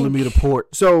 I think- millimeter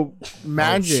port. So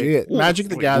Magic shit. the Like,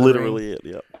 Gathering. literally it.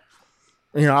 Yep.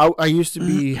 You know, I used to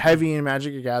be heavy in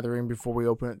Magic the Gathering before we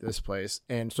opened this place,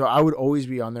 and so I would always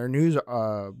be on their news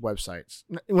websites.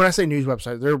 When I say news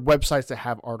websites, they're websites that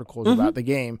have articles about the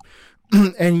game,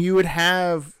 and you would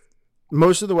have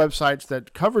most of the websites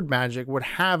that covered Magic would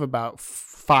have about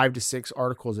 5 to 6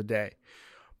 articles a day,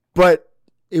 but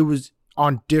it was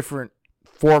on different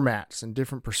formats and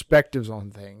different perspectives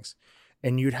on things,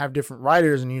 and you'd have different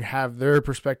writers, and you'd have their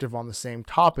perspective on the same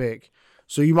topic.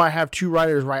 So you might have 2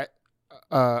 writers write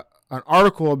an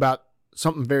article about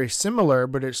something very similar,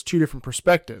 but it's 2 different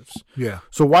perspectives. Yeah.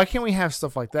 So why can't we have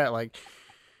stuff like that? Like,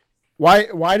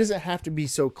 why does it have to be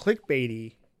so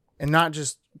clickbaity and not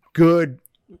just good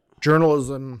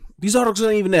journalism? These articles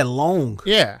aren't even that long.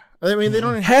 Yeah, I mean they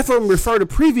don't. Even Half of them refer to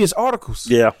previous articles.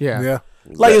 Yeah. yeah. Yeah.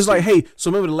 Like it's like, hey,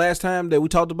 so remember the last time that we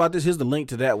talked about this? Here's the link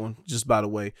to that one. Just by the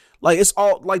way, like it's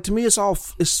all like to me, it's all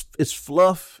it's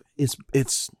fluff.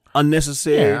 It's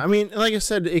unnecessary. Yeah, I mean, like I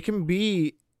said, it can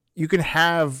be. You can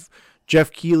have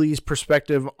Jeff Keighley's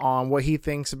perspective on what he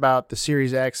thinks about the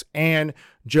Series X and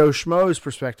Joe Schmo's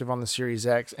perspective on the Series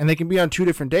X, and they can be on 2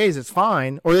 different days. It's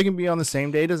fine, or they can be on the same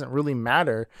day. It doesn't really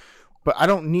matter. But I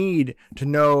don't need to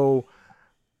know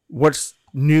what's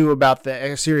new about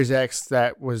the Series X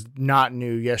that was not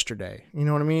new yesterday. You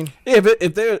know what I mean? Yeah,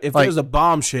 if Like- there's a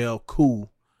bombshell, cool.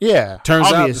 Yeah. Turns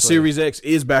out the obviously. Series X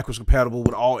is backwards compatible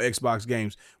with all Xbox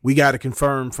games. We got to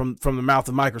confirm from the mouth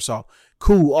of Microsoft.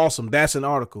 Cool, awesome. That's an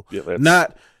article. Yeah, that's-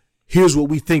 Not here's what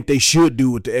we think they should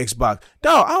do with the Xbox.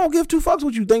 Dog, I don't give 2 fucks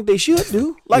what you think they should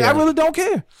do. Like I really don't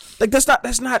care. Like that's not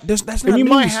And you news.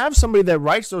 might have somebody that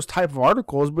writes those type of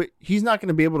articles, but he's not going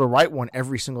to be able to write one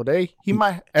every single day. He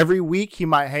might every week. He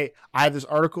might, hey, I have this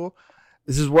article.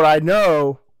 This is what I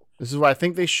know. This is what I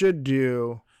think they should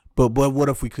do. But what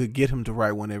if we could get him to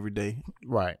write one every day?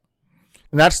 Right.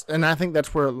 And I think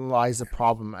that's where lies the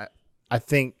problem. I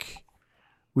think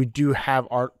we do have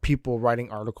people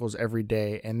writing articles every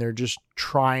day, and they're just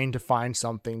trying to find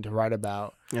something to write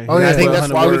about. Yeah, Oh, yeah, I think well,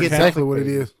 that's why we 100 get word exactly what it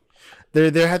is.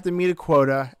 They have to meet a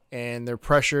quota, and they're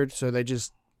pressured, so they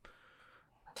just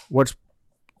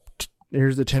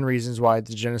here's the 10 reasons why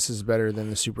the Genesis is better than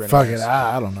the Super NES. Fuck it.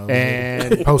 I don't know.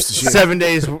 And Post the shit. 7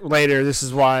 days later, this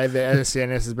is why the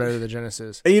SNES is better than the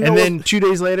Genesis. And you know and what? then 2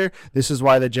 days later, this is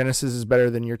why the Genesis is better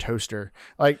than your toaster.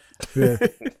 Like, Yeah.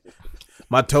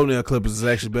 My toenail clippers is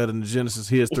actually better than the Genesis.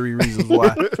 Here's 3 reasons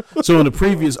why. So in the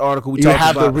previous article, we you talked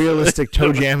have the about. realistic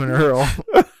Toe Jam and Earl.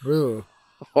 Really?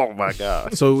 Oh my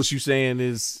God. So what you saying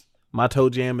is my toe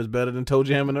jam is better than toe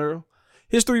jam and Earl?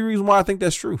 Here's 3 reasons why I think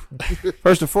that's true.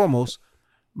 First and foremost,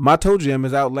 my toe jam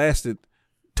has outlasted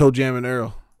toe jam and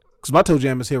Earl. Because my toe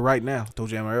jam is here right now. Toe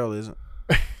jam and Earl isn't.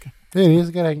 Yeah, it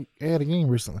is. They had a game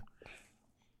recently.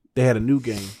 They had a new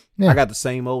game. Yeah. I got the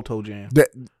same old toe jam.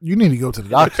 You need to go to the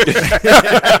doctor.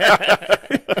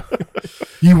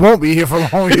 You won't be here for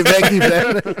long if that keeps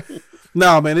happening.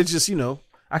 No, man, it's just,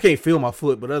 I can't feel my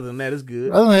foot, but other than that, it's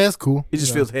good. Other than that, that's cool. It just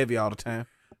You know, feels heavy all the time.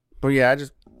 But yeah, I think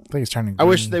it's turning. I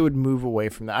wish green. they would move away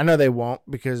from that. I know they won't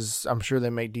because I'm sure they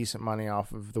make decent money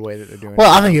off of the way that they're doing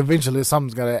Well, it. I think eventually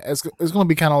something's gonna. It's gonna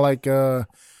be kind of like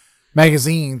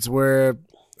magazines where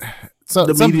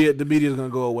The media is gonna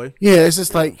go away. Yeah, it's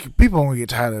just like people are gonna get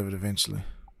tired of it eventually.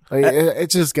 Like, it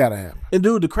just gotta happen. And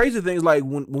dude, the crazy thing is like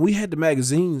when we had the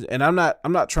magazines, and I'm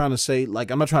not trying to say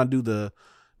like I'm not trying to do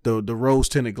the rose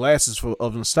tinted glasses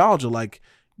of nostalgia. Like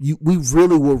we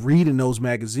really were reading those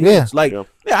magazines. Yeah. Like Yeah.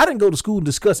 I didn't go to school and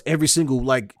discuss every single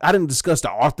I didn't discuss the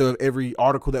author of every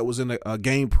article that was in a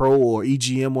Game Pro or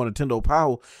EGM or Nintendo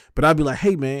Power. But I'd be like,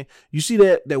 hey man, you see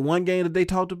that one game that they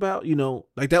talked about?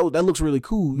 Like that looks really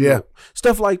cool. you Yeah. know?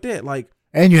 Stuff like that. Like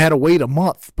And you had to wait a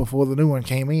month before the new one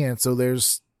came in, so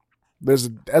that's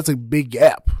a big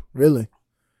gap, really.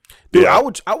 dude, Yeah.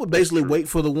 I would basically wait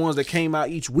for the ones that came out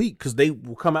each week because they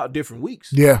will come out different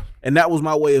weeks. Yeah, And that was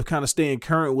my way of kind of staying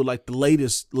current with like the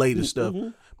latest stuff.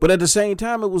 But at the same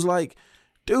time, it was like,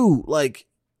 dude, like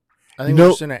I think You we're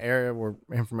know- just in an area where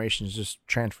information is just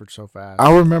transferred so fast.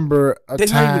 I remember a They're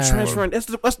time. not even transferring. That's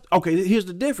okay. Here's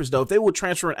the difference, though. If they were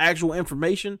transferring actual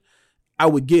information, I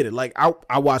would get it. Like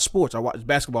I watch sports. I watch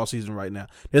basketball season right now.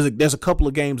 There's a couple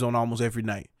of games on almost every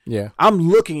night. yeah. I'm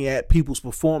looking at people's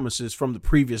performances from the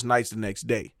previous nights the next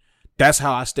day. That's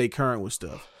how I stay current with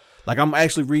stuff. Like I'm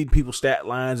actually reading people's stat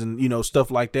lines and stuff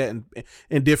like that,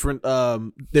 and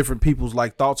different people's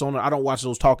like thoughts on it. I don't watch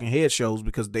those talking head shows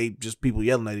because they just people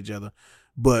yelling at each other.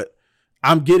 But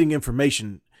I'm getting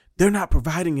information. They're not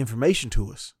providing information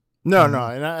to us. No,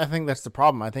 and I think that's the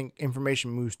problem. I think information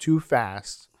moves too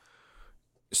fast,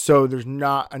 so there's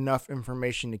not enough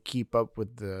information to keep up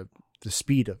with the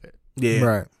speed of it. Yeah.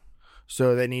 Right.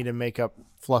 So they need to make up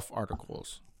fluff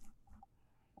articles.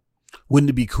 Wouldn't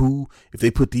it be cool if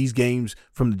they put these games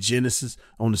from the Genesis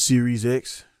on the Series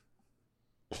X?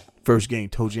 First game,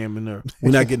 Toe Jam and Earl.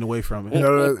 We're not getting away from it.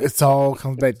 It's all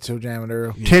comes back to Toe Jam and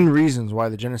Earl. 10 reasons why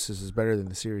the Genesis is better than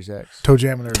the Series X. Toe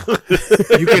Jam and Earl.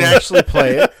 You can actually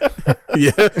play it.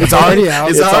 Yeah, It's already out.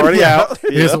 It's already out.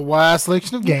 There's a wide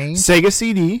selection of games. Sega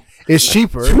CD. It's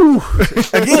cheaper.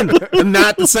 Again,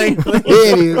 not the same thing.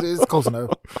 Yeah, it is. It's close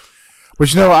enough.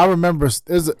 But I remember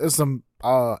there's some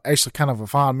actually kind of a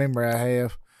fond memory I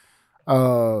have.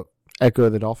 Echo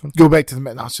of the Dolphin. Go back to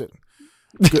the no shit.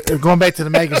 Going back to the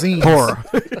magazine. Horror.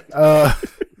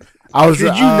 I was.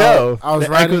 Did you know I was that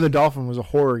riding. Echo of the Dolphin was a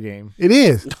horror game? It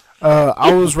is.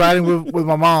 I was riding with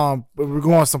my mom. We were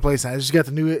going someplace. And I just got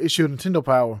the new issue of Nintendo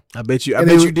Power. I bet you. I And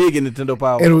bet it you did get Nintendo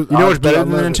Power. And it was, You know what's better I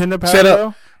than loved the it. Nintendo Power? Shut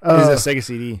up. Is a Sega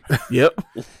CD. Yep.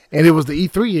 And it was the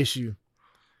E3 issue.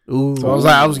 Ooh. So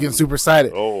I was getting super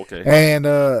excited. Oh, okay. And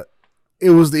it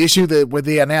was the issue where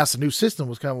they announced a new system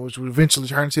was coming, which would eventually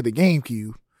turn into the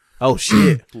GameCube. Oh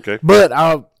shit. Okay. But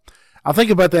I think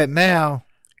about that now,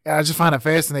 and I just find it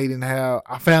fascinating how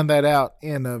I found that out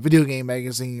in a video game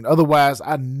magazine. Otherwise,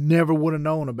 I never would have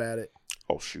known about it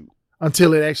Oh, shoot.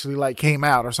 until it actually came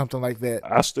out or something like that.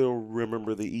 I still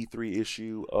remember the E3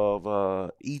 issue of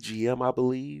EGM, I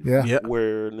believe. Yeah. Yep.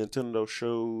 Where Nintendo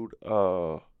showed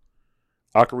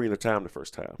Ocarina of Time the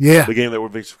first time. Yeah. The game that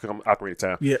would eventually become Ocarina of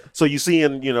Time. Yeah. So you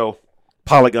seeing,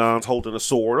 polygons holding a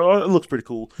sword. Oh, it looks pretty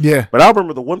cool. Yeah. But I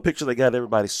remember the one picture that got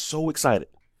everybody so excited.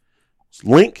 It's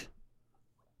Link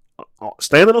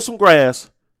standing on some grass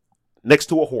next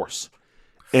to a horse.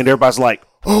 And everybody's like,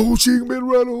 Oh, she can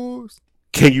ride a horse.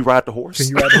 can you ride the horse? Can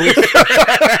you ride a horse?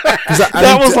 'Cause I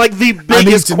that need was to- like the I need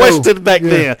biggest to question know. back Yeah.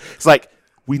 then. It's like,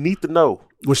 we need to know.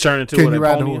 Was turned into Can an you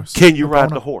ride the Epona? horse? Can you ride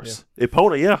Epona. the horse?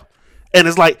 Epona, yeah. And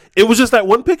it's like, it was just that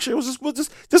one picture. It was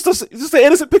just an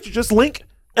innocent picture, just Link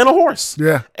and a horse.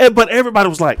 Yeah. But everybody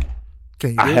was like,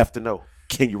 Can you? I do it? have to know.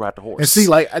 Can you ride the horse? And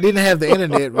see, I didn't have the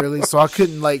internet really, so I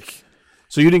couldn't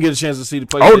So you didn't get a chance to see the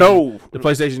PlayStation? Oh, no. The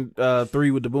PlayStation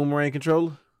 3 with the boomerang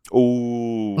controller.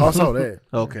 Oh, I saw that.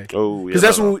 Okay. oh, yeah. Because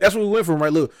that's what we went from,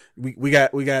 right? Look, we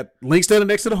got Link standing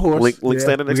next to the horse. Link Yeah.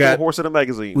 standing next We to got- the horse in a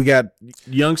magazine. We got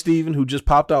young Steven who just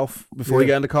popped off before he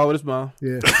Yeah. got in the car with his mom.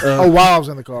 Yeah. While I was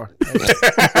in the car.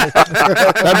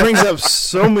 That brings up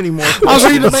so many more I was questions.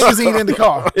 reading the magazine in the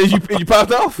car. And you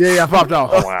popped off? Yeah, I popped off.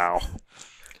 Oh, wow.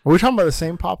 Are we talking about the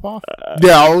same pop-off?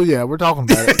 Yeah, we're talking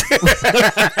about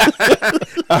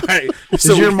it. All right. Is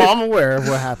So your mom aware of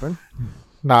what happened?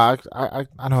 Nah, I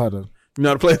know how to. You know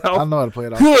how to play it I off? know how to play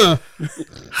it off.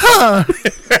 Huh.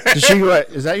 Did she go,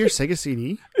 is that your Sega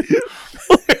CD?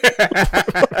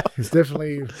 It's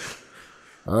definitely.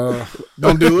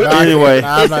 Don't do it. Anyway.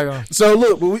 I'm not gonna.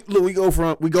 So we go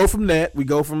from that. We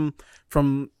go from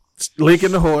Link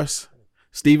and the horse,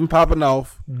 Steven popping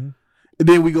off, and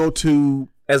then we go to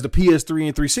as the PS3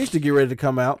 and 360 get ready to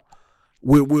come out.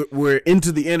 We're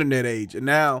into the internet age, and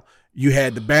now you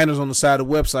had the banners on the side of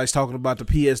websites talking about the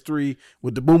PS3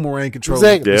 with the boomerang controller,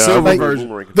 Exactly. the Yeah, silver I remember version.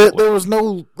 Boomerang There's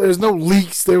controller. no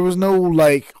leaks. There was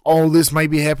no all this may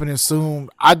be happening soon.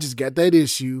 I just got that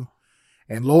issue,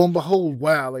 and lo and behold,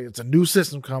 wow, it's a new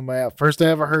system coming out. First I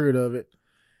ever heard of it,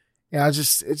 and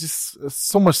it's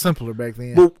so much simpler back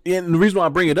then. Well, and the reason why I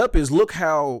bring it up is look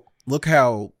how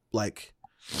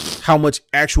how much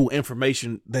actual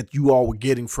information that you all were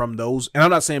getting from those. And I'm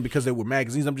not saying because they were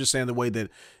magazines. I'm just saying the way that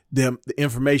the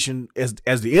information as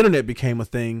the internet became a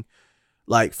thing,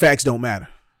 like facts don't matter.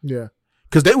 Yeah,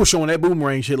 Because they were showing that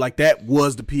boomerang shit like that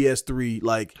was the PS3,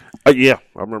 like, Yeah,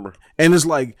 I remember. and it's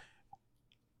like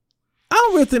I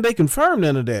don't really think they confirmed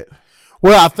none of that.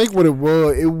 well, I think what it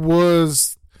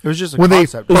was It was just a when they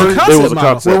concept. It was a first, concept It was a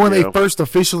model. concept. well, when yeah. they first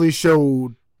officially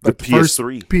showed The first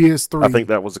PS3. PS3, I think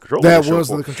that was the controller. that they showed was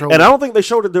for the it. controller. And I don't think they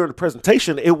showed it during the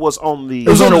presentation. It was on the, It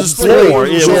was on the display. floor.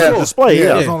 It It was was on the on floor. the display. yeah,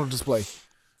 Yeah. it was on the display.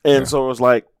 And so it was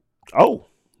like, oh,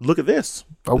 look at this.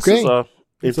 This Okay. is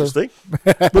Interesting.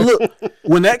 But look,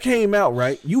 when that came out,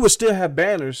 right, you would still have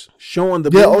banners showing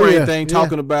the Yeah, oh, Blu-ray yeah, thing yeah.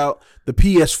 talking about the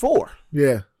PS4.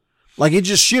 Yeah. Like it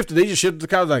just shifted. They just shifted the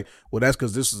couch. Like, well, that's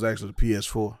because this is actually the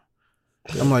PS4.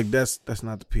 I'm like, that's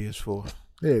not the PS4.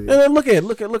 Yeah. And then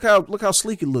look how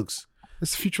sleek it looks.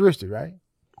 It's futuristic, right?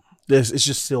 It's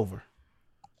just silver.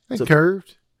 It's So-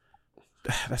 curved.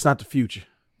 That's not the future.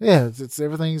 Yeah, it's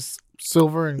everything's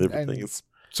silver and Everything is.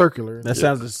 circular. That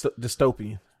sounds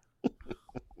dystopian.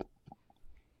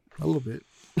 A little bit.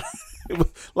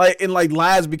 Like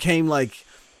lies became like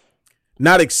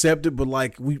not accepted, but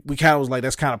like we kind of was like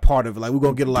that's kind of part of it. Like we're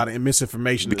gonna get a lot of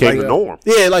misinformation. Became Like, the norm.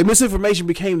 yeah, like misinformation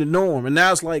became the norm, and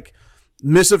now it's like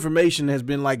misinformation has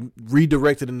been like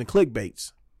redirected into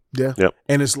clickbaits, Yeah. Yep.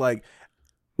 and it's like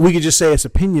we could just say it's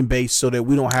opinion based so that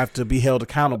we don't have to be held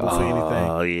accountable for anything.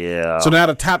 Oh yeah. So now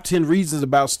the top 10 reasons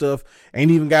about stuff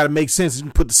ain't even got to make sense. You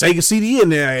can put the Sega CD in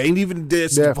there. Ain't even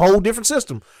it's Yeah. a whole different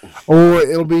system. Or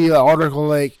it'll be an article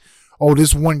like, "Oh,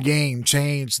 this one game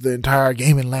changed the entire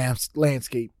gaming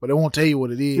landscape," but it won't tell you what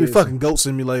it Give me is. fucking Goat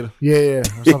Simulator, Yeah, or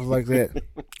something like that.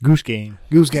 Goose Game.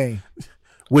 Goose Game.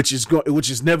 which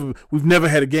is never we've never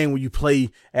had a game where you play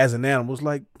as an animal. It's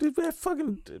like dude, that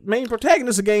fucking main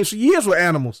protagonists of games for years were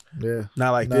animals. Yeah.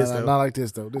 Not like this though. Not like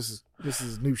this though. This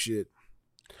is new shit.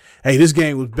 Hey, this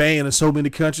game was banned in so many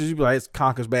countries. You be like, it's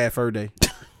Conker's Bad Fur Day.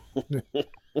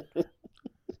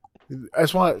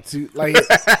 That's why like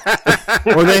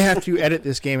Or they have to edit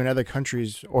this game in other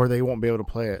countries, or they won't be able to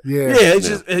play it. yeah. Yeah, it's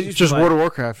It's just like, World of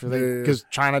Warcraft Yeah. because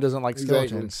China doesn't like Exactly.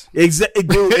 skeletons. Exactly.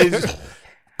 Dude, it's just,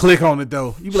 click on it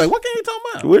though. You be like, what game you talking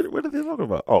about? What are they talking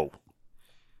about? Oh.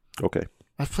 Okay.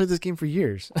 I've played this game for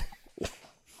years.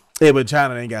 Yeah, but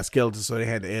China ain't got skeletons, so they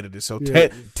had to edit it. So Yeah.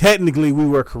 technically, we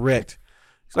were correct.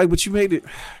 It's like, but you made it.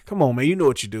 Come on, man. You know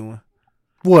what you're doing.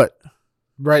 What?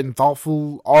 Writing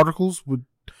thoughtful articles would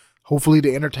hopefully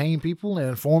to entertain people and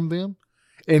inform them.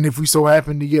 And if we so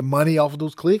happen to get money off of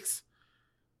those clicks,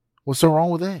 what's so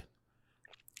wrong with that?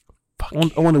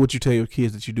 I wonder what you tell your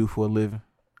kids that you do for a living.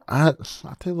 I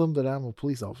tell them that I'm a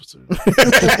police officer.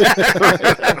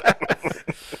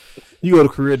 You go to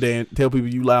career day and tell people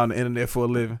you lie on the internet for a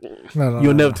living. No,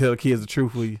 You'll never tell the kids the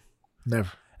truth, will you? never.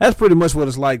 That's pretty much what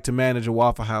it's like to manage a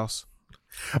Waffle House.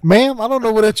 Ma'am, I don't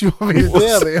know what that you want me to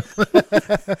tell them.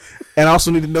 And I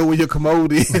also need to know where your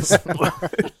commode is.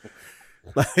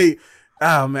 Like,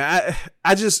 oh man,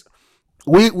 I just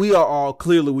we are all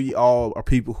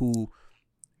people who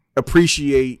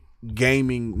appreciate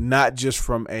gaming not just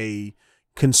from a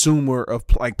consumer of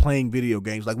like playing video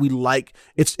games. Like we like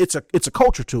it's a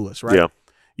culture to us, right? Yeah.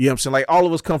 You know what I'm saying? Like all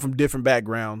of us come from different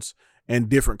backgrounds and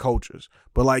different cultures,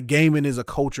 but like gaming is a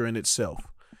culture in itself.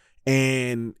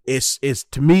 And it's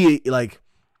to me, like,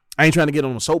 I ain't trying to get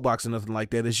on a soapbox or nothing like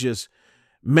that. It's just,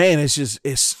 man, it seems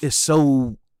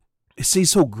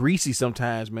so greasy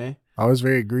sometimes, man. Oh, it's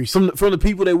very greasy. From the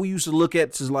people that we used to look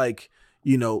at to like,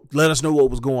 you know, let us know what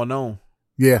was going on.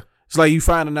 Yeah. It's like you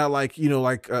finding out like, you know,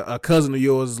 like a cousin of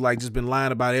yours is like just been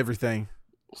lying about everything.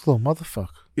 This little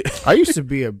motherfucker. I used to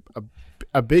be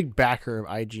a big backer of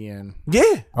IGN,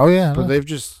 Yeah. Oh, yeah. but they've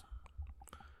just,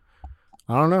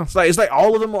 I don't know. It's like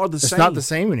all of them are the It's same. not the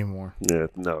same anymore. Yeah.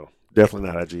 No. Definitely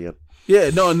not IGN. Yeah,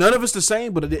 no, none of it's the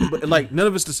same, but like none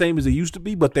of it's the same as it used to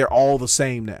be, but they're all the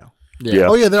same now. Yeah.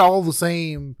 Oh, yeah, they're all the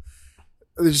same.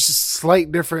 There's just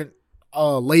slight different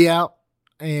layout,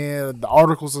 and the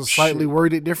articles are slightly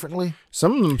worded differently.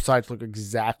 Some of them sites look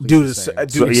exactly Dude, the same.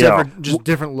 dude, So, except yeah. for just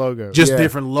different logos. Just Yeah.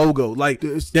 different logo. Like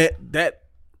that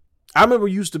I remember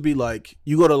it used to be like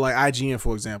you go to like IGN,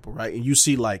 for example, right? And you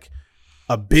see like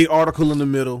a big article in the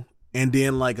middle and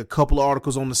then like a couple of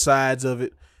articles on the sides of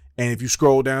it. And if you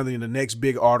scroll down, then the next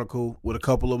big article with a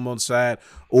couple of them on the side,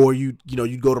 or you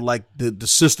go to like the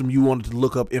system you wanted to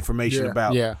look up information Yeah.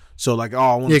 about. Yeah. So like, oh,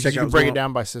 I want Yeah, to because check you out can break what's it going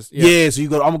down by system. Yeah, so I'm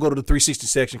gonna go to the 360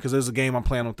 section because there's a game I'm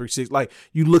playing on 360. Like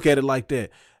you look at it like that,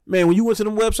 man. When you went to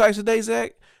them websites today,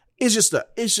 Zach, it's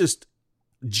just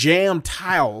jam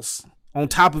tiles on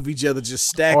top of each other, just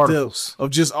stacked Articles. up of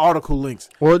just article links.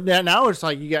 Well, now it's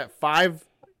like you got 5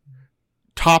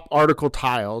 top article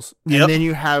tiles, Yep. and then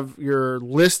you have your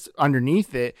list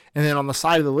underneath it, and then on the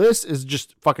side of the list is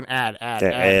just fucking ad.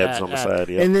 ads on the side,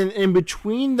 yeah. And then in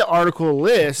between the article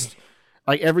list,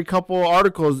 like every couple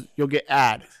articles, you'll get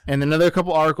ad, and another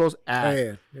couple articles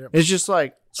ad. Yeah. It's just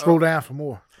like Scroll down for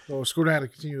more. Or scroll down to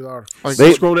continue the article. Like,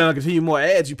 They- scroll down and continue more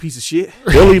ads, you piece of shit.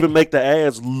 They'll even make the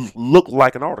ads look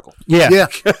like an article. Yeah. Yeah.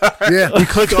 You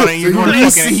click on it, and you're going to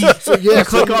Greasy. fucking. You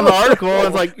click on the article, and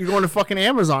it's like you're going to fucking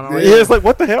Amazon. Yeah, it's like,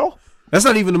 what the hell? That's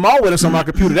not even the malware that's on my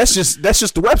computer. That's just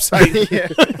the website.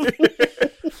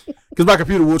 Because my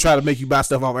computer will try to make you buy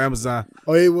stuff off Amazon.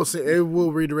 Oh, it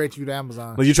will redirect you to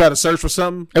Amazon. When you try to search for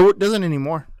something, It doesn't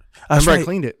anymore. that's Remember, I right.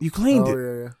 cleaned it. You cleaned Oh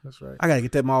it. yeah, that's right. I gotta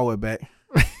get that malware back.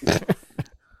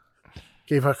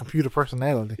 Gave her computer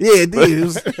personality. Yeah, it did. It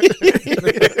was-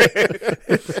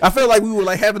 I felt like we were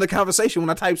like having a conversation when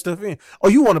I typed stuff in. Oh,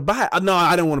 you want to buy it? No,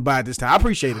 I didn't want to buy it this time. I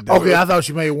appreciate it though. Okay, I thought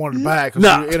you may have wanted to buy it because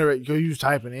Nah. you was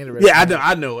typing interesting. Yeah,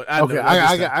 I know it. I Okay, know it.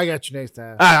 I got you next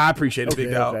time. I appreciate it, Okay,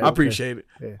 big dog. okay, I appreciate it.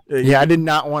 Yeah. Yeah, I did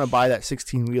not want to buy that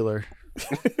 16-wheeler.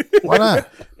 Why not?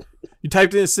 You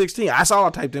typed in 16. That's all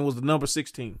I typed in was the number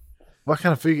 16. What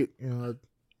kind of figured that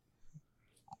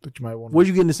you might want? Where'd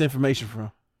you getting this information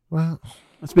from? Well,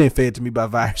 It's being fed to me by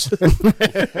viruses.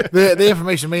 the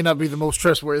information may not be the most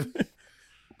trustworthy.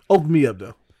 Open me up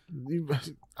though.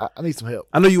 I need some help.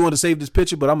 I know you want to save this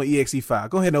picture, but I'm an exe file.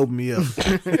 Go ahead and open me up.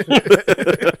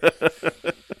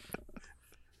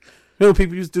 Remember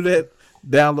people used to do that?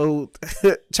 Download,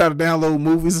 try to download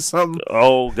movies or something.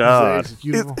 Oh God!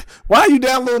 Why are you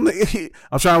downloading?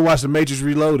 I'm trying to watch The Matrix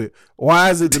Reloaded. Why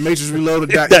is it The Matrix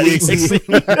Reloaded.exe?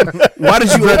 Why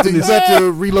did you open You this? have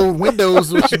to reload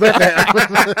Windows. Which you better have.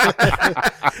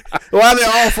 Why are they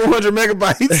all 400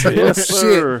 megabytes? Yes,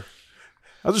 sir.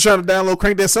 I was just trying to download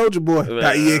Crank That Soldier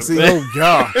Boy.exe. Oh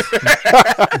God!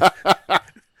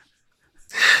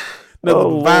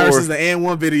 No, viruses, Lord. the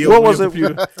N1 video. What on was your it?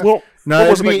 computer. Well, No, what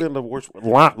was it it'd back be- then? The worst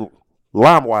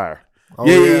LimeWire. Oh,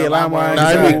 Yeah, LimeWire. No,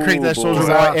 it'd be Oh, Crank That boy. Soldier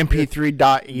Boy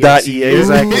MP3.exe.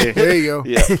 Exactly. There you go.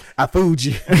 Yeah. I fooled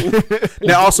you.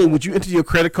 Now, also, would you enter your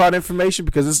credit card information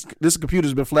because this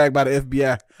computer's been flagged by the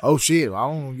FBI? Oh shit! I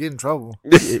don't want to get in trouble.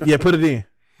 Yeah, put it in.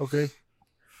 Okay.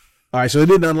 All right, so it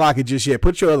didn't unlock it just yet.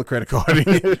 Put your other credit card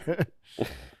in.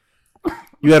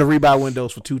 You had to rebuy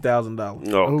Windows for $2,000.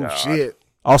 Oh, Oh God. shit!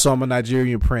 Also, I'm a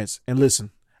Nigerian prince, and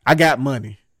listen, I got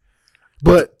money,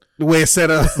 But the way it's set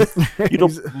up. You know,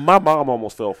 my mom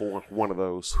almost fell for one of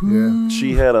those. yeah,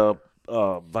 She had a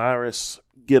virus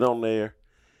get on there,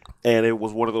 and it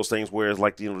was one of those things where it's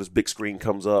like, you know, this big screen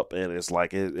comes up, and it's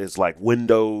like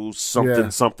Windows something Yeah.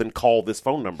 something. Call this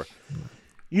phone number.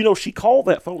 You know, she called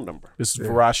that phone number. This is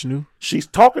Farashnu. She's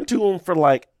talking to him for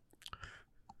like,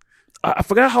 I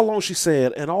forgot how long she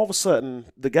said, and all of a sudden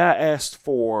the guy asked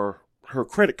for her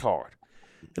credit card,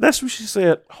 and that's when she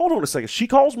said, "Hold on a second." She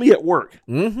calls me at work.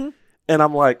 Mm-hmm. And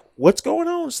I'm like, what's going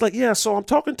on? It's like, yeah, so I'm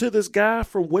talking to this guy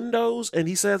from Windows, and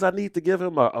he says I need to give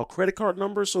him a credit card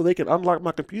number so they can unlock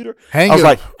my computer. Hang I was up.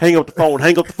 like, hang up the phone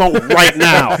right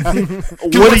now.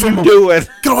 What are you doing?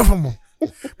 get away from them.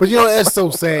 But you know that's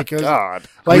so sad because God.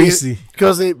 Greasy.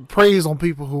 it preys on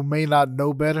people who may not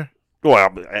know better, Well,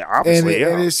 and, obviously,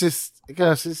 and yeah. it's just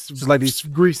because it's Just like these-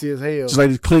 greasy as hell. Just like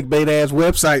these clickbait ass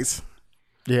websites.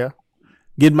 Yeah.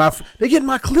 They getting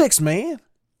my clicks, man.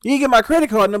 You ain't get my credit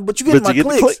card number, but you get But my you get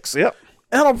the clicks. clicks, yep.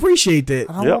 I don't appreciate that.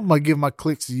 I don't Yep. want to give my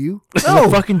clicks to you. No,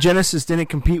 The fucking Genesis didn't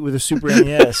compete with the Super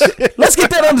NES. let's get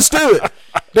that understood.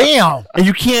 Damn. And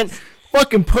you can't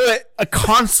fucking put a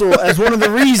console as one of the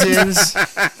reasons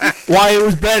why it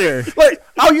was better. Like,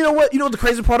 oh, you know what? You know what the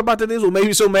crazy part about that is? What made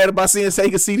me so mad about seeing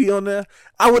Sega CD on there?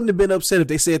 I wouldn't have been upset if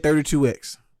they said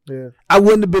 32X. Yeah. I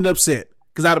wouldn't have been upset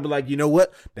because I'd have been like, you know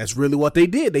what? That's really what they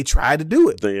did. They tried to do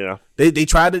it. Yeah. They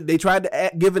tried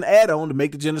to give an add-on to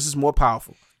make the Genesis more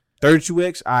powerful.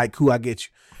 32X, all right, cool, I get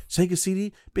you. Sega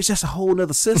CD, bitch, that's a whole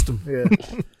nother system. Yeah.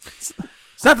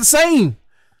 It's not the same.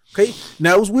 Okay,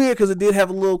 now it was weird because it did have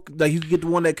a little like you could get the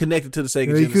one that connected to the Sega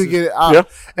You Genesis. could get it. Yeah.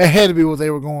 It had to be what they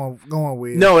were going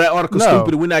with. No, that article's No.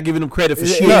 stupid. We're not giving them credit for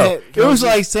Yeah, shit. yeah. No, it was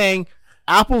like saying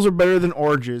apples are better than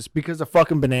oranges because of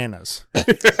fucking bananas.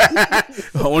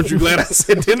 Aren't you glad I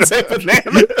didn't say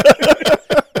banana?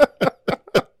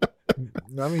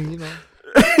 I mean, you know,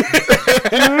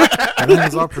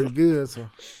 bananas are pretty good. So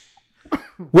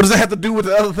What does that have to do with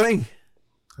the other thing?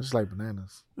 I just like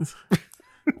bananas.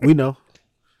 We know.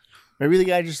 Maybe the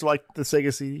guy just liked the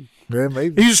Sega CD. Yeah,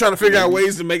 maybe. He's just trying to figure out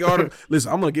ways to make articles.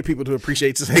 Listen, I'm gonna get people to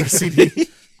appreciate the Sega CD.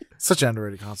 Such an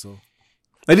underrated console.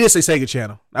 They did say Sega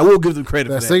Channel. I will give them credit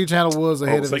That for that. Sega Channel was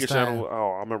ahead Oh, of its Sega time. Channel.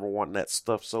 Oh, I remember wanting that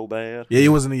stuff so bad. Yeah, it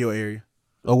wasn't in your area.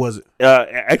 Or was it?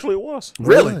 Actually, it was.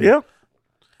 Really? Yeah.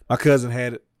 My cousin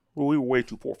had it. Well, we were way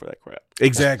too poor for that crap.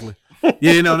 Exactly.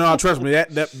 Yeah, no, trust me. That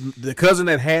the cousin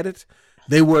that had it,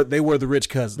 they were the rich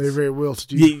cousins. They're very well to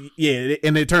do. Yeah,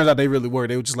 and it turns out they really were.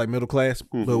 They were just like middle class,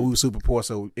 but we were super poor.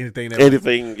 So anything that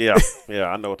Anything, yeah. Yeah,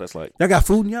 I know what that's like. y'all got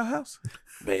food in y'all house?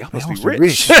 Man, y'all must Must be be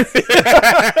rich.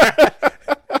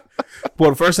 Boy,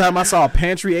 the first time I saw a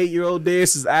pantry 8-year-old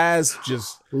dance, his eyes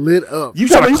just Lit up. You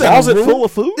got a He's like, closet room? full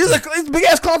of food? it's a big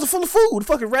ass closet full of food,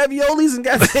 fucking raviolis and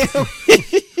goddamn.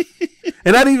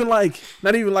 And not even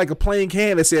like a plain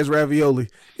can that says ravioli.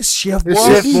 It's Chef It's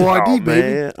Boyardee. Chef Boyardee, Oh,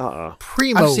 baby. man.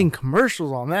 Primo. I've seen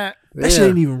commercials on that. That shit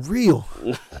ain't even real.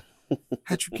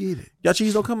 How'd you get it? Y'all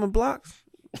cheese don't come in blocks.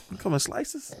 It come in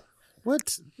slices.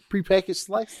 What? Prepackaged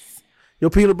slices? Your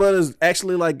peanut butter is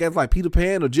actually like got like Peter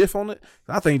Pan or Jif on it.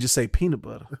 I think just say peanut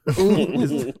butter.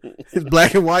 It's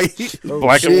black and white.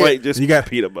 Black and shit. white, just You got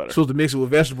peanut butter. supposed to mix it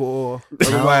with vegetable oil.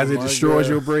 Otherwise, it my destroys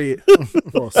God. your bread.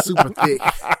 Oh, super thick.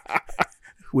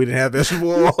 We didn't have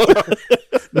vegetable oil.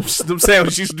 them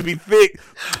sandwiches used to be thick.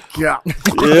 Yeah.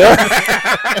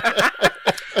 Yeah.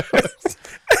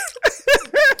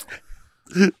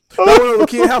 I went over to a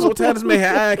kid house one time. This man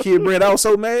had Iron Kid bread. I was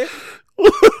so mad.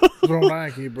 From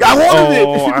Lion King, bro. I wanted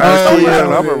Oh, it. I yeah,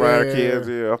 remember yeah, Ryan yeah. Kids,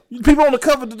 yeah. People on the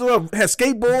cover had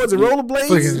skateboards and rollerblades.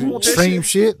 You Fucking want that extreme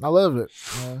shit? shit. I love it.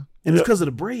 And it's because of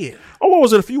the bread. Oh, what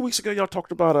was it? A few weeks ago, y'all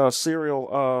talked about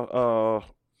cereal.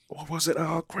 What was it?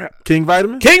 Oh, crap. King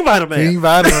Vitamin. King Vitamin. King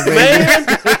Vitamin, baby. Man,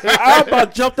 I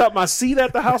about jumped out my seat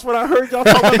at the house when I heard y'all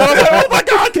talking about it. I was like, oh my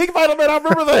God, King Vitamin. I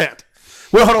remember that.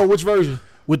 Well, hold on. Which version?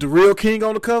 With the real king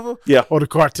on the cover? Yeah. Or the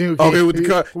cartoon King. Okay, with the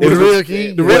car. With the real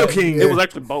King. The real King. It was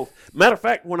actually both. Matter of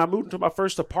fact, when I moved into my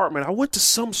first apartment, I went to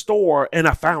some store and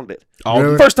I found it.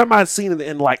 Really? First time I had seen it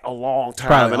in like a long time,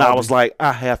 Probably and I Aldi. was like,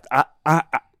 I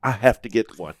have to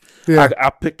get one. Yeah. I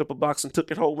picked up a box and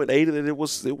took it home and ate it, and it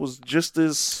was just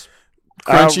as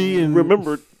Crunchy I and-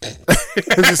 remembered.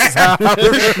 This is how I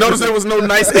remember. Notice there was no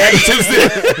nice additives there.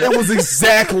 That was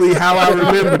exactly how I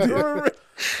remembered it.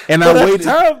 And But I at waited.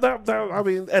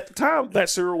 the time, that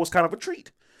cereal was kind of a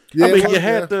treat. Yeah, I mean, it you was,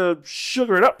 had yeah. to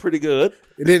sugar it up pretty good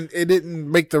It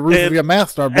didn't make the roof And- of your mouth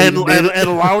start and bleeding. did it?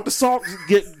 allow it to salt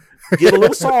get a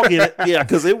little salt in it. Yeah,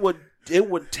 because it would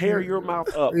tear your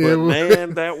mouth up. Yeah, But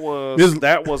man, that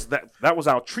was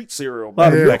our treat cereal A lot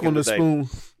back, of back milk in on the the day. spoon.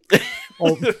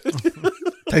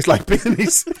 Tastes like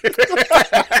pennies.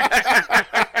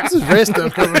 This is red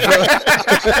stuff coming from.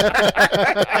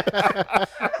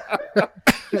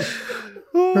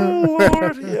 Oh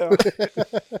Lord, yeah.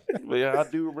 But yeah, I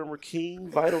do remember King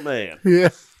Vital Man. Yeah.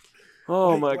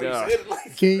 Oh my God.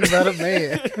 King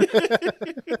Vitamin.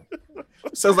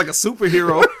 Sounds like a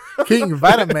superhero. King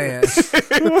Vitamin.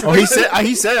 Oh,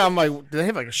 he said, I'm like, do they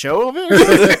have like a show of it?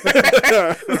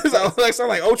 Sounds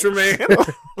like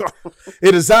Ultraman.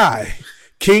 It is I,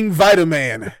 King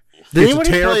Vitaman. Did It's a anybody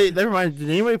terror- play? Never mind. Did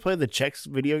anybody play the Chex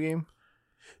video game?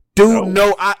 Dude,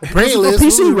 no, I Apparently, this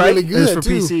is for PC, right? really It good was for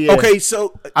too. PC. Yeah. Okay,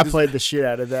 so I played the shit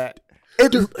out of that.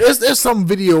 There's some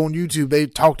video on YouTube they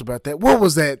talked about that. What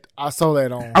was that? I saw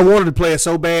that on. I wanted to play it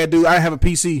so bad, dude. I have a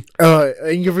PC.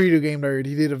 In your video game nerd,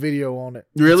 he did a video on it.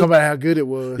 Really? Talking about how good it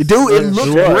was. Dude, it Yeah. looked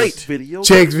It was. great. Video.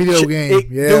 Check's video game. It-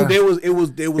 Yeah. Dude, it was It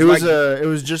like was it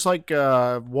was just like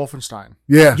Wolfenstein,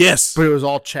 Yeah. yes, but it was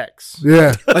all Chex.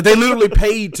 Yeah. like they literally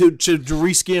paid to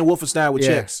reskin Wolfenstein with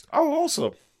Yeah. checks. Oh,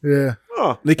 awesome. Yeah.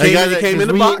 Huh. They came, it came in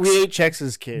the box. We ate Chex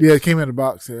as kids. Yeah. It came in a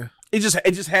box. Yeah. It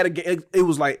just had a. It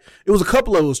was like it was a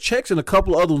couple of those checks and a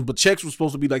couple of other ones, but checks was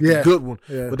supposed to be like Yeah. the good one.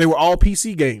 Yeah. But they were all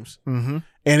PC games, Mm-hmm.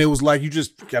 and it was like you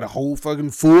just got a whole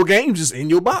fucking full game just in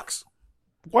your box.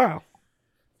 Wow.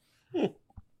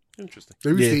 Interesting. They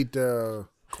used Yeah. to eat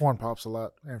corn pops a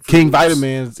lot. And Fruit King Loops.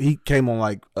 Vitamin, he came on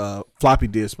like floppy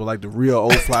disk, but like the real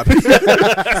old floppy.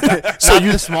 So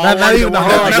you the small not one, even the one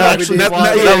hard that floppy actually disk.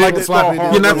 flies. Not Yeah, like the the floppy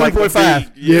disk. You're not Like the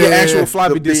 3.5. big- Yeah, yeah, actual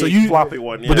floppy the disk. So big you floppy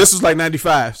one. Yeah. But this was like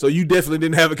 95, so you definitely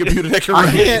didn't have a computer that could I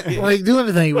run. can't like do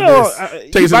anything with well, this.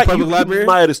 Take it to the public library?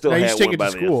 might have still Now you had just take one it by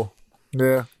to then. school.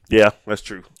 Yeah. Yeah, that's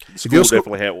true. School your school-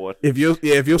 definitely had one. If your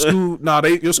school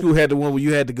your school had the one where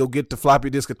you had to go get the floppy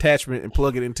disk attachment and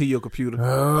plug it into your computer.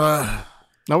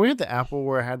 No, we had the Apple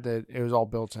where it was all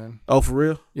built in. Oh, for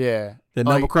real? Yeah. The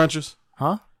Like- number crunchers,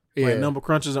 Huh? like Yeah. number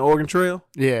crunchers and Oregon Trail.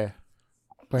 Yeah.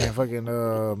 Playing fucking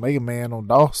Mega Man on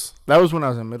DOS. That was when I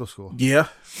was in middle school. Yeah.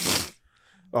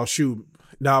 Oh shoot!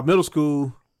 Now middle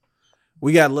school,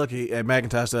 we got lucky at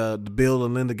McIntosh. The Bill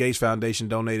and Linda Gates Foundation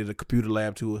donated a computer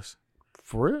lab to us.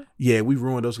 For real? Yeah, we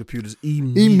ruined those computers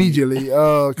immediately. Immediately. You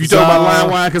talking about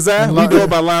LimeWire Kazaa? We Li- know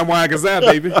about LimeWire Kazaa,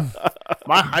 baby.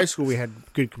 My high school, we had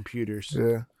good computers.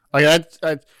 Yeah. Like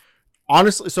I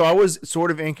honestly, so I was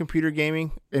sort of in computer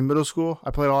gaming in middle school.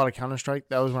 I played a lot of Counter Strike.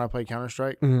 That was when I played Counter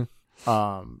Strike. Mhm.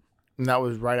 And that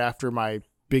was right after my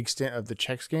big stint of the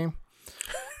Chex game.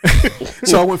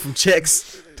 So I went from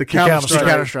checks to Counter-Strike.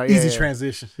 Counter-Strike, Easy yeah.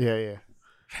 transition. Yeah, yeah.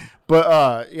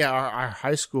 But yeah, our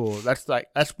high school. That's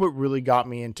what really got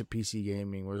me into PC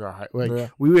gaming. Was our Yeah.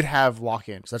 we would have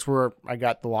lock-ins. That's where I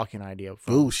got the lock-in idea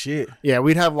from. Oh shit! Yeah,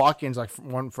 we'd have lock-ins like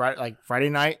Friday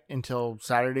night until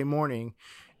Saturday morning,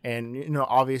 and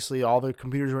obviously all the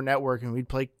computers were networking. We'd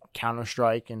play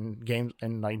Counter-Strike and games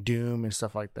and like Doom and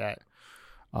stuff like that.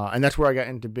 And that's where I got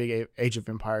into big Age of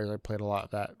Empires. I played a lot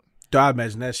of that. I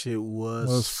imagine that shit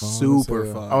was fun super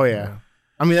as hell. fun. Oh yeah.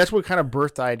 I mean, that's what kind of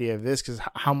birthed the idea of this, because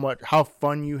how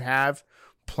fun you have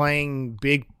playing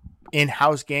big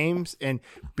in-house games and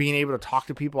being able to talk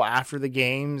to people after the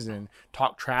games and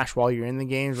talk trash while you're in the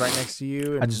games right next to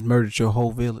you. And I just murdered your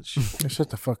whole village. Shut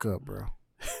the fuck up, bro.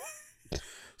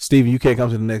 Steven, you can't come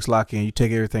to the next lock-in. You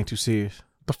take everything too serious.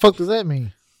 The fuck does that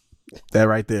mean? That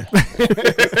right there.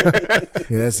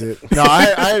 Yeah, that's it. no, I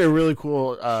had a really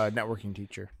cool networking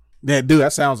teacher. Yeah, dude,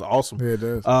 that sounds awesome. Yeah, it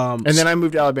does. And then I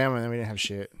moved to Alabama, and then we didn't have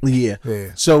shit. Yeah.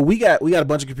 Yeah. So we got a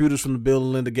bunch of computers from the Bill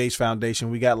and Linda Gates Foundation.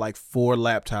 We got like 4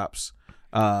 laptops.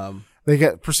 They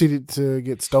got proceeded to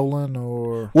get stolen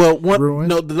or Well, ruined?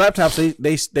 no, the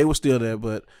laptops they were still there,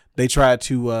 but they tried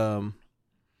to.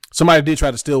 Somebody did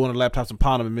try to steal one of the laptops in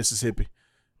Ponham, Mississippi,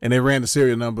 and they ran the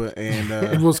serial number and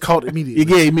it was caught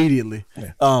immediately. yeah, immediately.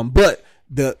 Yeah. But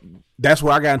that's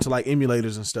where I got into like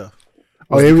emulators and stuff.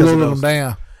 Oh, yeah, we Because of loaded those. them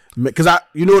down. Because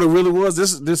you know what it really was.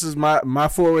 This is my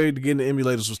foray to get into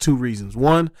emulators was 2 reasons.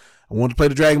 One, I wanted to play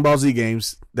the Dragon Ball Z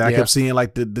games that I kept seeing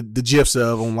like the gifs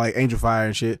of on like Angel Fire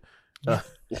and shit.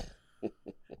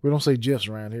 We don't say GIFs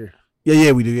around here.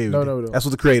 Yeah, we do. Yeah, we No, do. no, we don't. That's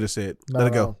what the creator said. No, Let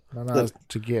it go. No, Look.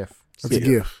 It's a GIF. That's a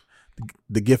GIF.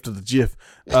 The gift of the GIF.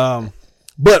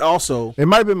 But also It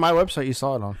might have been my website you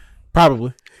saw it on.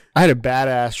 probably. I had a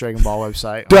badass Dragon Ball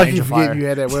website. Do on I keep Angel Fire. forgetting you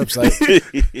had that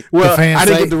website? Well, fan I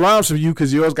didn't site? get the ROMs from you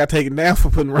because yours got taken down for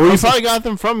putting ROMs. Well, you probably got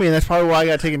them from me, and that's probably why I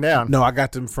got taken down. No, I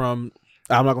got them from.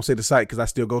 I'm not gonna say the site because I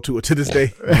still go to it to this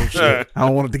day. I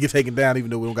don't want it to get taken down, even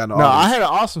though we don't got no. No, I audience. had an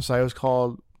awesome site. It was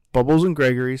called Bubbles and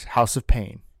Gregory's House of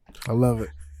Pain. I love it.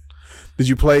 Did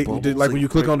you play? Bubbles Did, like when and you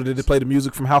click on it, did it play the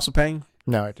music from House of Pain?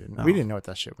 No, I didn't. Oh. We didn't know what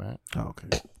that shit meant. Oh,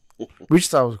 okay. We just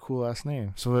thought it was a cool last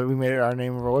name, so we made it our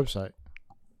name of our website.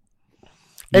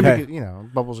 You And had-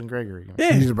 because, Bubbles and Gregory.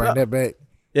 Yeah, You need to bring that back.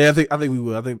 yeah. I think we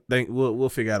will. I think we'll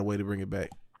figure out a way to bring it back.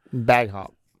 Bag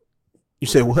Hop. You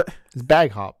said what? It's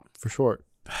Bag Hop for short.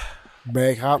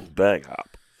 Bag hop. Bag hop.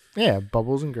 Yeah,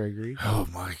 Bubbles and Gregory. Oh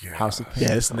my god. House of Pain.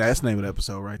 Yeah, that's the name of the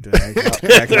episode right there.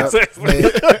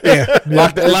 Yeah,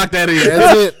 lock that in.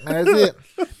 that's it. That's it.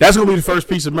 That's gonna be the first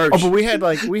piece of merch. Oh, but we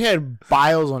had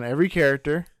bios on every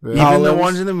character, Yeah. Power even the levels?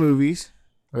 ones in the movies.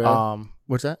 Yeah.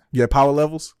 What's that? Yeah, power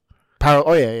levels. Power.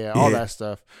 Oh yeah, all Yeah. that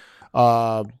stuff.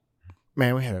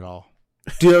 Man, we had it all.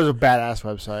 Dude, that was a badass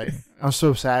website. I'm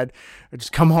so sad. I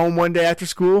just come home one day after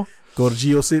school. Go to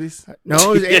GeoCities.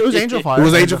 No, it was Angel Fire. It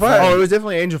was Angel Fire? Oh, it was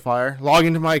definitely Angel Fire. Log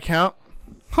into my account.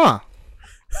 Huh.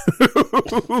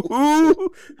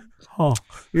 Huh.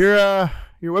 Your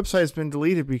website's been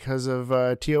deleted because of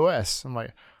TOS. I'm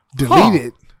like,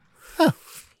 Delete it.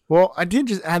 well, I did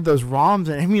just add those ROMs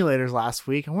and emulators last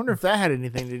week. I wonder if that had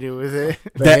anything to do with it.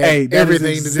 They had That is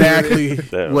everything to do with exactly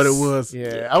That what it was- was.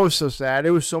 Yeah, I was so sad.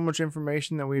 It was so much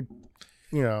information that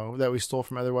that we stole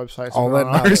from other websites. All and that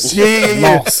on ours. knowledge.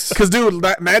 Yeah. Lost. Because dude,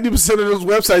 90% of those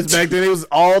websites back then, it was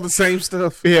all the same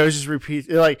stuff. Yeah, it was just repeat.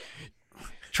 Like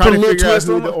trying Put a to little figure out twist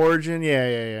who on the it. origin.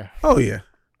 Yeah. Oh yeah.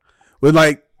 But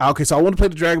like, okay, so I want to play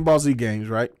the Dragon Ball Z games,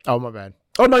 right? Oh my bad.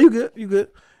 Oh no, you good.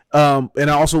 And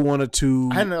I also wanted to.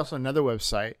 I had also another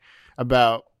website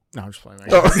about. No, I'm just playing.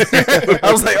 Oh.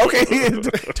 I was like, okay,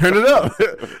 turn it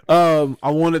up. I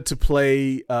wanted to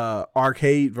play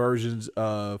arcade versions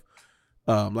of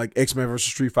like X-Men versus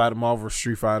Street Fighter, Marvel versus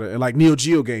Street Fighter, and like Neo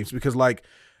Geo games because like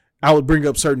I would bring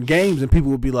up certain games and people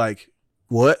would be like,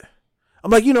 "What?" I'm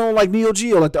like, like Neo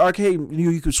Geo, like the arcade,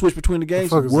 you could switch between the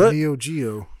games. Fuck is What? Neo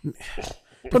Geo?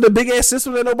 But the big ass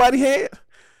system that nobody had.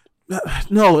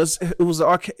 No, it was an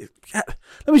arcade. God,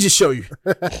 let me just show you.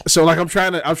 So like I'm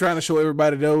trying to show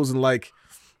everybody those, and like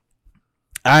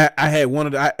I had one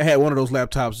of those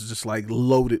laptops just like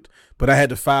loaded, but I had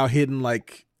the file hidden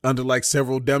like under like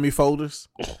several dummy folders.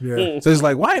 Yeah. So it's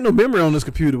like, why ain't no memory on this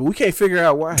computer? But we can't figure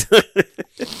out why.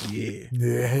 Yeah.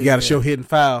 Yeah. You got to show hidden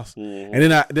files, Mhm. and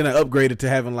then I upgraded to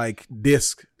having like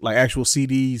disc, like actual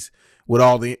CDs with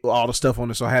all the stuff on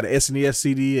it. So I had an SNES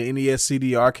CD, an NES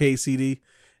CD, arcade CD,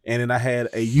 and then I had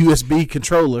a USB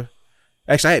controller.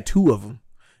 Actually, I had 2 of them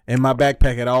in my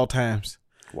backpack at all times.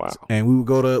 Wow. And we would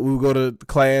go to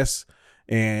class,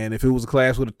 and if it was a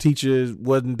class where the teacher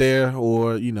wasn't there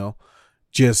or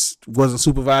just wasn't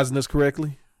supervising us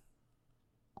correctly,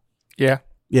 Yeah.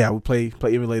 yeah, we play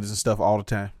emulators and stuff all the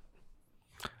time.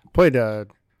 Played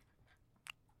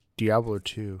Diablo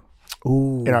 2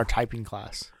 Ooh, in our typing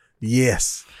class.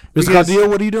 yes, Mr. Because- Cardiel,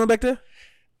 what are you doing back there?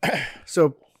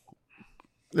 So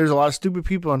there's a lot of stupid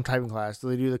people in typing class.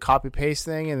 They do the copy paste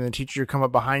thing, and the teacher come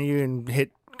up behind you and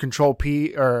hit Control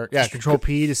P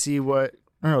to see what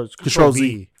No, it's Control Control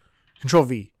V. Control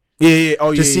V. Yeah.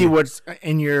 Oh, To see what's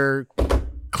in your Your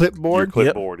clipboard.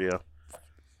 clipboard,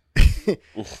 yeah.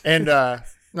 And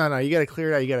no, you got to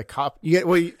clear it out. You got to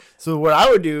copy. So what I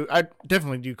would do, I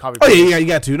definitely do copy. Oh, paste. yeah, you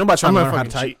got to. Nobody trying I'm to gonna learn how to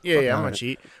fucking type. cheat. Yeah, I'm gonna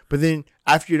cheat. But then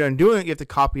after you're done doing it, you have to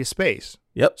copy a space.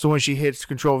 Yep. So when she hits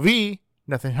Control V,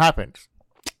 nothing happens.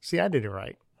 See, I did it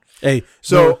right. Hey,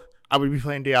 So I would be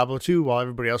playing Diablo 2 while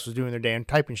everybody else was doing their damn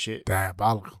typing shit.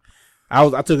 Diabolical. I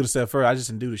took it a step further. I just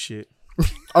didn't do the shit.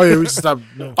 Oh yeah, we just stopped.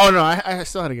 No. Oh no, I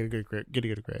still had to get a good grade.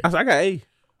 I got A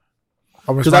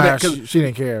I mean, 'Cause I didn't- she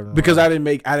didn't care because I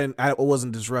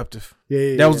wasn't disruptive.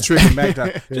 yeah, That was the trick in back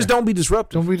time. Just don't be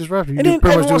disruptive. Don't be disruptive. You And do then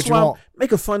pretty every much do once what in you a while, want.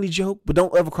 make a funny joke, but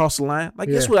don't ever cross the line. Like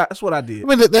that's Yeah. what I did. I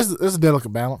mean, that's a delicate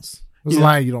balance. There's Yeah. a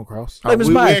line you don't cross. Like Miss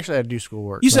we Maya, actually had to do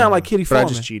schoolwork. you sound like Kitty but I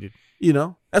Foreman. just cheated. You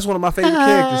know, that's one of my favorite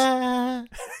characters.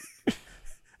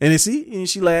 And then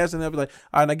she laughs, and they'll be like,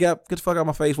 "All right, now get the fuck out of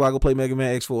my face while I go play Mega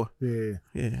Man X4."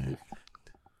 Yeah.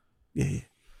 Yeah.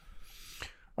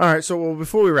 All right, so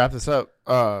before we wrap this up,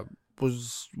 we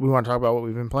want to talk about what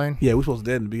we've been playing? Yeah, we're supposed to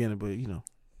do that in the beginning, but you know,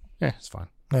 Yeah, it's fine.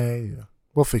 Yeah.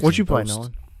 We'll fix it. What you in playing, post.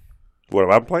 Nolan? What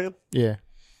am I playing? Yeah,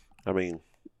 I mean,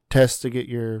 test to get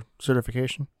your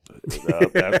certification.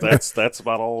 that's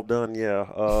about all done. Yeah.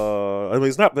 I mean,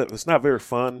 it's not very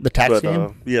fun. The tax but,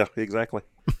 game? Yeah, exactly.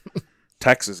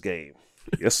 Taxes game.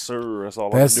 Yes, sir. That's all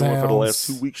That I've been doing for the last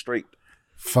sounds- 2 weeks straight.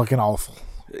 Fucking awful.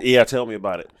 Yeah, tell me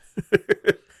about it.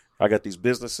 I got these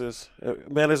businesses.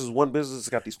 Man, this is one business that's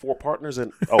got these 4 partners,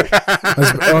 and That's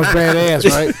badass,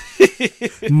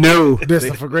 right? no,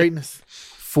 Destined for greatness.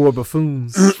 for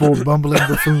buffoons. For bumbling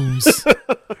buffoons.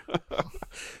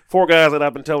 4 guys that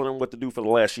I've been telling them what to do for the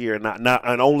last year, and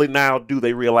only now do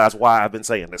they realize why I've been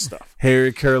saying this stuff.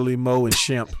 Harry, Curly, Moe, and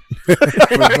Shemp.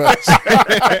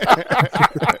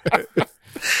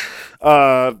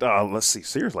 Let's see.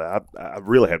 Seriously, I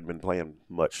really haven't been playing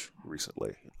much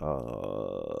recently.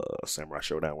 Samurai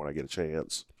Showdown when I get a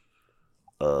chance.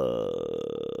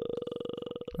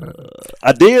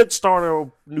 I did start a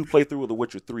new playthrough of The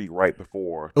Witcher 3 right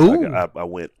before Ooh. I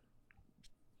went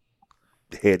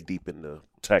head deep into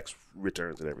tax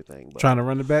returns and everything. But Trying to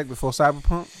run it back before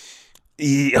Cyberpunk.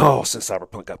 since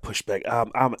Cyberpunk got pushed back, I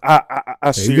you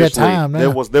got seriously, time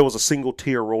now. there was a single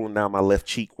tear rolling down my left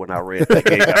cheek when I read that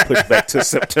game got pushed back to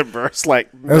September. It's like,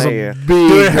 That's man, a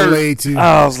big delay too.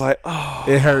 I was like, oh,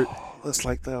 It hurt. it's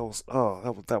like that was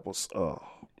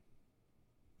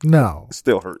No. it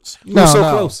still hurts. We were so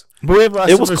no. close. But we have Last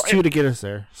It of was Us cra- 2 to get us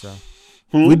there. So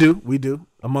We do.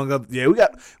 Among other, yeah,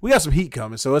 we got some heat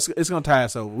coming, so it's gonna tie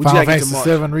us over. We just Final gotta get to Fantasy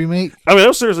March. 7 remake. I mean, that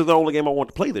was seriously the only game I want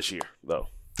to play this year, though.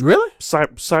 Really?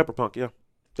 Cyberpunk, yeah,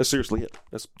 that's seriously it.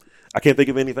 I can't think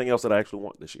of anything else that I actually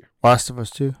want this year. Last of Us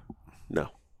 2. No,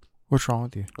 What's wrong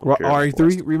with you? I don't care about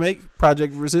RE3 remake,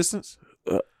 Project Resistance,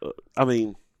 I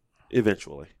mean,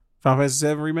 eventually, Final Fantasy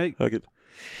 7 remake. I could.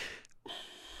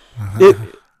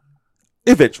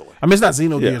 Eventually. I mean, it's not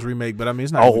Xenogears Yeah. remake, but I mean,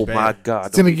 it's not. Oh even bad. my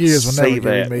God! Xenogears will say never get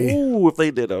that. remade. Ooh, if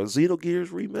they did a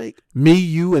Xenogears remake, Me,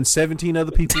 you, and 17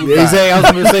 other people. would Yeah, die. exactly. I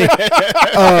was going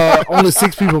to say, only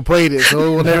 6 people played it, so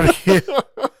it will never get.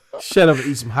 Shut up and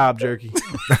eat some hob jerky.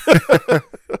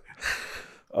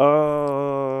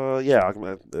 yeah,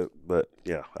 but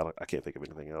yeah, I can't think of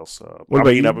anything else. What I about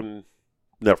mean, you? I've been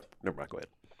never mind. Go ahead.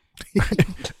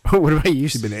 What about you?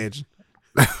 She's been edging.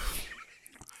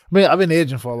 Man, I've been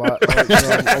edging for a lot,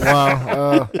 a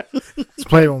while. Just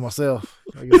playing with myself.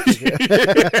 I guess.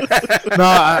 No,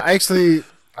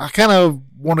 I kind of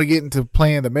want to get into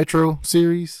playing the Metro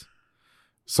series,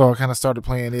 so I kind of started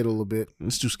playing it a little bit.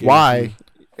 It's too scary. Why?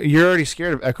 You're already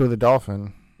scared of Echo the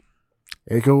Dolphin.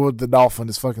 Echo with the Dolphin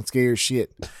is fucking scary as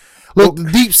shit. Look, the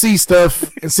deep sea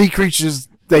stuff and sea creatures,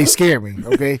 they scare me,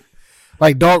 okay?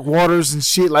 Like dark waters and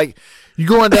shit. Like, you're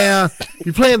going down,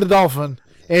 you're playing the Dolphin,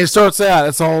 and it starts out,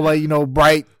 it's all like,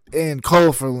 bright and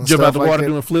colorful and Jump stuff out the like water that.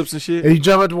 doing flips and shit. And you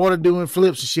jump out the water doing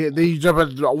flips and shit. Then you jump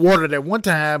out the water that one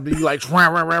time, but you like,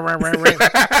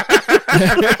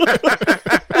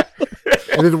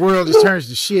 and then the world just turns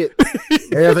to shit.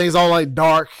 Everything's all like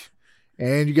dark.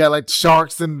 And you got like the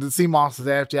sharks and the sea monsters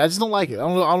after you. I just don't like it. I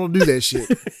don't do that shit.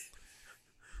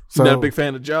 So, not a big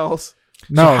fan of Jaws.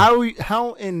 No. So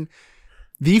how in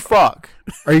the fuck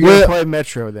are you going to play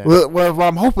Metro then? Well, what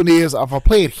I'm hoping is if I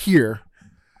play it here,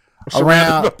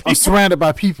 I'm surrounded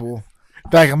by people,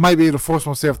 that I might be able to force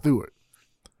myself through it.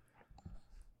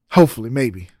 Hopefully,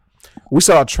 maybe. We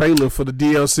saw a trailer for the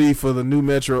DLC for the new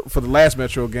Metro, for the last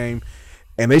Metro game,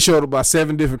 and they showed about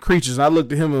 7 different creatures. And I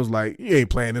looked at him and was like, "You ain't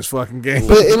playing this fucking game."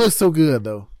 But it looks so good,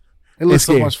 though. It looks It's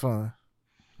so scary. much fun.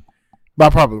 But I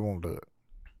probably won't do it.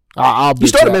 I'll You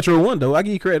started Metro 1, though. I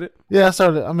give you credit. Yeah, I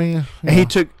started. I mean, And he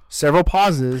took several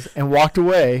pauses and walked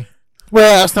away.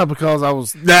 well, that's not because I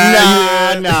was. Nah,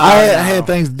 I had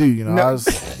things to do. You know, I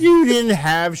was. You didn't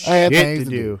have I had shit things to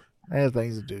do. I had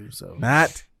things to do. So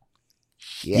Not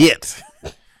yet.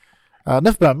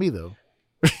 enough about me though.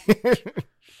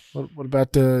 What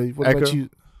about what Echo? about you?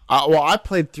 Well, I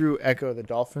played through Echo the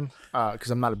Dolphin because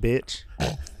I'm not a bitch.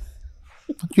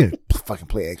 You didn't fucking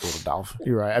play Echo the Dolphin.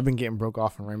 You're right. I've been getting broke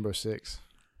off in Rainbow Six.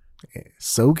 Yeah,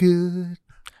 so good.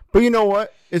 But you know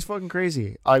what? It's fucking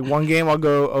crazy. Like one game I'll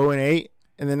go 0-8,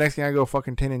 and the next game I go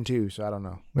fucking 10-2. So I don't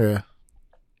know. Yeah.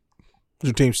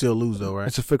 Your team still lose, though, right?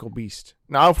 It's a fickle beast.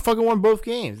 No, I fucking won both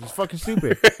games. It's fucking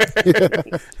stupid.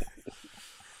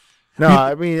 No,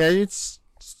 I mean it's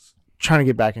trying to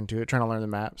get back into it, trying to learn the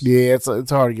maps. Yeah, it's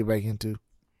hard to get back into.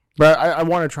 But I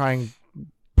want to try and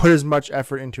put as much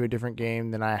effort into a different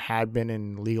game than I had been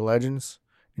in League of Legends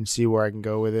and see where I can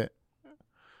go with it.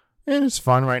 And it's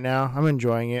fun right now. I'm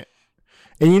enjoying it.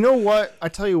 And you know what? I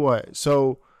tell you what.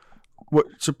 So what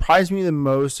surprised me the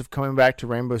most of coming back to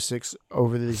Rainbow Six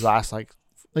over these last like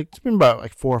it's been about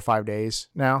like 4 or 5 days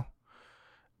now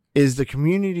is the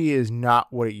community is not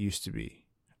what it used to be.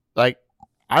 Like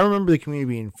I remember the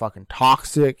community being fucking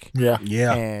toxic. Yeah.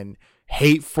 Yeah. And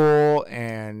hateful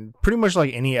and pretty much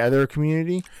like any other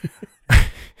community.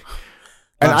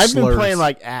 And I've been playing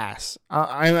like ass.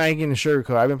 I'm not getting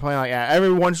sugarcoat. I've been playing like ass.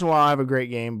 Every once in a while I have a great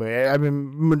game, but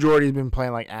majority has been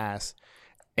playing like ass.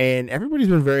 And everybody's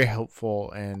been very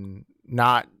helpful and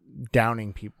not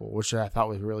downing people, which I thought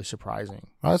was really surprising.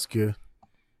 Oh, that's good.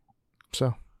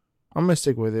 So I'm gonna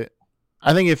stick with it.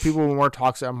 I think if people were more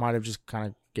toxic, I might have just kind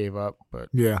of gave up, but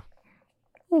Yeah.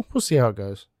 we'll see how it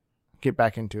goes. Get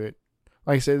back into it.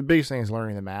 Like I said, the biggest thing is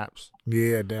learning the maps.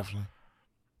 Yeah, definitely.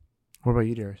 What about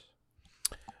you, Darius?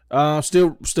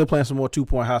 Still playing some more 2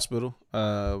 Point Hospital.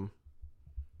 I'm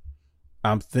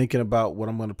thinking about what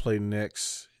I'm going to play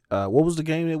next. What was the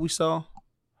game that we saw?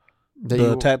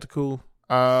 The tactical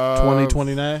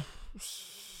 2029.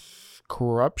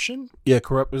 Corruption? Yeah, It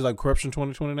was like Corruption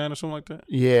 2029 or something like that.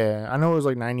 Yeah, I know it was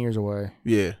like 9 years away.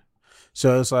 Yeah.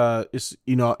 So it's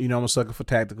I'm a sucker for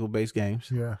tactical based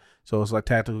games. Yeah. So it's like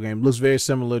tactical game. Looks very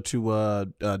similar to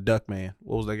Duckman.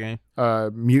 What was that game?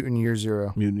 Mutant Year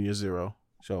Zero. Mutant Year Zero.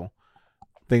 So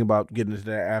think about getting into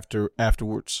that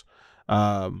afterwards.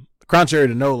 Contrary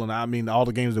to Nolan, I mean all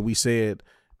the games that we said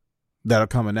that are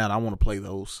coming out, I want to play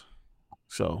those.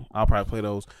 So I'll probably play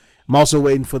those. I'm also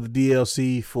waiting for the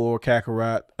DLC for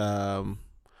Kakarot.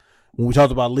 When we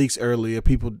talked about leaks earlier,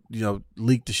 people,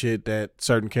 leaked the shit that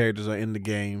certain characters are in the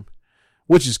game,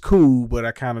 which is cool, but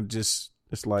I kind of just,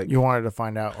 it's like. You wanted to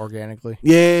find out organically?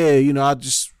 Yeah,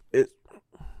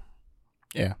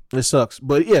 it sucks.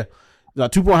 But yeah, 2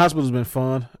 Point Hospital has been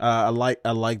fun. I like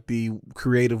the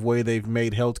creative way they've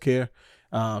made healthcare.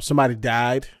 Somebody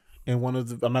died in one of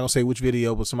the, I'm not going to say which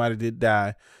video, but somebody did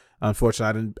die.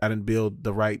 Unfortunately, I didn't build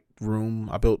the right room.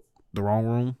 I built the wrong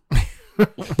room.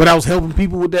 But I was helping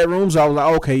people with that room, so I was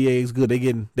like, okay, yeah, it's good. They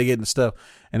getting the stuff.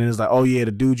 And then it's like, oh yeah,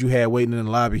 the dude you had waiting in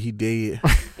the lobby, he dead.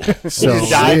 So he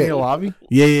died in the lobby?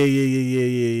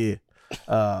 Yeah.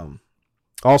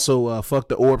 Also, fuck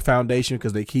the Orb Foundation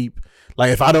because they keep,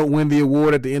 like, if I don't win the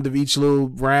award at the end of each little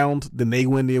round, then they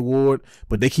win the award.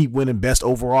 But they keep winning best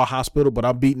overall hospital, but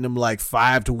I'm beating them like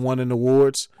 5-1 in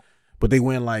awards. But they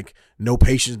win like no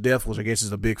patient's death, which I guess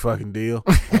is a big fucking deal.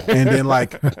 And then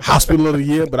like hospital of the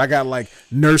year, but I got like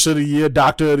nurse of the year,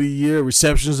 doctor of the year,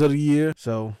 receptionist of the year.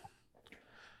 So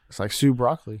it's like Sue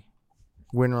Broccoli,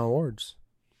 win awards.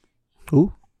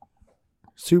 Who?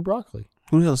 Sue Broccoli.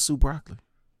 Who the hell is Sue Broccoli?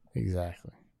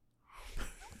 Exactly.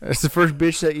 That's the first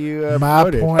bitch that you my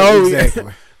promoted. point. Oh, Exactly.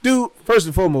 yeah. Dude, first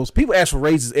and foremost, people ask for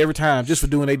raises every time just for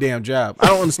doing their damn job. I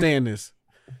don't understand this.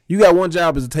 You got one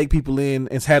job is to take people in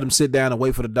and have them sit down and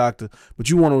wait for the doctor, but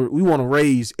we want to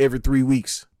raise every 3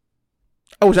 weeks.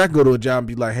 I wish I could go to a job and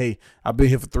be like, hey, I've been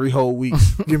here for 3 whole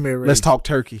weeks. Give me a raise. Let's talk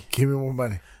turkey. Give me more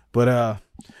money. But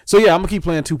so yeah, I'm gonna keep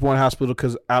playing 2 Point Hospital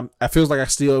because I feels like I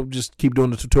still just keep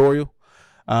doing the tutorial.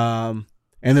 And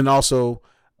then also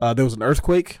there was an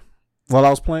earthquake while I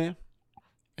was playing.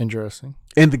 Interesting.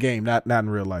 In the game, not in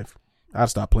real life. I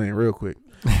stopped playing real quick.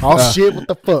 Oh shit! What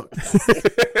the fuck?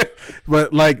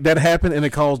 But like that happened and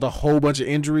it caused a whole bunch of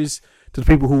injuries to the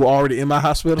people who were already in my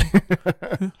hospital.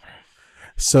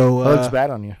 So That looks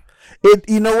bad on you.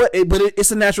 you know what?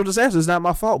 It's a natural disaster. It's not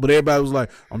my fault. But everybody was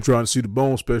like, "I'm trying to see the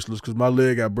bone specialist because my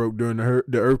leg got broke during the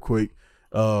earthquake.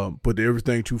 But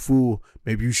everything too full.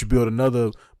 Maybe you should build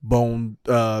another bone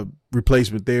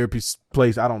replacement therapy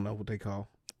place. I don't know what they call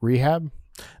Rehab.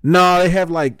 No, they have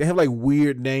like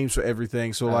weird names for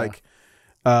everything. So like,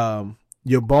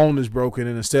 your bone is broken,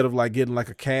 and instead of like getting like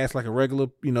a cast, like a regular,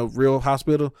 real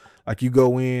hospital, like you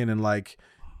go in and like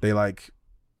they like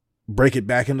break it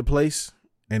back into place,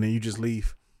 and then you just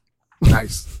leave.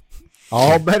 Nice.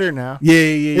 All better now. Yeah.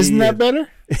 Isn't that better?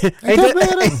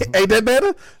 Ain't that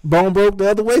better? Bone broke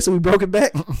the other way, so we broke it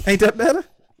back. Ain't that better?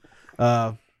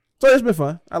 So it's been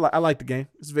fun. I like the game.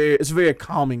 It's a very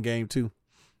calming game too.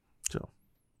 So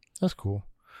that's cool.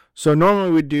 So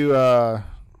normally we do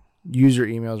user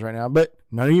emails right now, but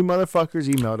none of you motherfuckers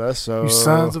emailed us. So You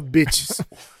sons of bitches.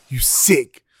 You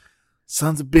sick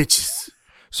sons of bitches.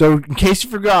 So in case you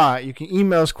forgot, you can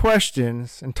email us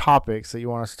questions and topics that you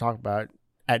want us to talk about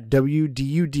at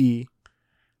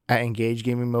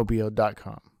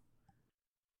wdud@engagegamingmobile.com.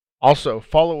 Also,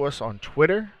 follow us on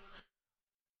Twitter,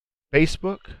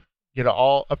 Facebook, get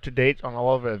all up to date on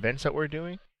all of the events that we're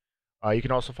doing. You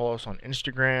can also follow us on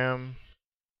Instagram.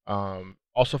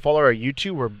 Also follow our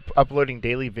YouTube. We're uploading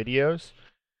daily videos.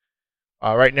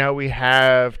 Right now we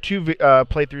have 2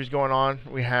 playthroughs going on.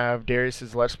 We have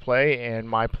Darius's Let's Play and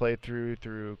my playthrough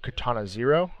through Katana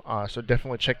Zero. So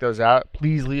definitely check those out.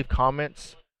 Please leave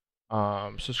comments.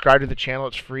 Subscribe to the channel.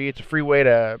 It's free. It's a free way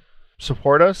to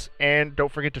support us. And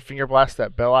don't forget to finger blast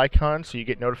that bell icon so you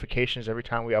get notifications every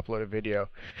time we upload a video.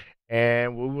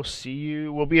 And we will see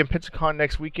you. We'll be in Pensacon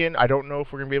next weekend. I don't know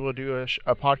if we're going to be able to do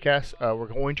a podcast. We're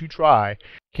going to try.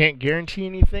 Can't guarantee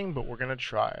anything, but we're going to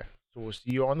try. So we'll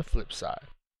see you on the flip side.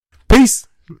 peace.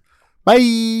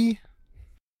 Bye.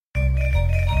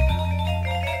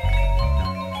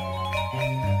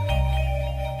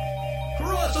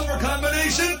 Crossover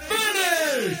combination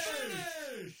finish!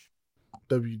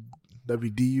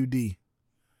 WDUD.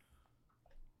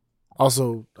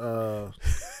 Also, don't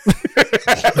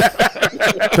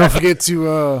forget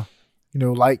to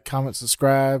like, comment,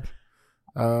 subscribe,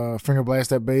 finger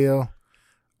blast that bell.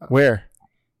 Where?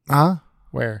 Huh?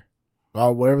 Where?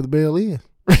 Wherever the bell is.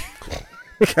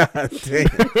 God damn.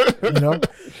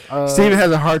 Steven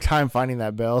has a hard time finding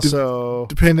that bell, so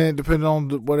Depending on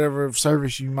whatever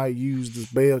service you might use, this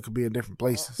bell could be in different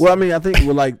places. Well, I mean, I think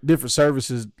with like different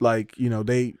services, like you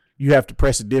have to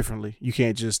press it differently. You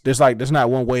can't just there's not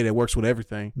one way that works with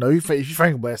everything. No, if you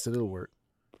finger blast it, it'll work.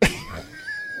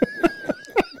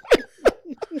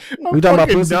 We talking about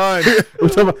fucking pussy? done. We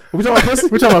talking about pussy?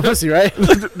 We're talking about pussy, right?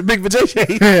 The big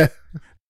vajayjay. Yeah.